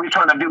what we're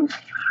trying to do.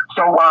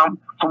 So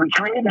we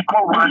created this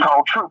clothing line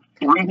called Truth,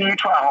 the reason you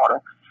try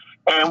harder.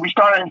 And we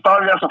started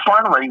as a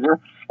fundraiser,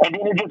 and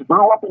then it just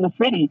grew up in the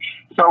city.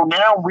 So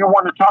now we're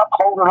one of the top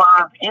clothing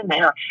lines in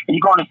there, and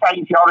you go on the site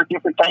and see all the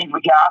different things we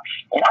got.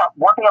 And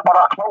one thing about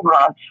our clothing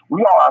line,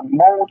 we are a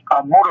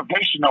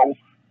motivational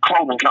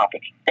clothing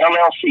company,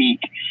 LLC,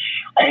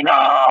 and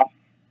our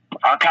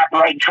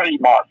copyright and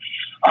trademark.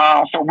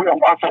 So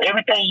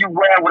everything you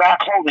wear with our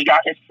clothing,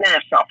 it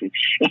says something.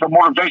 It's a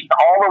motivation.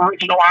 All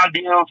original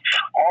ideas,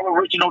 all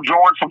original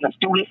drawings from the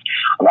students.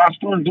 A lot of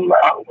students do.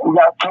 We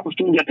got a couple of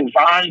students that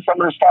design some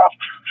of the stuff,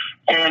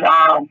 and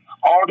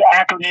all the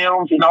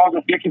acronyms and all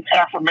the different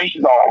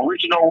affirmations are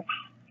original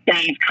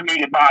things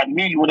created by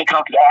me when it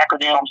comes to the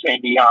acronyms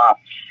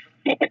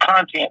and the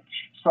content.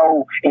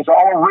 So it's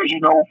all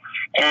original,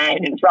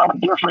 and it's all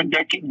different.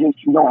 That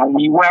when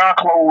you wear our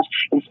clothes,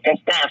 it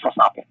stands for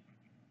something.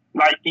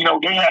 Like, they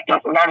had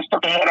a lot of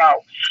stuff they had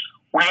out.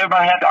 When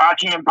everybody had the I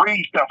Can't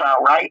Breathe stuff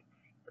out, right?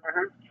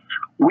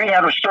 Mm-hmm. We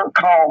had a shirt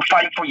called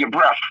Fight for Your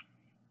Breath.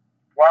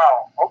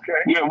 Wow,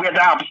 okay. Yeah, we're the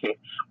opposite.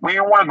 We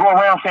don't want to go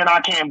around saying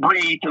I can't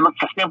breathe to look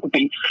for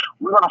sympathy.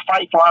 We're going to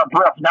fight for our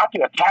breath, not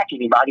to attack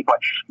anybody, but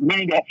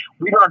meaning that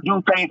we're going to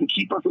do things to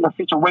keep us in a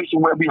situation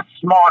where we're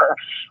smarter,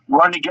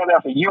 run together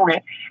as a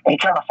unit, and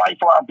try to fight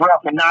for our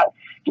breath and not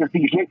just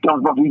be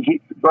victims, but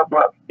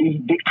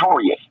be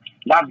victorious.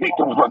 Not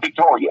victims, but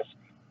victorious.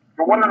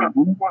 What are some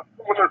of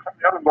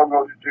the other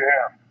logos that you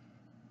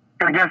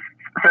have?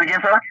 Say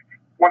again, sir?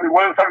 What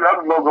are some of the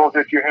other logos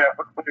that you have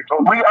for the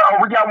coach?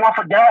 We got one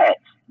for Dad.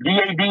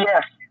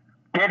 DADS,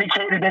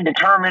 dedicated and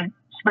determined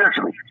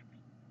spiritually.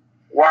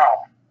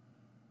 Wow.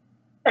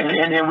 And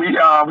then we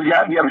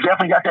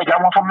definitely got that.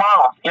 Got one for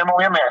Moms,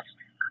 MOMS.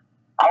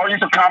 All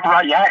these are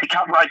copyright. You had to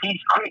copyright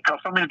these quick because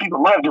so many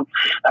people loved them.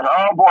 And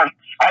oh boy,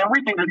 and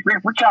we did it.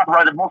 We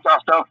copyrighted most of our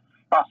stuff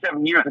about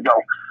 7 years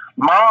ago.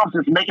 Moms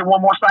is making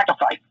one more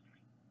sacrifice.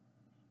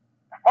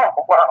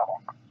 Oh wow.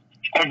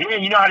 And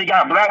then you know how they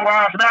got Black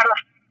Lives Matter?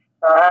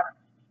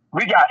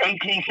 We got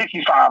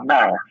 1865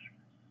 Matter.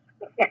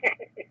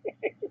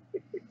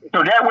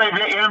 So that way,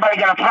 if anybody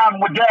got a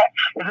problem with that,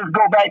 let's just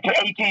go back to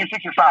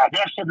 1865.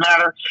 That should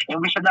matter,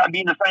 and we should not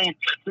be in the same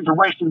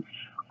situation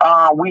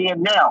we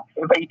in now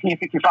if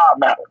 1865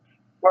 matters.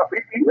 Well,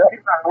 people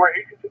not aware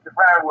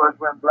 1865 was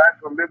when blacks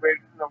were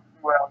liberated,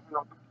 were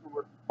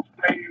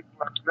slaves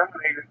were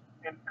eliminated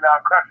in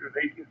our country.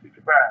 It was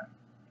 1865.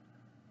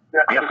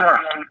 Yes, sir.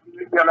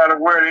 They're not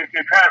aware.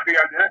 They're trying to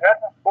figure out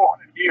that's not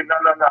 400 years. No.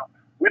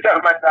 We're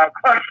talking about our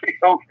country,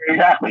 okay?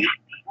 Exactly.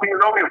 We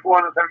were only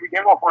 400, we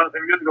came up 400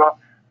 years ago,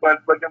 but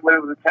it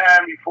was a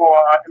time before.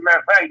 As a matter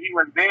of fact,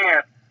 even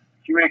then,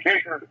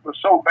 communication was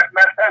so bad.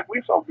 Matter of fact,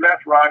 we're so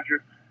blessed,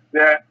 Roger,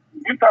 that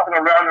you're talking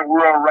around the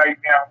world right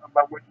now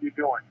about what you're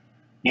doing.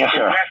 Yes,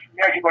 sir.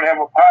 Next, you're going to have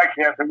a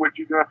podcast of what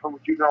you're doing from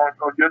what you're doing,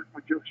 or just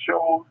with your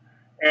shows.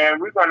 And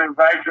we're going to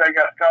invite you. I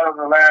got Scott on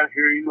the line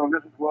here.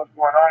 This is what's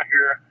going on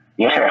here.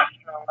 Yes, sir.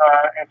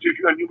 And if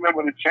you're a new member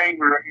of the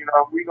chamber,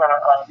 we got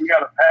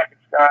a package,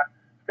 Scott.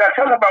 Scott,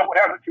 tell us about what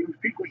happens to these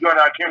people who join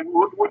our chamber.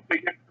 What they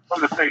get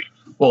from the station?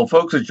 Well,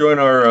 folks that join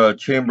our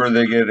chamber,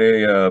 they get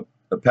a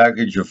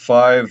package of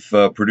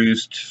 5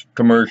 produced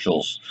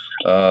commercials,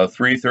 3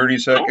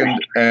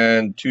 30-second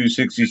and 2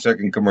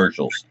 60-second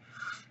commercials.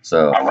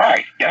 So. All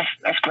right,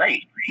 that's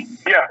great.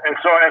 Yeah, and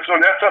so that's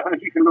something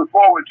that you can look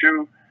forward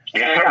to.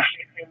 Yes, sir.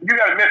 And you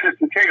got a message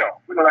to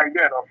tell. We go like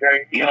that,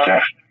 okay? Yes,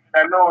 sir.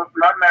 I know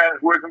my mind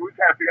is working. We're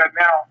trying to figure out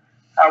now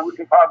how we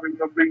can probably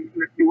bring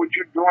what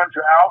you're doing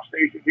to our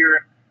station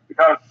here,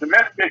 because the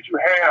message that you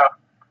have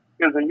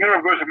is a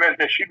universal message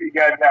that should be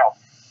gotten out.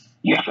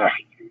 Yes, sir.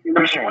 One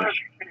of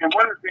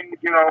the things,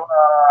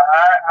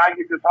 I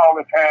get this all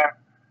the time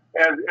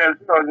as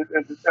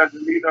a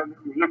leader of the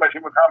Missouri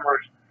Chamber of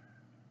Commerce.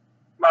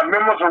 My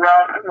members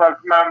around,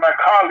 my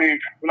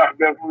colleagues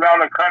around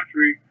the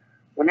country,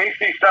 when they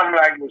see something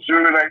like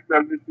Missouri, like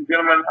the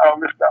gentleman,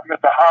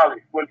 Mr.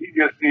 Holly, what he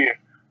just did,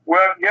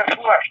 well, guess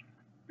what?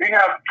 We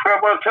have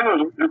 12 other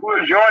senators who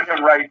are joining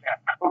him right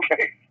now,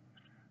 okay?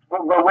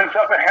 But when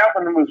something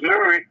happened in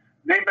Missouri,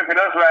 they look at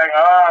us like,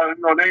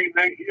 they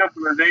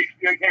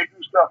still can't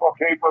do stuff,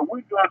 okay? But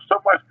we're doing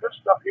so much good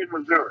stuff here in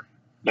Missouri.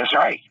 That's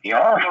right.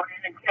 Yeah.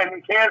 And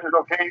in Kansas,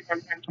 okay?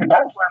 And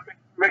that's what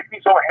makes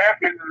me so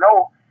happy to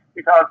know,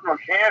 because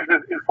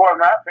Kansas is part of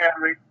my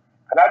family,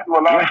 and I do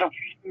a lot of stuff.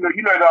 You know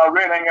it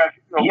already. I got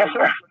yes,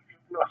 sir.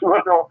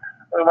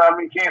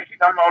 Kansas,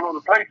 I'm all over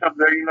the place up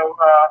there.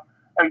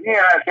 Again,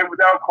 I said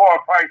without Carl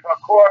Price,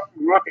 Carl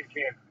grew up in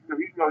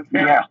Kansas.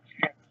 Yeah.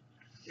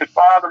 His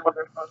father was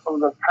a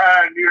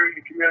pioneer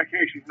in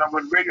communications.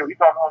 With radio, he's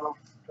on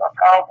a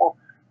powerful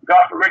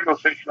gospel radio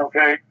station.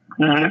 Okay,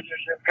 that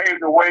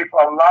paved the way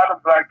for a lot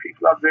of black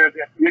people up there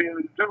that get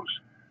introduced to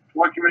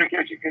what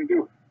communication can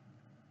do.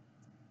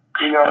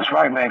 That's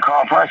right, man.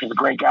 Carl Price is a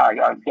great guy.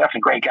 Definitely a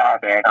great guy,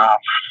 man.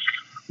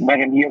 Met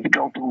him years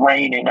ago through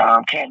Rain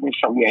and Candace.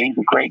 So yeah, he's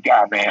a great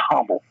guy, man.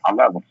 Humble. I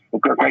love him. A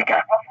great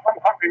guy.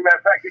 Matter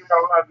of fact,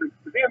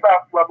 the thing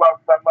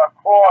about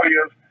Carl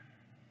is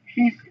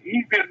he's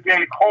been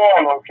getting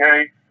Carl,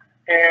 okay,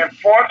 and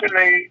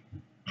fortunately,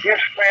 his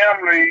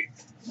family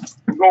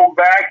go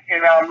back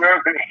in our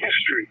American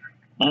history.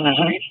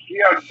 Mm-hmm. He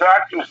has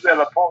doctors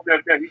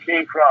that he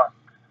came from.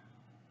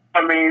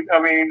 I mean,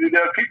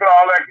 there are people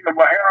all like,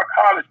 Harold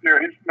College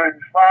there. His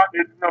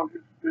father,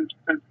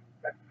 somebody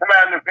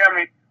in the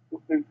family.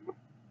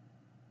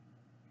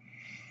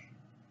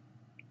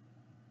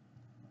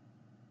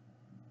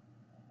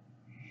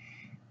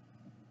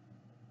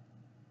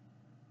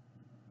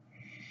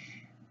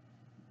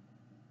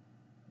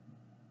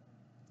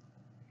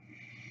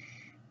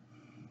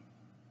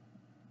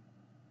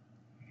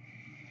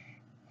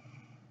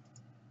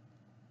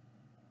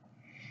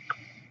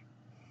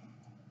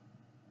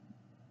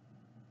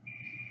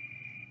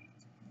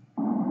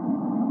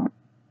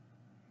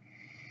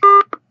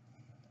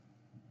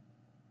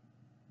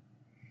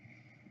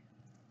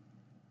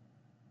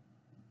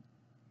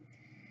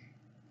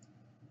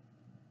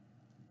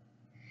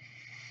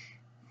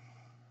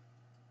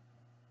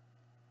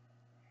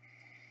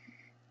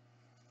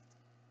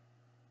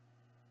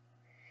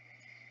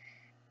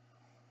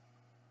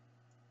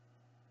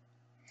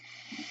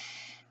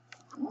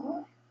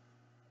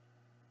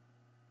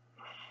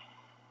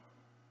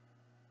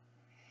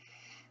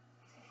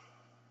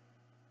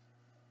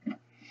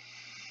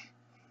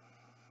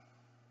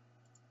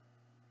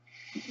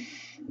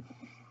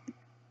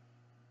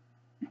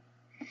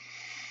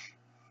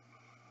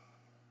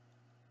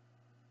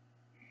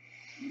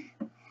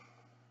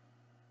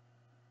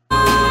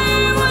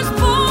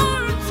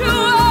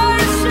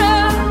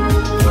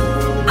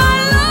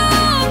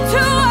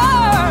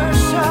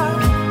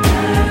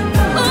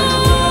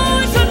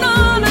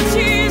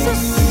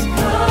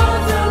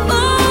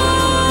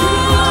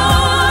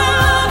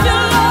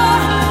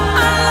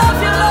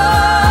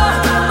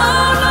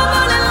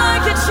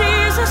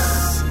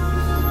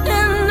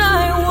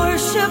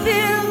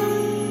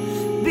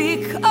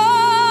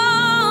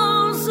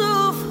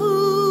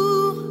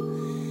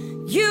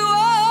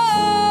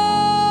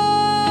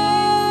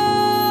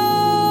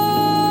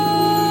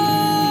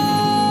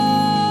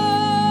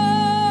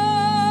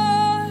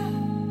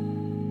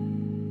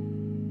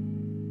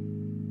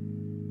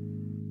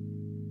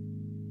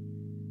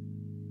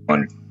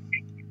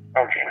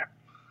 Okay.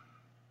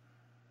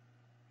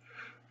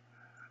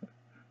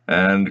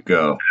 And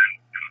go.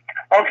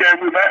 Okay,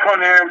 we're back on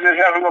there. We just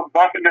have a little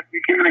bump in the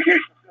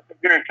communication system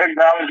here in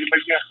technology, but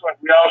guess what?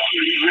 We all see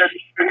you ready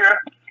to hear?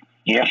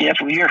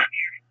 Yes, we're here.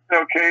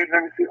 Okay,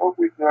 let me see. Oh,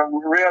 we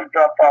Rev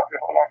dropped off here.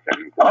 Hold on a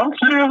second. I'm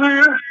still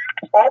here.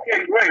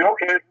 Okay, great.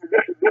 Okay,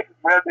 this is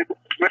Rev.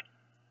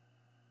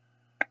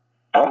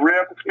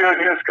 Rev is still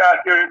here. Scott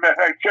still here. Matter of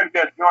fact, Chuck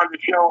that joined the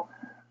show.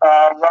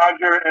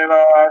 Roger and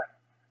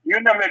you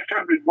never met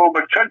Chuck Debow,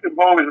 but Chuck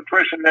Debow is a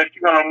person that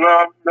you're gonna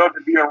love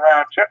to be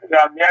around. Chuck is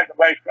our national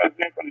vice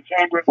president for the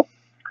chamber.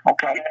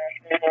 Okay.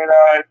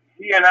 And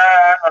he and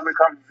I have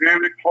become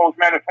very close.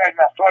 Matter of fact,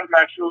 I started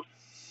my show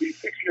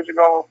 6 years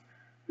ago.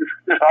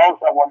 This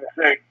also I want to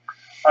say.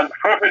 The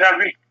first thing I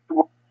reached.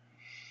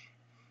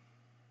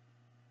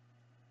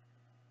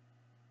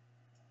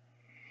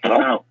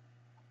 Hello.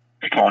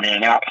 It's going in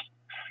and out.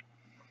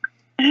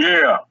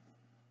 Yeah.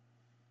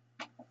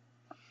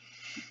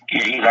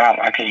 Yeah, he's out.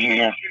 I can hear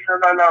him.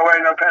 No,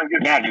 wait, no, time to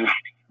get. Yeah, I do.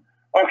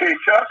 Okay,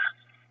 Chuck.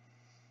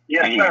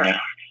 Yes, sir. Yeah.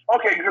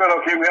 Okay, good.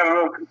 Okay, we had a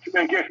little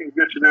communication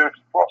glitch there.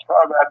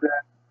 Sorry about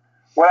that.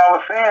 What I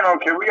was saying,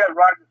 okay, we got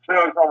Roger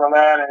Sales on the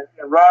line,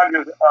 and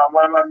Roger's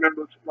one of my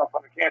members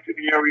from the Kansas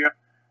City area.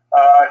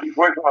 He's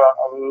working on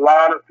a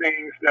lot of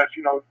things that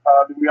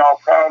that we all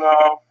proud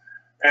of.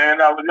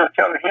 And I was just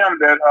telling him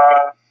that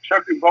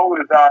Chuck Debow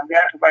is our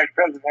national vice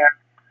president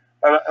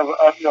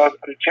of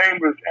the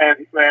chambers, and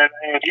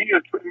he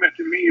is pretty much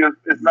to me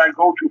is my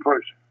go-to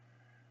person.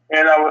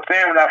 And I was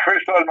saying when I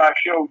first started my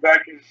show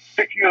back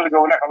 6 years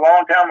ago, like a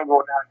long time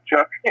ago now,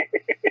 Chuck.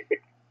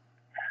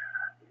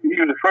 He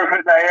was the first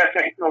person I asked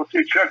him,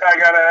 say, Chuck, I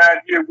got an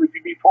idea. Would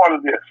you be part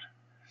of this?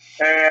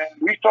 And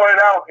we started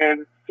out,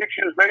 and 6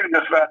 years later,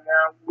 just about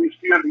now, we're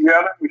still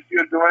together. We're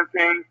still doing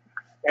things.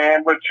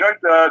 And what Chuck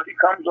does, he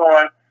comes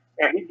on,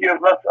 and he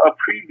gives us a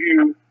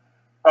preview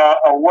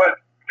of what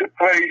took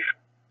place,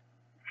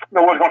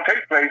 what's going to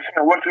take place,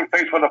 and what took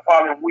place for the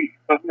following week.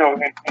 So,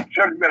 and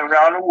Chuck's been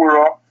around the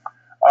world.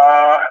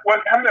 How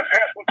many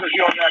passports is he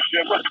on that,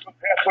 Chuck? What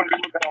passport are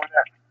you looking on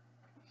that?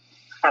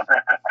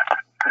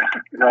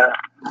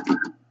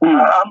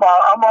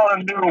 I'm on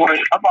a new one.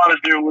 But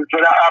let's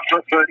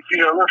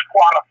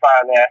quantify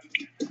that.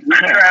 We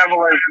travel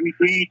as we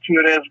need to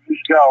and as we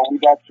go. We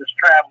don't just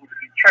travel to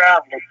be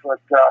travelers, but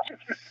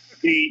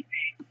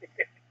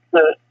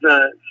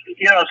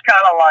it's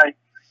kind of like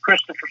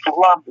Christopher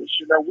Columbus.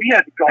 We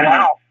had to go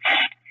out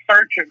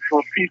searching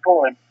for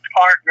people and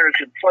partners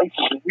and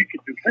places that we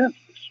could do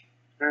business.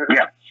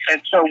 Yeah.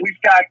 And so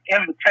we've got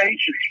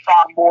invitations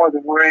far more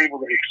than we're able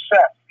to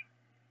accept.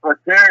 But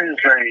there is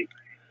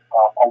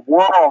a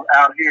world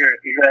out here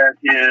that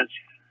is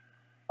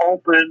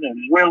open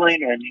and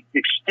willing and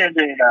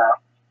extending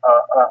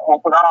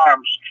open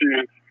arms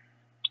to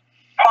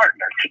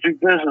partner, to do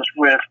business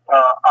with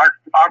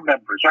our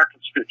members, our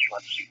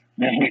constituents.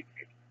 Mm-hmm.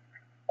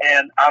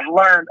 And I've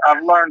learned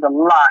a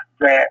lot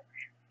that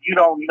you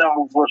don't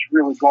know what's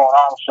really going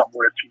on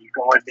somewhere until you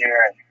go in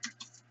there and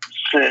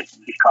sit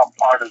and become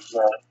part of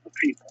the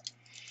people.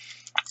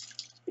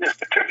 Yes,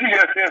 you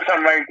just said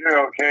something right there,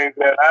 okay,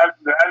 that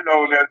I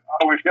know that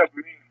always helps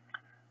me.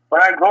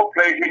 When I go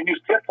places, you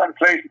sit some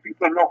places,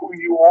 people know who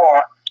you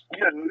are. You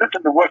just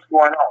listen to what's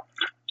going on.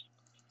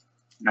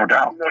 No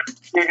doubt.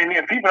 And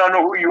if people don't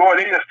know who you are,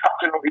 they just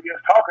talking,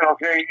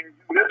 okay. And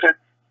you listen,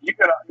 you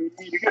get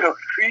a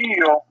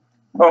feel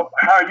of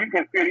how you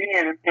can fit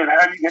in and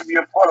how you can be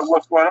a part of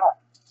what's going on.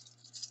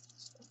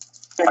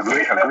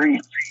 Agreed. As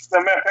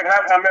a matter of fact,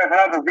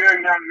 I was a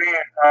very young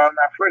man.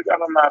 I first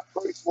got on my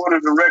first board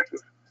of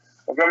directors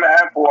of Government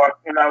Airport,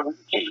 and I was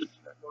in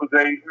those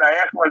days. And I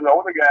asked one of the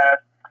older guys,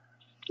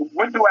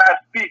 when do I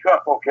speak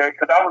up, okay?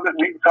 Because I was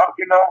listening to him talk,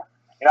 and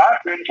I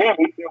said to him,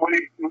 he said,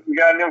 we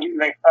got him, he's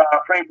like,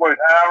 Frank Boy's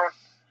Aaron,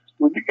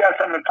 when you got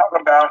something to talk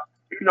about,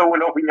 you know when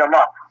to open your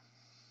mouth.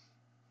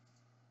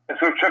 And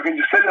so Chuck,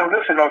 you sit there and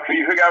listen, okay,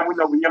 you figure out when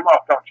to open your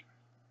mouth, don't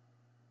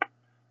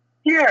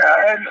you?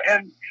 Yeah,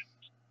 and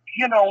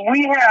we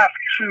have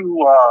to,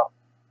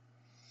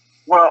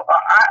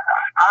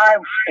 I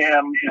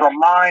am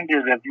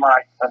reminded of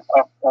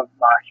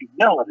my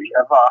humility,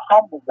 of our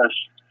humbleness,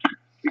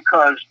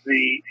 because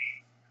the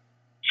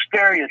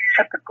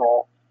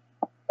stereotypical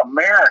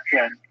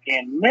American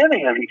in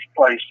many of these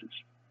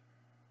places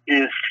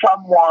is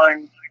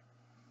someone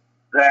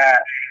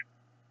that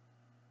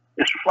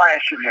is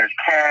flashing their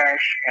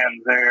cash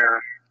and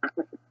their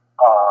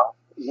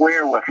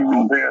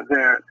wherewithal,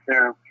 their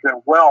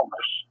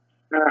wellness.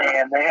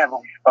 And they have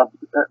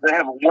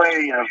a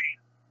way of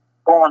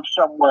going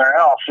somewhere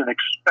else and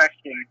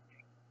expecting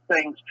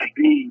things to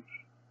be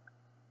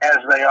as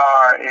they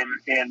are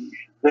in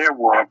their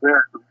world,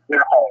 their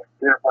home,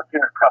 what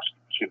they're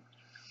accustomed to.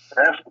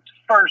 And that's the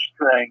first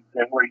thing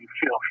where you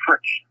feel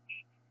friction.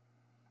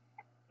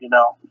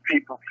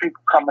 People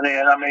coming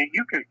in. I mean,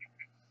 you could,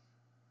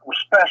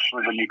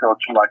 especially when you go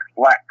to like a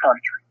black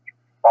country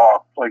or a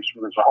place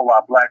where there's a whole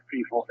lot of black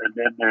people, and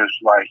then there's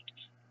like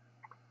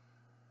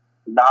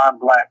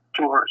non-black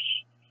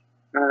tourists.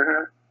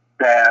 Mm-hmm.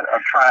 that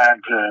are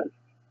trying to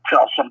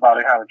tell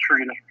somebody how to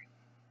treat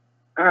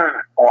them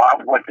or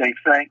what they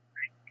think.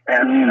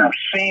 And I've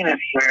seen it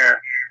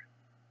where,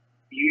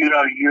 you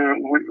know,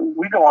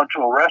 we go into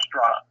a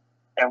restaurant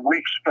and we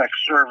expect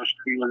service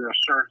to be within a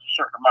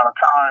certain amount of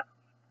time.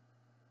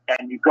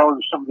 And you go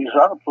to some of these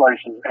other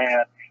places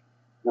and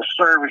the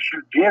service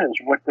you get is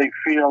what they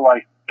feel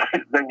like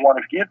they want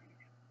to give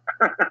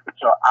you.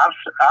 So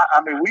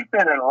I mean, we've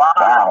been in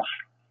Lyles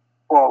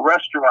for a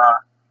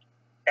restaurant,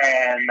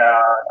 and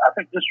I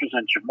think this was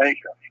in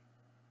Jamaica,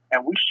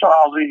 and we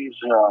saw these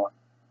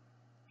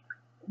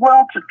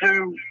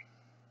well-to-do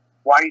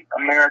white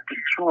American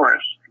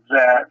tourists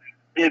that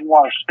didn't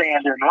want to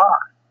stand in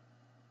line.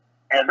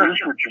 And these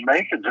were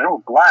Jamaicans, they were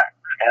black,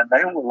 and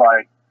they were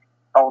like,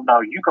 oh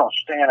no, you're going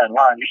to stand in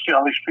line. You see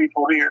all these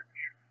people here?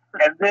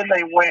 And then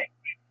they went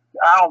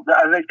out,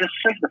 they just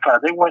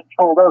signified, they went and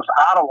pulled us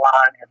out of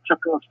line and took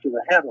us to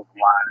the head of the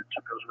line and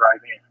took us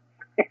right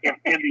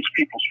in these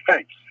people's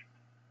face.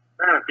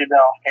 You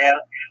know, and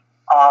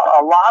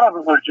a lot of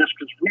it was just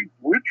because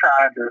we're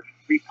trying to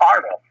be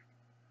part of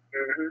it.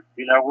 Mm-hmm.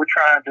 You know, we're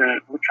trying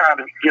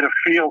to get a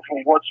feel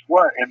for what's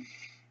what, and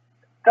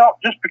don't,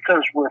 just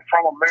because we're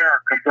from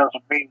America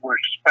doesn't mean we're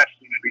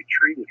expecting to be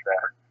treated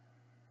better.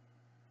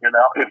 You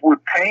know, if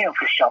we're paying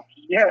for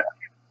something, yeah,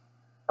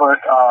 but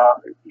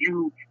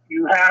you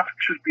have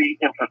to be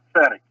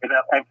empathetic,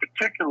 and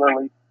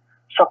particularly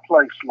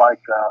someplace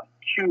like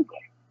Cuba.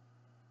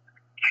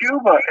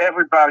 Cuba,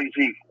 everybody's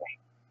equal.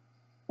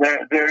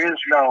 There is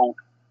no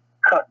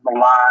cutting the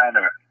line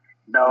or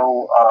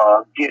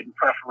no getting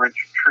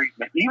preferential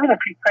treatment, even if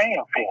you're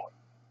paying for it.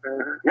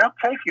 They'll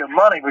take your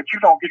money, but you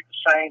don't get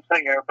the same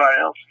thing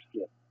everybody else is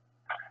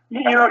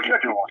getting. You know,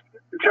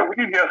 what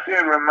you just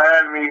said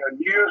remind me of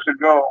years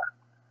ago.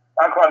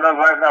 I caught another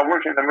life now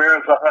working in the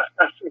mayor's office.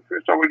 I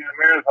first started working in the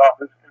mayor's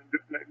office and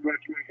doing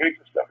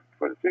communication stuff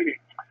for the city.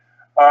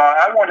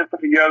 I wanted to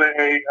put together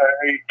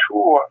a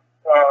tour,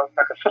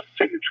 like a sister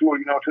city tour,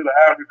 you know, to the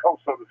Ivory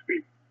Coast, so to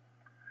speak.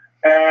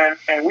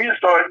 And we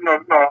started,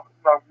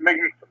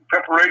 making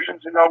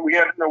preparations. You know, we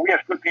had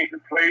split things in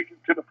place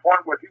to the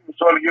point where people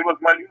started to give us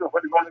money, for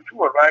to go on the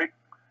tour, right?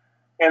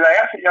 And I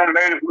asked a young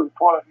lady who was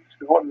part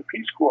of the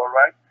Peace Corps,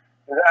 right?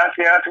 And I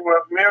said,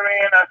 well,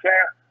 Marianne, I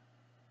said,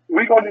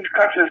 we go to these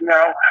countries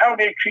now, how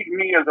they treat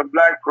me as a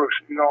black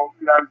person, you know,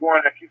 not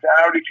going there. She said,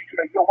 how they treat you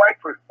like you're a white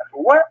person? I said,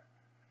 what?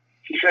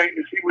 She said,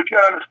 you see, what you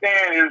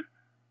understand is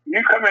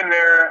you come in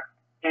there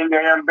and the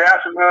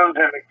ambassadors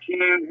and the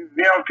kings,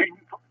 they don't treat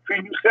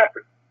you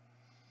separate.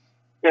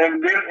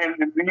 And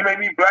you may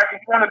be black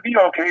and you want to be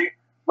okay,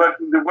 but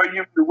the way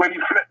you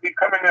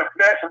come in there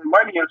flashing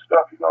money and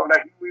stuff, you know,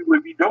 like we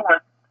would be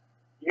doing,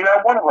 you're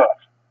not one of us.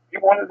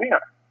 You're one of them.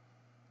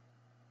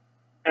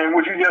 And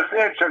what you just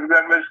said, Chuck,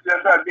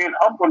 that's not being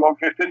humble,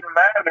 okay, sitting in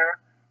line there.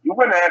 You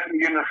wouldn't ask them to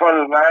get in front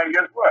of the line.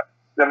 Guess what?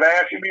 The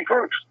last should be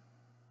first.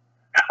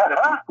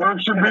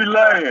 First should be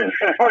last.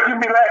 First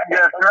should be last.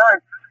 That's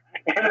right.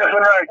 And that's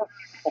right.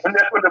 And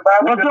that's what the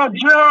Bible says. What's up,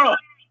 Joe?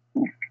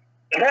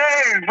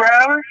 Hey,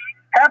 brother.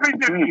 Happy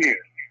New Year.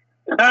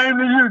 Same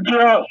to you,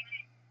 Joe.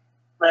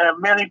 Man,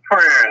 many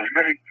prayers,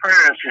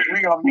 because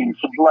we're going to need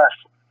some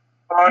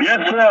blessings.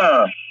 Yes,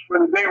 sir. For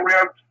the day we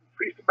have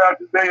preached about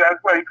today, that's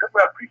why he talked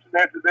about preaching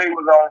that today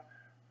was on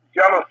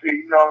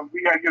jealousy. You know,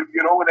 we got to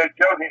get over that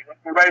jealousy.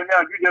 And right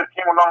now, you just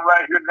came along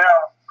right here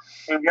now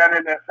and got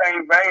in that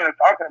same vein of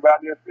talking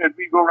about this as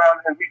we go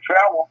around and we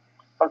travel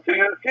from city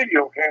to city,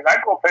 okay? And I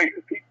go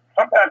places,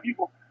 sometimes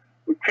people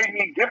would treat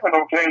me different,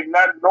 okay,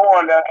 not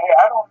knowing that, hey,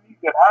 I don't need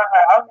that.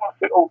 I want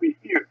to sit over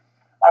here.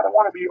 I don't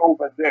want to be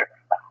over there.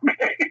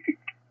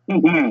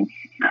 Mm-hmm.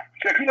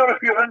 So if you know the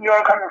feeling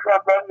you're coming from,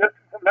 brother,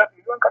 that's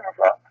you're coming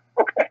from.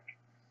 Okay.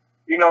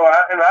 You know,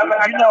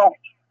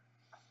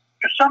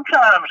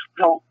 sometimes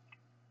though,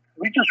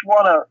 we just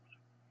want to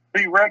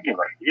be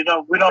regular. You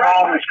know, we don't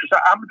always,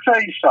 because I'm going to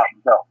tell you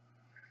something, though.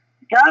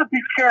 You got to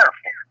be careful,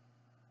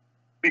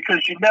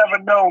 because you never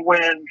know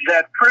when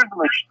that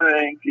privilege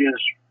thing is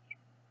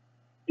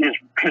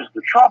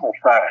the trouble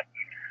thing.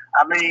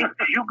 I mean,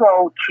 you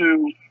go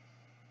to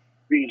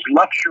these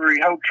luxury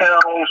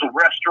hotels and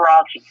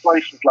restaurants and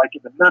places like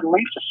in the Middle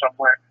East or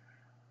somewhere,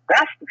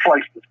 that's the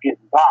place that's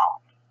getting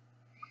bombed.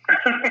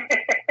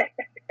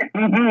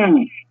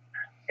 Mm-hmm.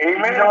 You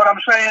know what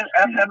I'm saying?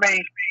 I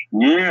mean,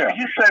 yeah.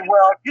 You say,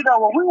 well,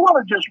 we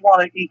want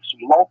to eat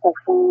some local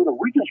food, or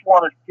we just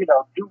want to,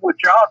 do what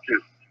y'all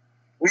do.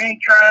 We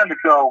ain't trying to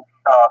go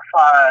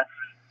find,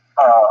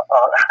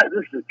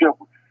 this is a good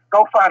one,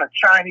 go find a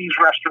Chinese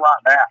restaurant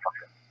in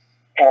Africa.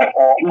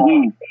 Or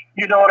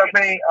you know what I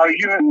mean? Or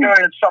you're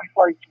in some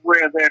place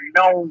where they're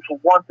known for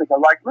one thing.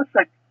 Like, let's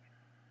say,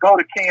 go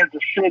to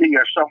Kansas City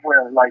or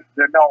somewhere like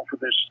they're known for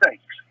their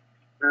steaks.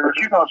 But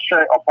you're going to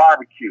say, or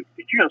barbecue.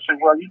 But you're going to say,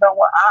 well, you know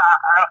what?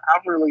 I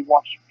really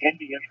want some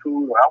Indian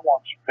food, or I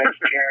want some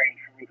vegetarian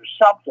food or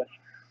something.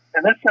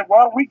 And they say,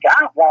 well, we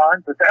got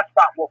one, but that's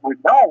not what we're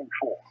known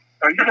for.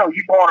 Or, you go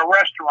in a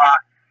restaurant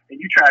and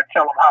you try to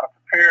tell them how to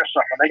prepare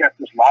something. They got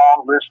this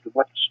long list of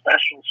what the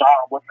specials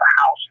are, what the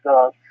house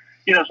does.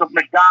 So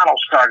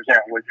McDonald's started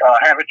that with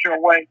have it your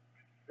way.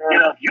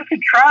 You can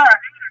try,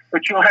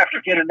 but you'll have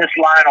to get in this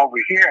line over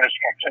here, and it's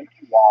going to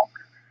take you long.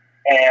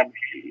 And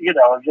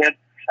then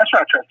that's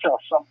what I try to tell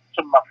some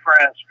of my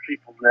friends,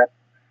 people that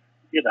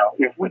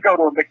if we go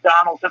to a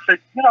McDonald's, I say,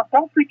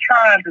 don't be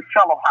trying to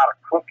tell them how to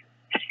cook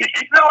it.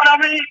 You know what I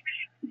mean?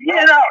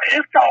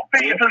 It's going to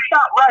be, if it's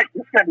not right,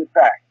 you send it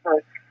back.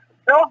 But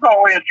they'll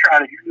go in and try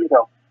to,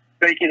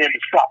 make it into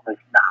something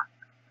it's not.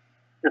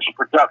 It's a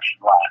production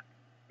line.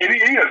 It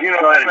is,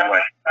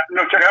 Anyway.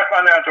 Check, I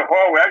found out the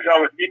hard way. Actually, I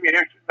was give me an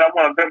extra. I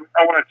want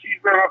a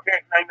cheeseburger. Okay,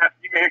 now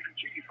give me extra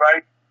cheese,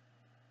 right?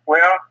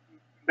 Well,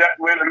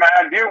 my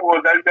idea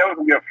was that was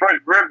gonna be a fresh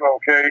burger,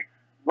 okay.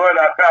 But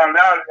I found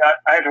out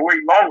I had to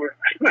wait longer.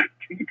 If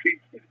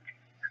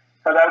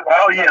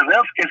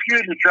you're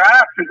in the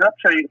drive-thru, they'll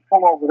tell you to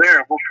pull over there,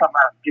 and we'll come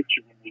out and get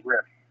you when you're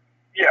ready.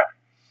 Yeah,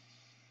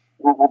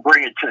 we'll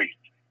bring it to you.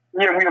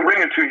 Yeah, we'll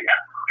bring it to you.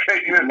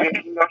 Okay,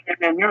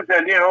 and use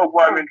that.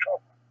 Boy, I'm in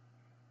trouble.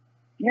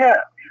 Yeah,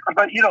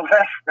 but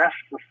that's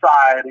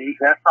society.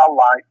 That's our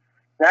life.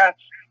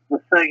 That's the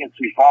thing it's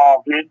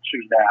evolved into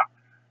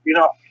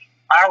now.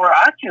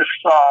 I just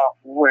saw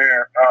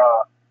where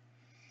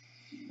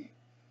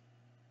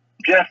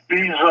Jeff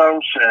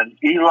Bezos and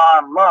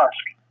Elon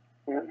Musk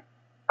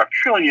are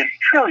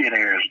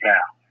trillionaires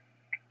now.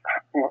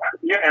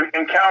 Yeah,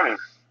 and counting.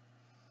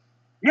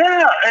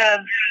 Yeah,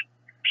 and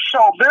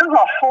so there's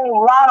a whole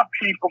lot of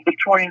people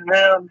between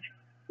them.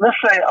 Let's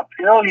say a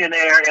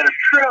billionaire and a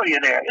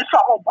trillionaire. It's a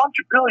whole bunch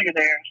of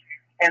billionaires.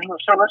 And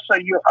so let's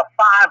say you're a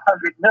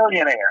 500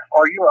 millionaire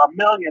or you're a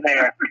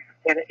millionaire.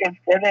 And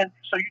then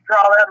so you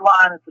draw that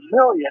line at the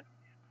million.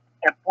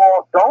 And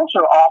boy, those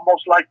are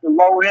almost like the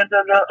low end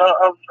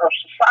of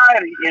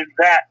society in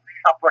that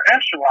upper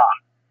echelon.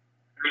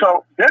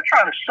 So they're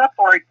trying to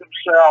separate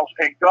themselves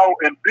and go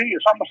and be.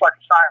 It's almost like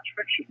a science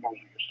fiction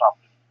movie or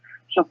something.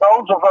 So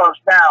those of us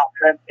now,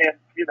 and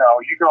you're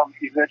going to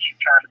eventually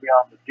turn to be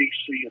on the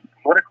DC and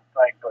political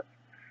thing, but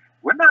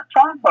we're not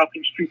talking about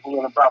these people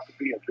that are about to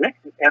be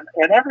evicted,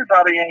 and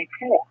everybody ain't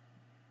poor.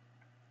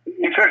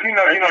 When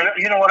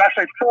I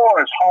say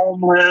poor is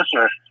homeless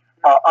or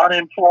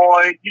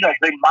unemployed.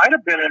 They might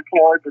have been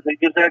employed, but they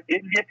just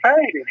didn't get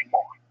paid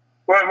anymore.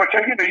 Well, while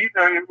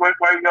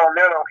you're on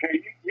that, okay,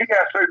 you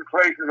got certain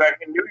places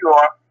like in New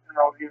York, the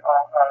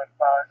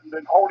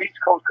whole East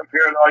Coast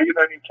compared, or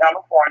even in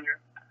California.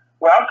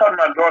 Well, I was talking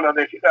to my daughter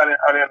that she's out in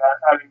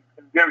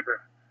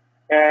Denver,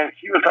 and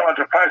she was talking about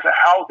the price of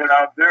housing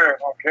out there,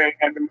 okay,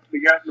 and the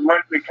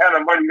kind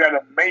of money you got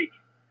to make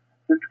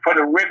for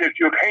the rent that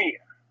you're paying.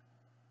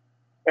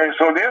 And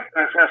so in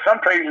some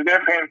places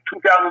they're paying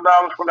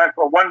 $2,000 for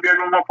a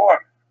 1-bedroom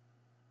apartment.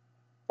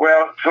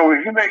 Well, so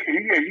if you got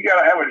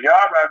to have a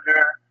job out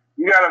there,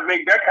 you got to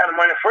make that kind of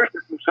money first to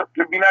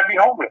not be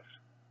homeless.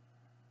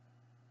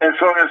 And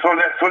so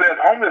that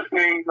homeless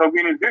thing,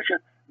 being eviction,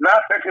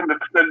 not affecting the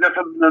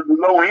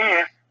low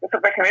end, it's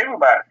affecting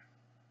everybody.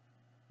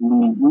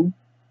 Mm-hmm.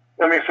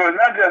 I mean, so it's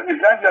not just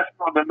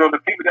the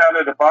people down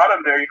at the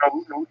bottom there,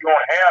 who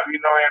don't have,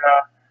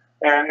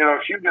 and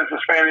she was just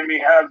explaining to me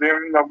how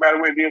they're, by the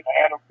way, this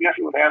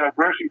was an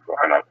anniversary for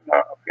her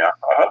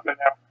husband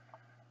now,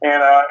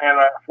 and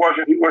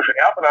unfortunately he works for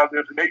Apple out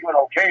there, so they're doing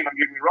okay. Don't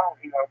get me wrong,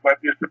 but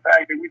it's the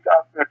fact that we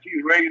thought that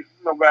she's raised,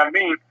 by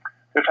me,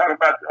 to talk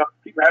about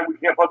people how we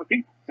help other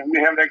people, and we're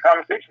having that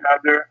conversation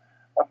out there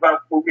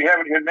about what we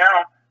having here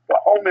now, the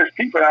homeless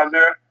people out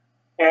there,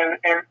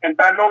 and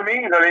by no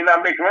means are they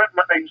not making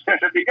money.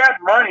 They got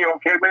money,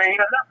 okay, but they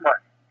ain't enough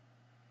money.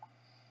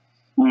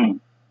 Mm.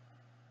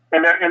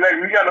 And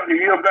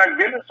you're a black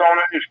business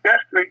owner,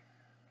 especially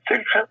 6%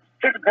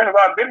 of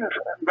our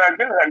black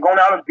business are going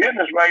out of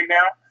business right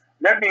now.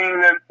 That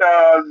means that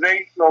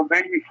they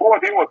before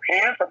they were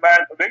paying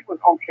somebody, so they was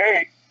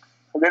okay,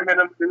 but they made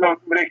them,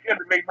 but they still had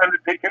to make money to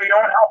take care of their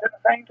own house at the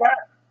same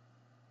time.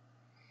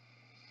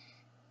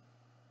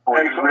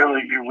 Boy,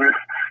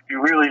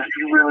 you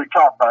really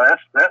talk about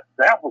that.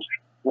 That was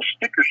the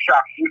sticker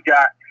shock we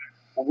got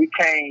when we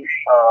came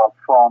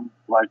from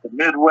like the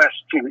Midwest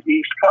to the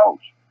East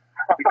Coast.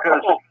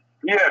 Because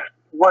yes,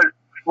 what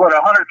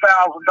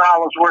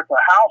 $100,000 worth of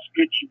house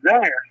gets you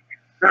there,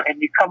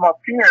 and you come up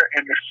here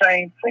and the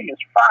same thing is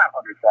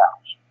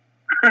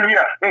 $500,000.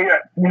 Yeah.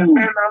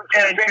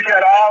 And you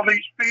got all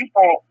these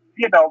people,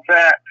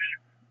 that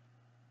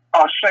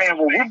are saying,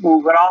 "Well, we're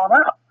moving on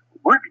up.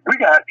 We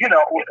got,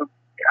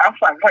 I'm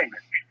like, wait a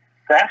minute,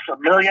 that's $1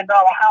 million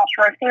house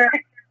right there."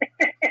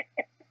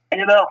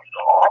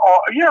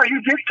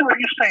 You get to it,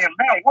 you're saying,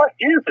 man, what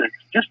is it?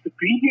 Just to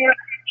be here?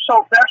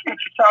 So that's what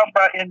you're talking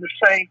about in the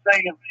same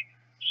thing. And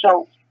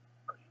so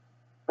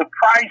the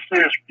price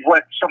is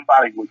what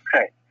somebody would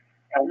pay.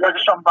 And what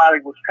somebody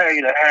would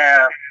pay to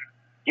have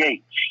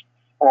gates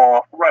or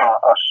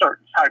a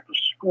certain type of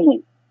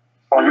school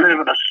or live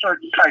in a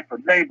certain type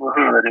of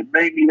neighborhood, and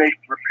maybe they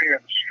repair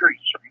the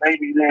streets, or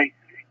maybe they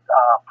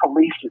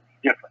police it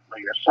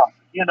differently or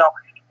something,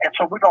 And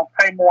so we're going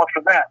to pay more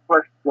for that.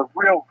 But the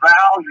real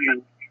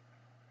value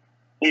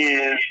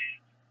is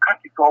I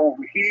could go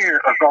over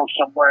here or go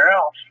somewhere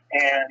else,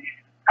 and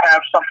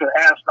have something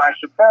as nice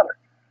or better.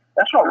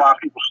 That's what a lot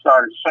of people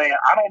started saying.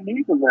 I don't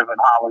need to live in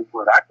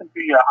Hollywood. I can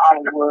be a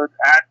Hollywood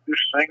actor,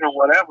 singer,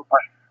 whatever, but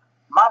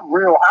my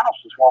real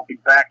houses won't be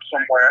back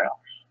somewhere else.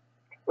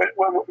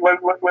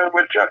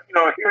 Well, Chuck,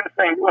 here's the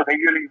thing. Look, I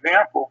give you an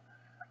example.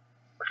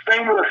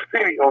 St. Louis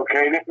City,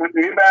 okay?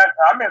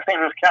 I'm in St.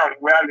 Louis County,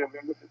 where I live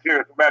in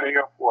Mississippi, about the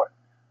airport.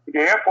 The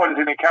airport is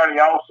in the county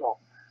also.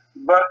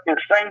 But in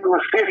St.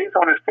 Louis City, it's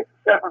only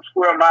 57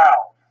 square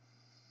miles,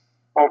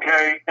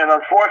 okay? And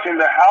unfortunately,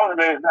 the housing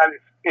there is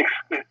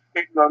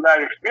not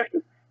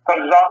expensive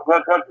because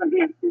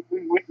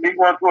we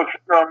went through a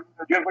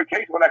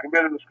gentrification, what I can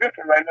better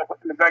description right now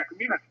in the black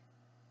community.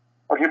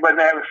 Okay, but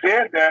now having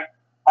said that,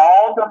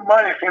 all the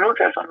money, St. Louis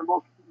has some of the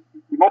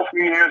most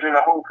millionaires in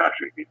the whole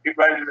country,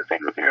 right in the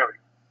St. Louis area.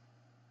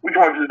 Which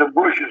ones are the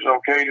Bushes,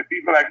 okay? The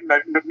people like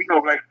we know,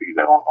 like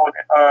people on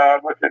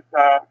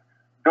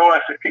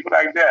Doris, people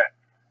like that.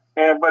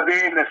 But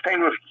they in the St.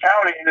 Louis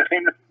County, in the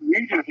St. Louis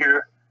region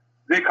here,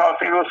 they call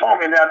St. Louis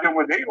home, and now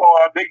where they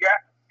are, they got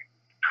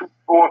 $4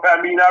 or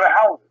 $5 million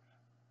houses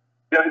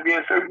just to be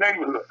in certain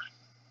neighborhoods.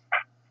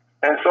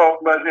 And so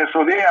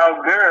they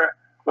out there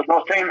with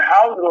those same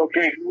houses,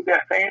 okay, with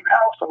that same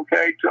house,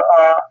 okay, to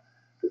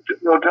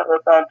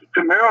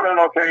Maryland,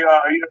 okay,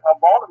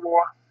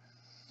 Baltimore,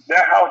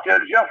 that house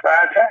just jumped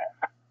 5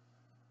 times.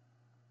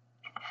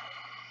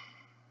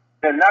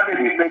 And now they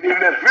live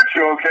less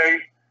richer, okay,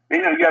 they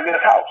just got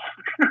this house.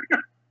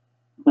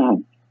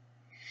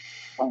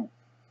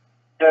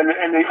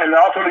 And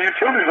also the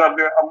utilities up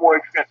there are more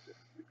expensive.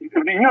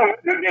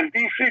 In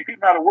D.C.,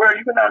 people are aware,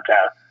 you go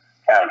downtown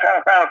trying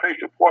to find a place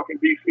to park in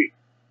D.C.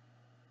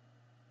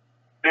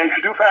 And if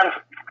you do find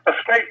a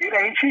space, it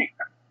ain't cheap.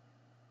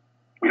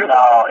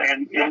 No,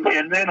 and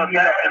then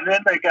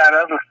they got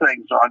other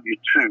things on you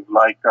too,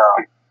 like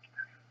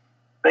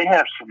they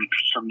have some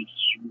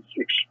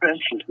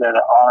expenses that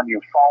are on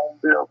your phone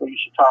bill. They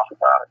used to talk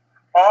about it.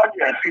 Oh,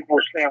 yeah. And people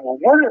were saying, "Well,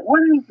 what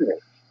is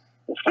this?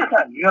 It's some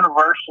kind of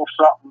universal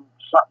something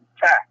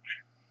tax."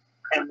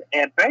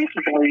 And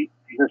basically,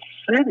 the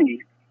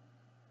city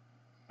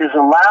is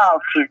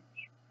allowed to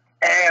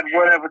add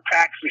whatever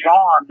taxes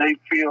on they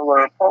feel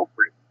are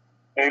appropriate.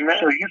 Amen.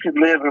 So you could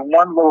live in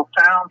one little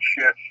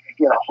township and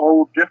get a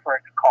whole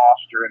different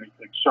cost or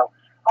anything. So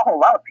a whole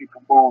lot of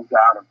people moved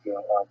out of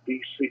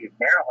D.C. and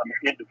Maryland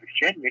into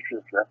Virginia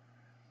because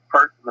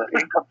the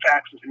income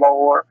tax is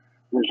lower.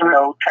 There's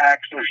no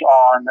taxes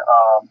on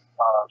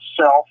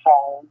cell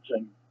phones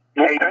and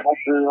cable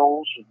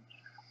bills and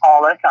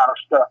all that kind of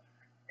stuff.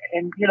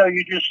 And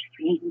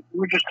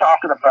we're just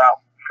talking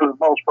about, for the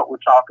most part, we're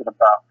talking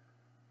about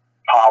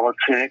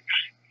politics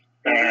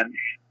and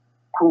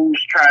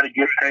who's trying to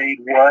get paid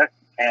what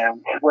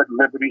and what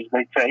liberties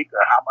they take,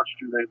 or how much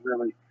do they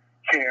really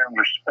care and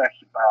respect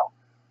about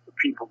the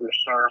people they're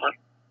serving.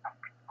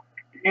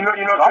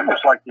 It's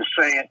almost like they're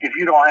saying, if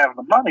you don't have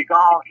the money,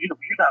 gone, you're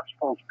not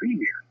supposed to be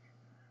here.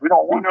 We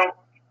don't want you.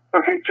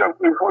 Okay, Chuck,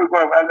 before we go,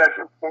 I'd like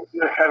to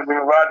kind of bring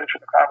Roger to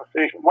the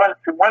conversation. One of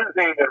the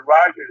things that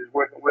Roger is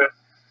working with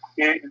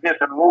is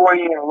just a lower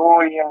end of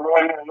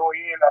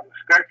the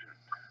spectrum,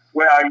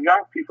 where our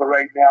young people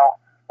right now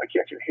are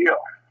catching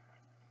hell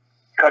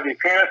because their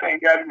parents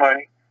ain't got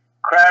money.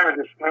 Crime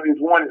is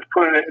one that's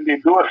putting it in their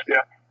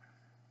doorstep.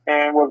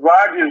 And what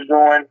Roger is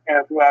doing, and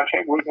I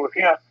think working with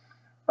him,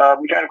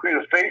 we're trying to create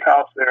a safe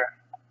house there.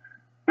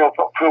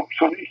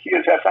 So these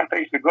kids have some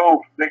place to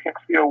go. They can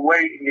still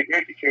wait and get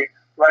educated.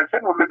 So I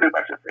said, we'll look at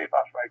the safe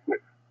house right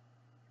quick.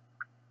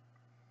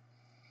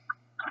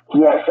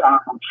 Yes.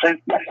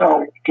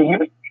 So can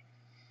you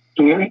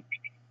hear me?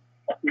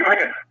 Go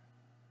ahead.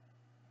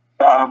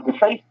 The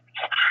safe.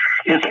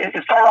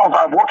 It started off,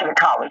 I worked at a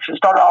college. It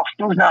started off,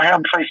 students not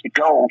having a place to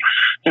go.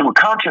 They would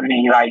come to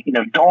me like,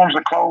 dorms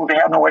are closed, they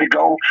have nowhere to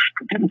go.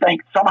 People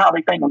somehow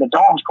they think when the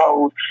dorms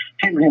closed,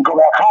 people can go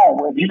back home.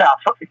 Well, if you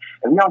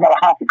don't got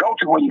a house to go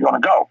to, where you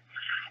going to go?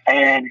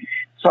 And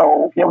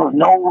so there was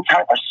no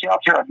type of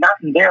shelter or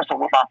nothing there. So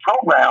with my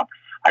program,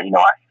 I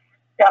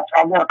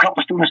let a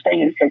couple of students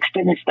stay in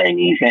extended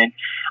stays and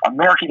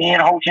American Inn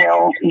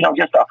hotels,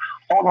 just to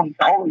hold them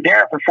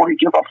there before they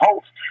give up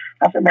hopes.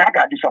 I said, man, I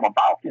got to do something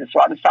about this.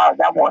 So I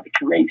decided I wanted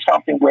to create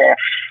something where it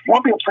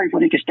won't be a place where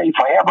they can stay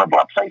forever,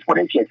 but a place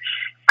where they can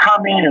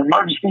come in and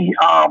emergency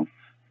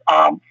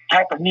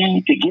type of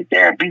need to get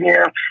there, be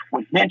there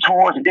with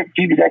mentors and different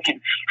people that can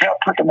help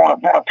put them on a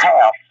better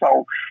path.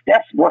 So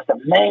that's what's the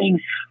main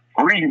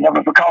reason of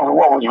it, because of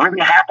what was really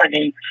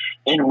happening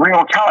in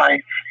real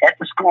time at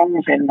the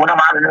schools and when I'm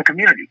out in the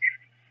community.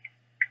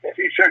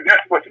 See, Chuck,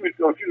 that's what you're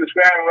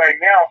describing right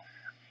now.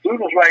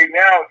 Students right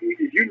now,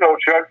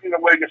 Chuck,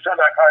 where you send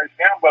our college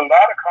down, but a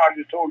lot of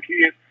colleges told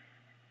kids,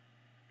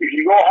 if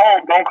you go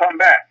home, don't come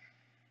back.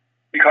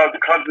 Because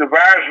of the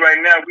virus right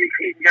now, we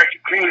got you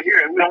clean here,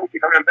 and we don't want you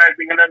coming back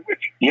bringing that with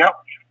you.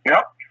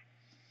 Yep.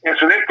 And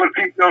so they put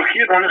those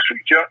kids on the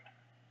street, Chuck.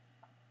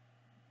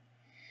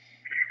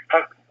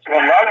 So a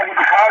lot of the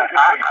colleges,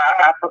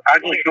 I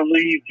just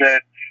believe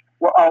that.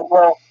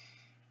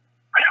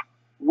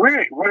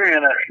 We're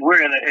in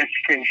an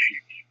education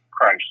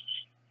crisis.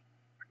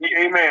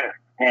 Amen.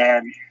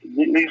 And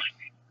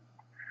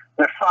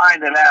they're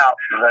finding out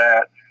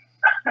that,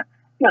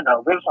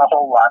 there's a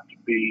whole lot to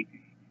be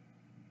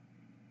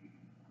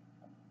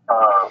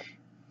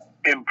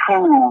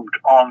improved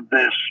on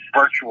this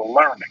virtual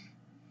learning.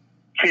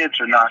 Kids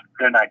they're not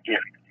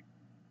getting it.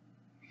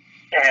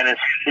 And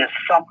it's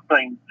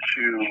something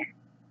to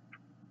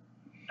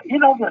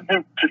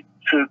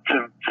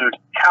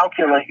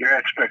calculate your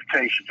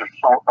expectations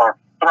or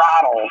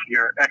throttle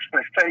your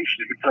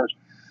expectations, because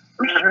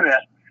we've been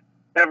that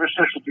ever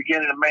since the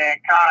beginning of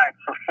mankind,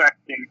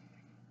 perfecting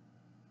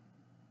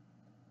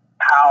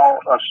how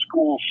a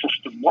school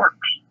system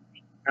works.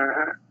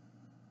 Mm-hmm.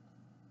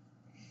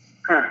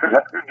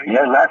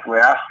 Yeah, exactly.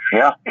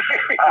 Yeah.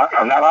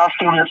 A lot of our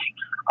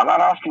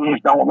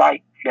students don't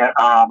like that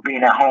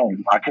being at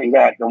home. I tell you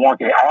that. The ones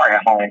that are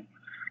at home,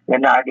 they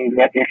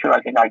feel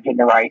like they're not getting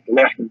the right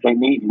lessons they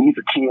need. And these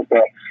are kids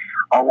that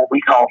are what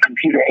we call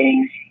computer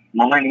age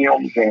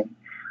millennials, and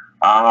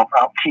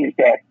kids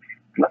that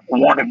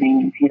want to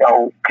be,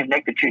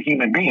 connected to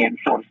human beings,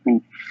 so to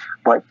speak.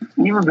 But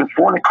even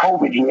before the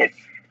COVID hit,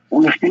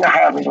 we were still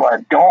having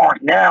our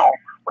dorms. Now,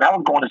 when I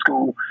was going to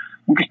school,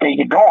 you could stay in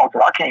your dorms. So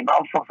I came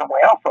out from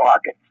somewhere else, so I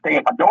could stay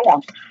in my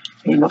dorms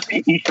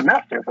each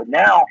semester. But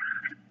now,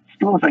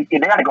 students they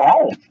got to go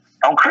home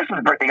on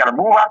Christmas break. They got to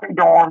move out their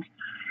dorms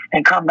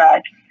and come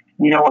back,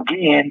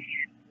 again,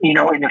 in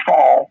the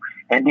fall,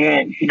 and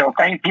then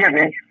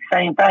Thanksgiving,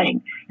 same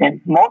thing. And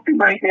most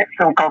people,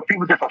 because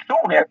people just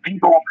assume that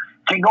people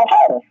can go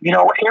home.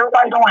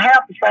 Everybody don't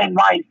have the same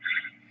life,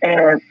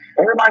 and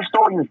everybody's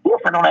story is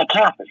different on that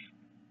campus.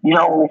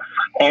 So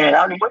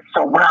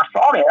when I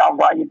saw that, I was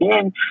like,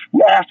 then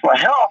you ask for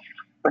help,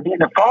 but then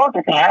the funds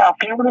that they have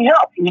can't really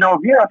help.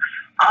 If you're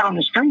out on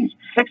the streets,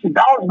 $60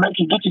 make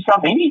you get you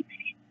something to eat,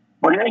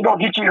 but it ain't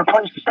gonna get you a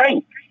place to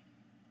stay.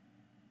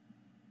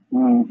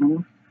 Mm-hmm.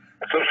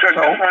 So that's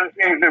one of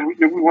the things that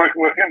we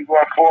working with him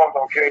going forward,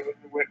 okay,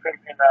 with him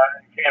in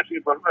Kansas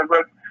City. But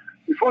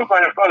before we go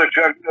any further,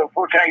 Chuck,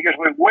 before Tang gets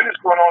with, what is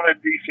going on in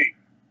D.C.?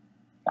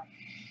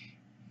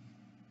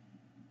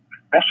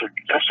 That's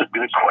a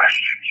good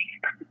question.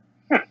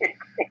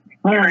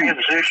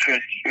 Transition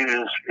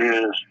is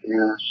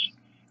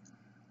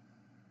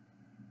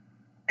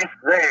it's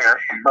there,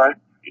 but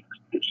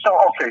so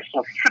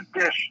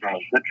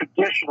traditionally, the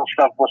traditional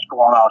stuff, what's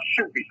going on,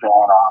 should be going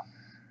on,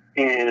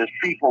 is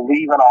people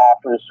leaving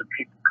office and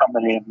people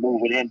coming in,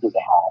 moving into the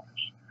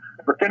office.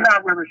 But they're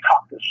not really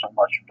talking so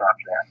much about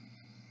that.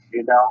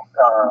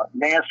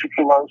 Nancy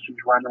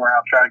Pelosi's running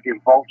around trying to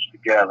get votes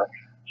together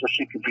so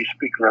she can be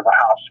Speaker of the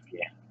House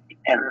again.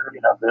 And,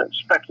 the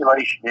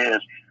speculation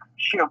is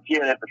she'll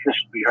get it, but this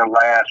will be her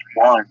last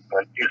one.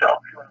 But, they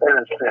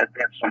have said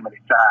that so many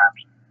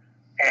times.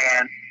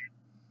 And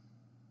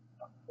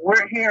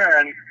we're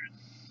hearing,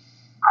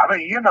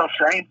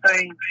 same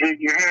thing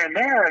you're hearing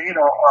there.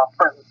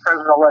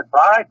 President-elect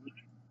Biden,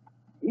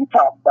 he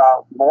talked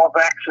about more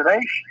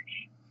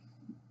vaccinations.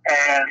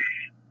 And,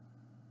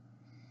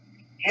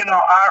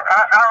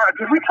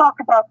 did we talk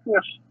about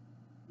this?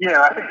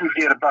 Yeah, I think we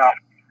did, about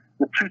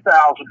the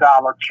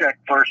 $2,000 check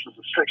versus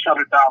the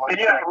 $600 check.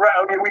 Yeah, right.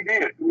 Okay, we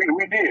did.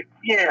 We did.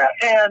 Yeah,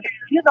 and,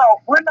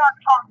 we're not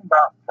talking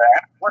about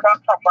that. We're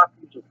not talking about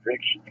these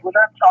evictions. We're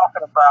not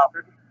talking about,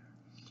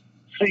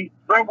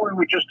 remember we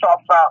were just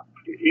talking about,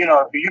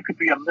 you could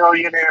be a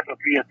millionaire but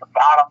be at the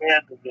bottom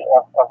end of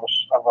a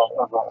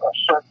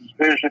certain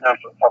vision of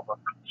a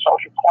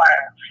social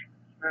class.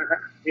 Mm-hmm.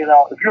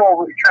 If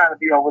you're trying to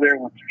be over there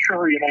with the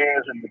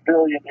trillionaires and the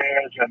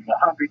billionaires and the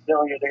 100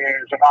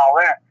 millionaires and all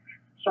that.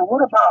 So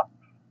what about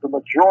the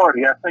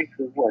majority? I think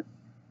that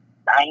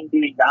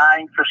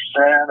 99%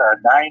 or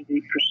 90%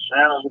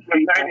 of the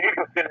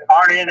people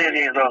aren't in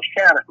any of those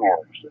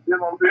categories. They're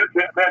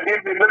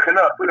looking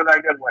up, put it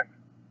like that way.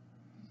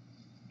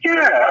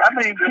 Yeah,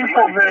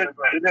 people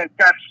that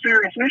got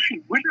serious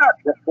issues.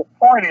 The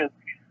point is,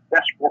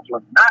 that's what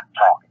we're not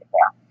talking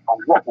about, or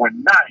what we're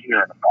not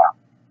hearing about.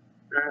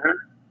 Mm-hmm.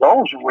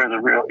 Those are where the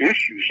real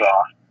issues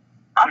are.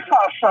 I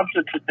saw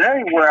something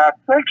today where I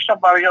think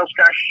somebody else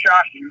got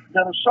shot in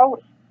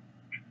Minnesota.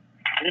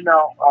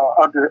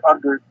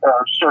 Under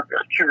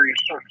curious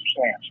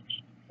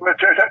circumstances.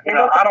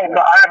 I don't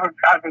know. I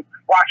haven't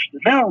watched the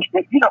news,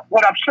 but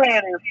what I'm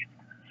saying is,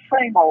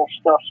 same old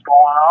stuff's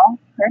going on.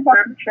 Ain't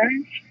nothing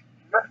changed.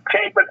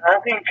 Nothing, but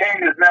everything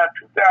changes now.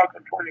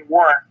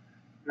 2021,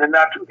 and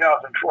not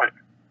 2020.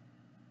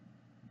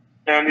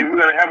 And if we're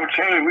going to have a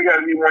change, we got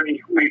to be ready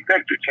to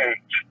effect the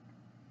change.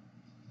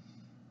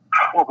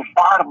 Well, the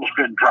bottom's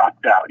been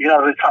dropped out. They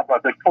talk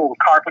about they pull the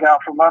carpet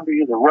out from under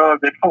you, the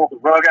rug. They pull the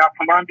rug out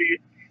from under you.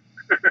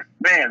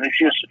 Man, they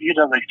just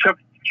they took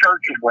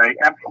church away,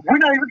 and we're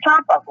not even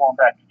talking about going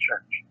back to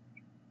church.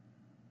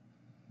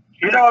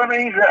 You know what I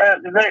mean?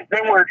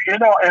 They were,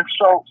 and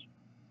so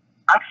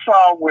I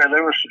saw where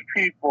there were some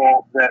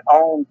people that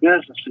owned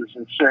businesses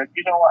and said,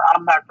 what,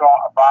 I'm not going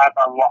to abide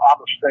by law. I'm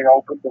going to stay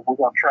open, but we're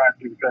going to try and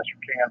do the best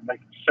we can to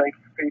make it safe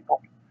for people.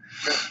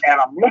 And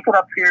I'm looking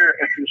up here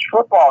at this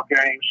football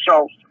game.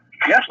 So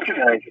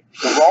yesterday,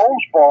 the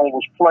Rose Bowl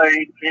was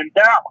played in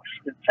Dallas,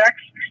 in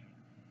Texas,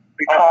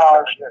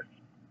 because,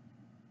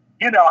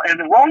 you know, in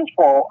the Rose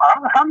Bowl, I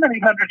don't know how many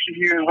hundreds of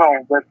years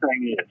old that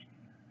thing is.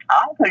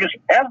 I don't think it's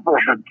ever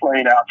been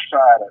played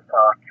outside of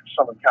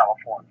Southern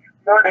California.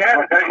 No, they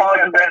haven't. Because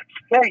of that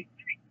state.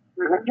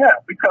 Yeah,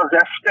 because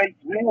that state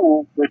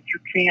rule that you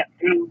can't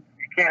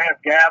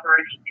have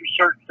gatherings and do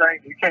certain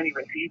things. You can't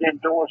even eat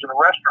indoors in a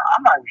restaurant.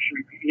 I'm not even sure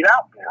you can eat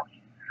outdoors.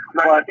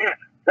 But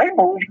they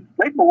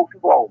moved the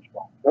Rose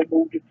Bowl. They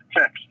moved it to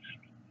Texas.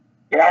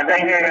 Yeah, and they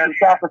had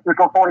San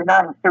Francisco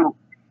 49ers too.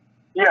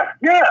 Yes.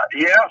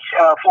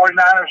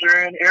 49ers are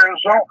in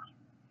Arizona.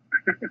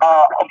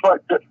 But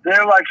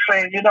they're like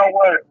saying, you know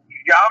what,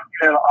 y'all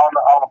on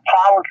a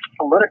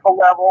political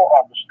level,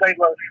 on the state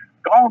level,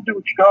 go on and do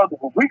what you go do,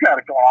 but we got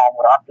to go on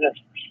with our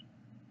business.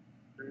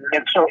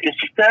 And so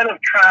instead of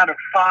trying to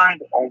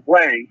find a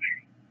way,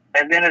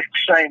 and then at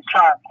the same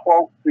time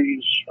quote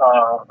these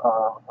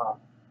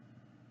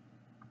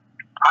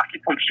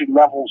occupancy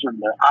levels in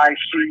the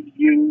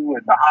ICU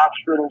and the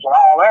hospitals and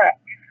all that,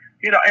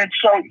 you know, and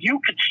so you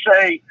could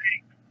say,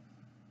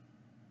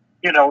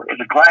 you know,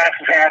 the glass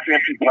is half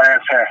empty,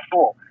 glass half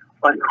full.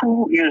 But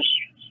who's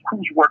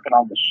working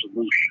on the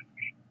solution?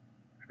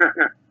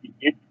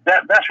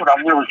 That's what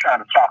I'm really trying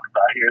to talk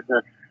about here.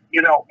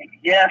 You know,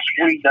 yes,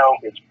 we know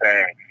it's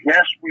bad.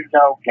 Yes, we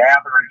know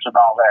gatherings and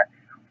all that.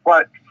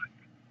 But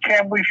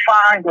can we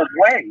find a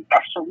way,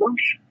 a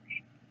solution?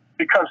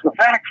 Because the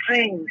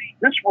vaccine,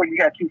 this is where you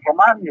got to keep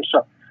reminding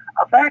yourself,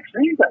 a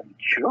vaccine doesn't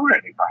cure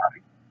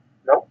anybody.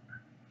 Nope.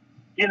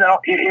 You know,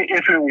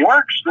 if it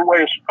works the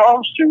way it's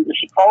supposed to, it's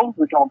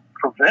supposedly going to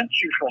prevent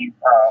you from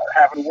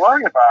having to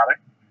worry about it.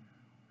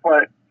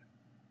 But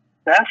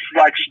that's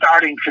like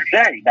starting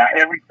today. Now,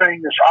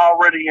 everything that's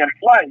already in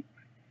play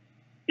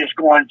is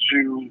going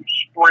to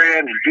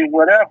spread and do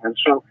whatever.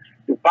 So,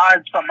 to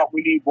find something,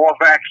 we need more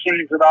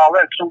vaccines and all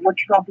that. So, what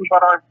you going to do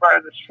about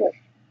everybody that's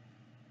sick?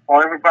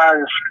 Or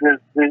everybody that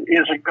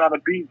isn't going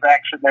to be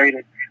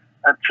vaccinated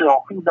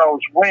until who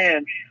knows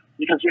when?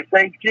 Because if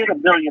they did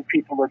 1 million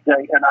people a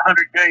day, in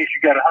 100 days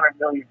you got 100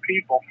 million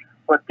people,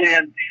 but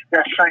then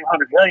that same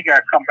 100 million got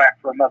to come back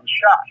for another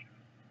shot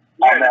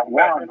on that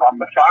one, on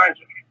the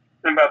Pfizer.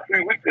 In about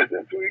 3 weeks, or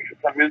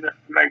something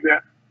like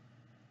that.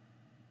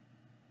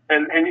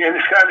 And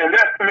it's kind of,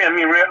 that's,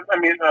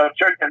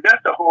 Church, and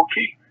that's the whole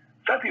key.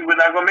 Some people are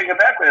not going to make it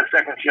back with a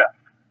second shot.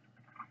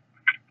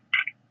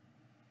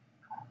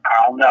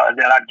 I don't know. And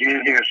then I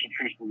did hear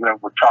some people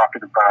that were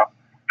talking about,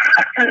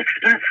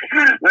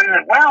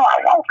 well, I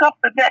woke up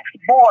the next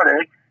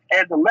morning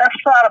and the left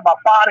side of my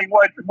body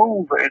wasn't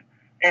moving,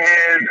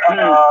 and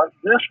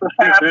this was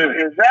happening,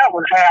 and that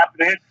was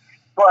happening,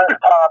 but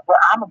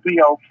I'm gonna be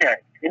okay.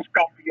 It's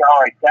gonna be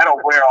all right. That'll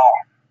wear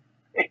off.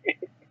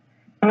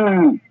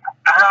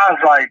 I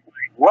was like,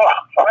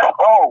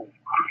 whoa,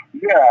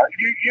 yeah,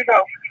 you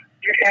know,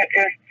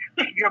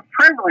 your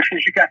privilege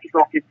is you got to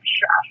go get the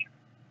shot.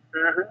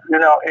 You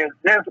know, and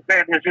there's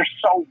just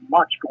so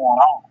much going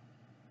on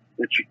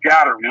that you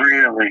got to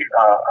really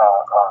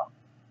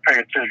pay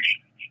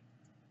attention.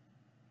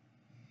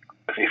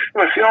 See,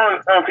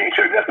 I think,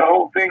 Church, that's the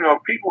whole thing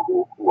of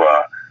people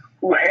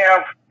who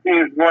have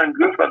things going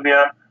good for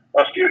them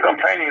are still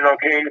complaining,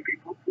 okay, and the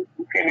people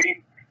who can't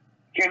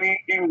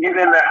even get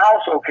in the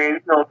house, okay,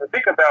 you know, to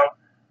think about,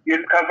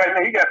 because right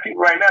now you got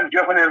people right now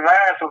jumping in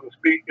line, so to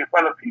speak, in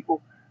front of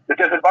people that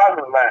just at the bottom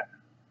of the line.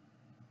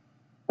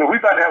 So we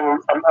about to have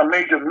a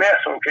major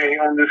mess, okay,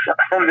 on this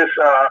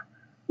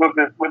with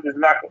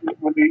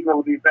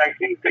these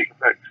vaccines taking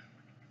place.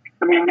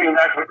 I mean,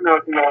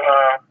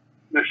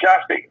 the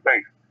shots taking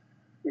place,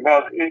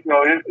 because it's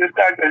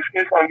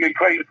going to get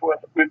crazy for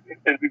us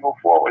as we go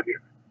forward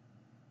here.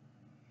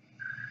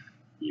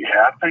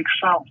 Yeah, I think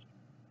so.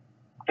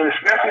 And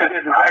especially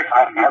as the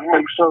vaccine, I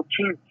think so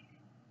too.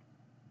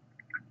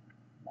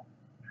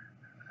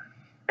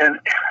 And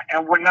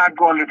we're not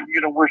going to, you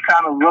know, we're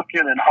kind of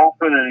looking and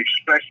hoping and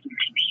expecting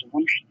some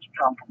solutions to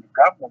come from the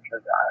government.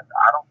 But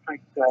I don't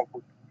think that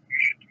we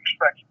should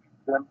expect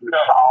them to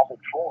solve it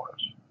for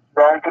us.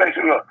 Wrong place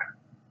to look.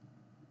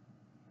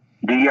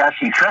 Do you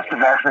actually trust the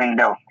vaccine,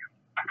 though?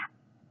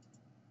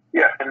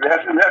 Yeah, and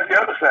that's the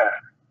other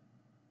side.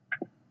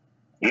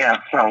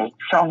 Yeah, so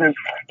I'll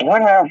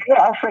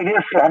say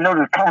this, I know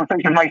the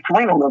conversation might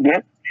swing a little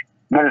bit,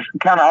 but it's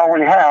kind of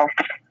already have.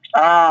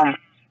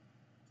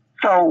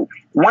 So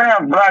when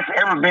have blacks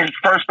ever been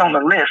first on the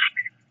list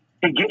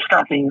to get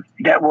something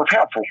that was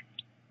helpful?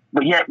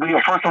 But yet we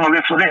were first on the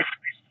list for this.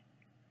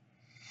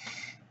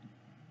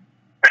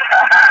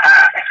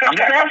 I'm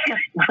just asking.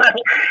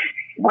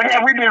 When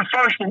have we been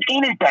first in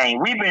anything?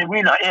 We've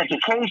been,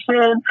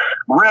 education,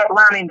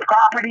 learning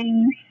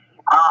property,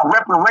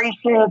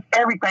 reparations,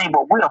 everything,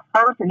 but we're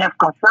first, and that's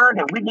concerned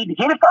that we need to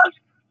get it first.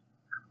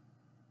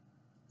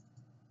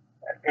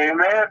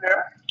 Amen.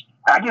 Yeah.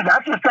 I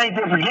just think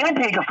there's a guinea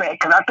pig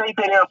effect, because I think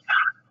that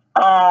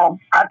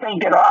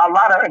a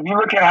lot of, if you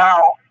look at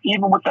how,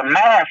 even with the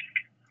mask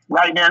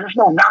right now, there's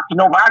no knock to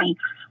nobody,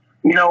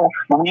 You know,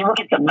 when you look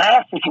at the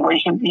mask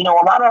situation, you know,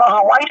 a lot of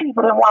white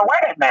people didn't want to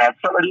wear that mask,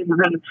 so it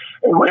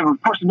was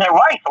pushing their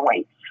rights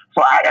away.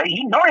 So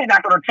you know they're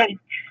not going to take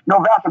no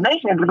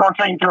vaccination if they're going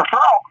to turn you to a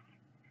frog.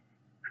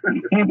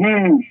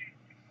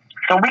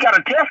 So we got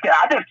to test it.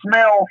 I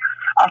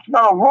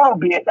smell a little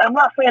bit. I'm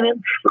not saying it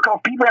because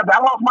people I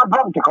lost my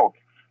brother to COVID,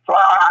 so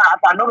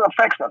I know the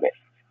effects of it.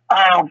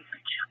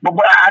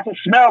 But I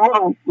just smell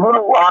a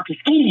little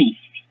Tuskegee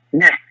in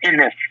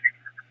this.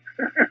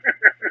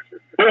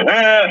 A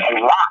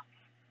lot.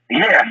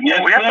 Yes,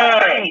 that's what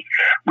I'm saying.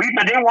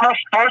 They want us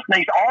first.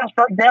 They all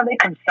stuff down. They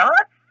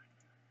concerned.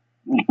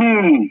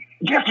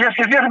 It's just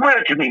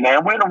weird to me,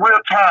 man. We're in a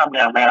weird time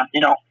now, man.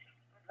 You know.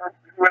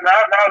 Well,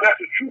 now that's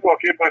the truth,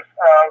 okay. But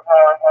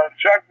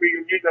Chuck, we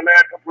need the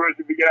last couple words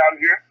to get out of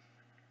here.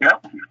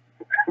 Yep.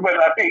 But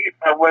I think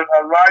when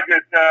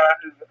Roger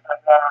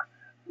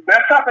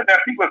that's something that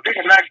people think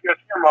is not just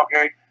him,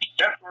 okay.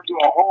 That's going to do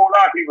a whole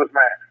lot of people's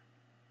mind.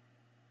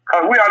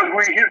 Because we all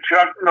agree here,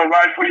 Chuck, you know,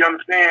 right, for you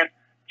understand,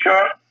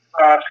 Chuck,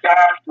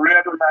 Scott,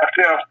 Red, and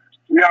myself,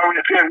 we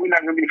already said we're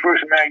not going to be the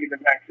first man to get the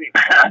vaccine.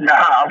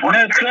 I want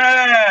to be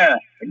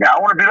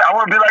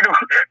like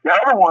the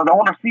other ones. I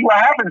want to see what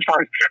happens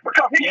first.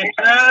 Because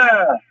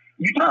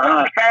you do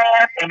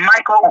fast, and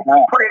Michael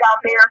put it out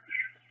there.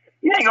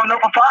 You ain't going to know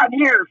for 5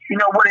 years, you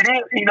know, what it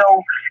is. You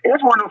know,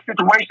 it's one of those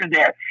situations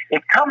that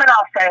it's coming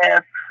out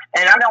fast.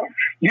 And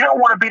you don't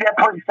want to be that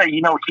person say,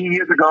 you know, 2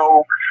 years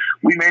ago,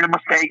 we made a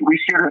mistake. We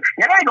should have.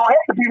 It ain't going to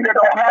help the people that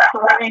don't pass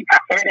away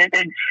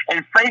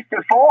and face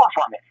the fall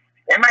from it.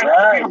 It may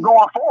help people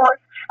going forward.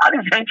 I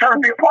just ain't trying to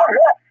be a part of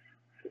that.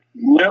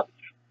 Yep.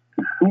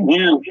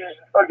 Yeah.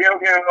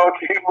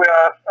 Okay.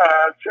 Well,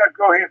 Chuck,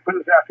 go ahead and put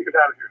us out. Take us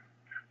out of here.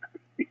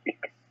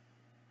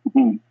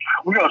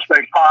 We're going to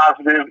stay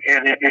positive,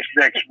 and this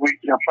next week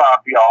there'll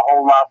probably be a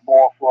whole lot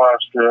more for us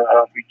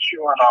to be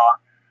chewing on.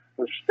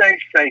 But stay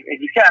safe,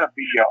 and you got to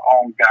be your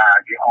own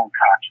guide, your own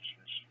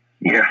consciousness.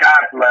 Yeah.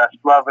 God bless.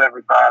 Love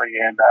everybody,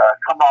 and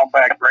come on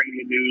back, bring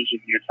your news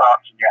and your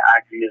thoughts and your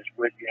ideas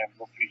with you, and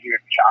we'll be here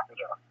to chop it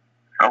up.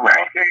 All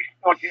right. Okay.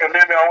 And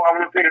then I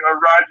want to thank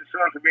Roger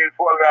Sons for being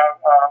part of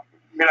our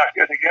when I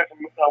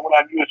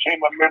do a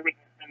chamber member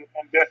and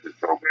that's the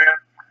program.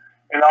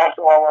 And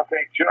also I want to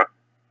thank Chuck.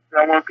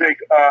 And I want to thank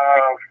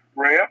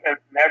Rev and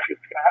Matthew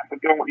Scott for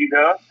doing what he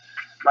does.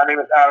 My name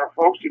is Ira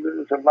Folks. You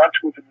listen to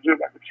Lunch with the Missouri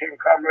Baptist Chamber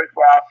Comrades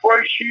for our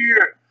first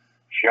year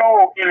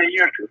show in the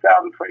year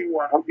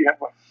 2021. Hope you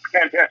have a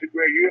fantastic,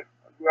 great year.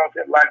 We all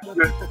said life is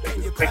good.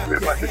 Thank you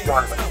very much for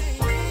joining us.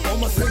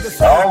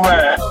 All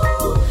right.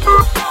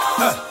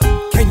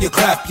 Can you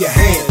clap your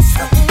hands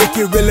if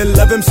you really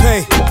love him?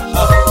 Say,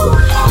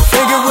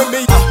 sing it with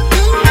me.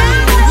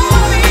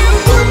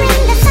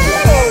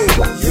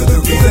 You're the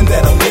reason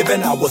that I'm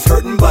living. I was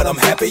hurting, but I'm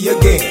happy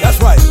again. That's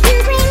right.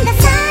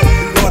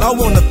 Lord, I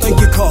wanna thank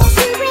you, cause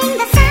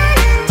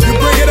you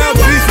bring it out,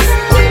 Jesus.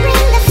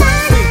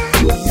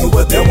 You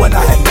were there when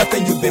I had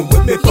nothing. You've been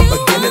with me from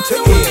beginning to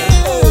end.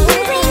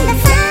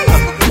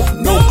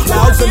 No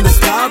clouds in the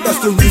sky. That's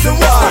the reason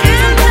why.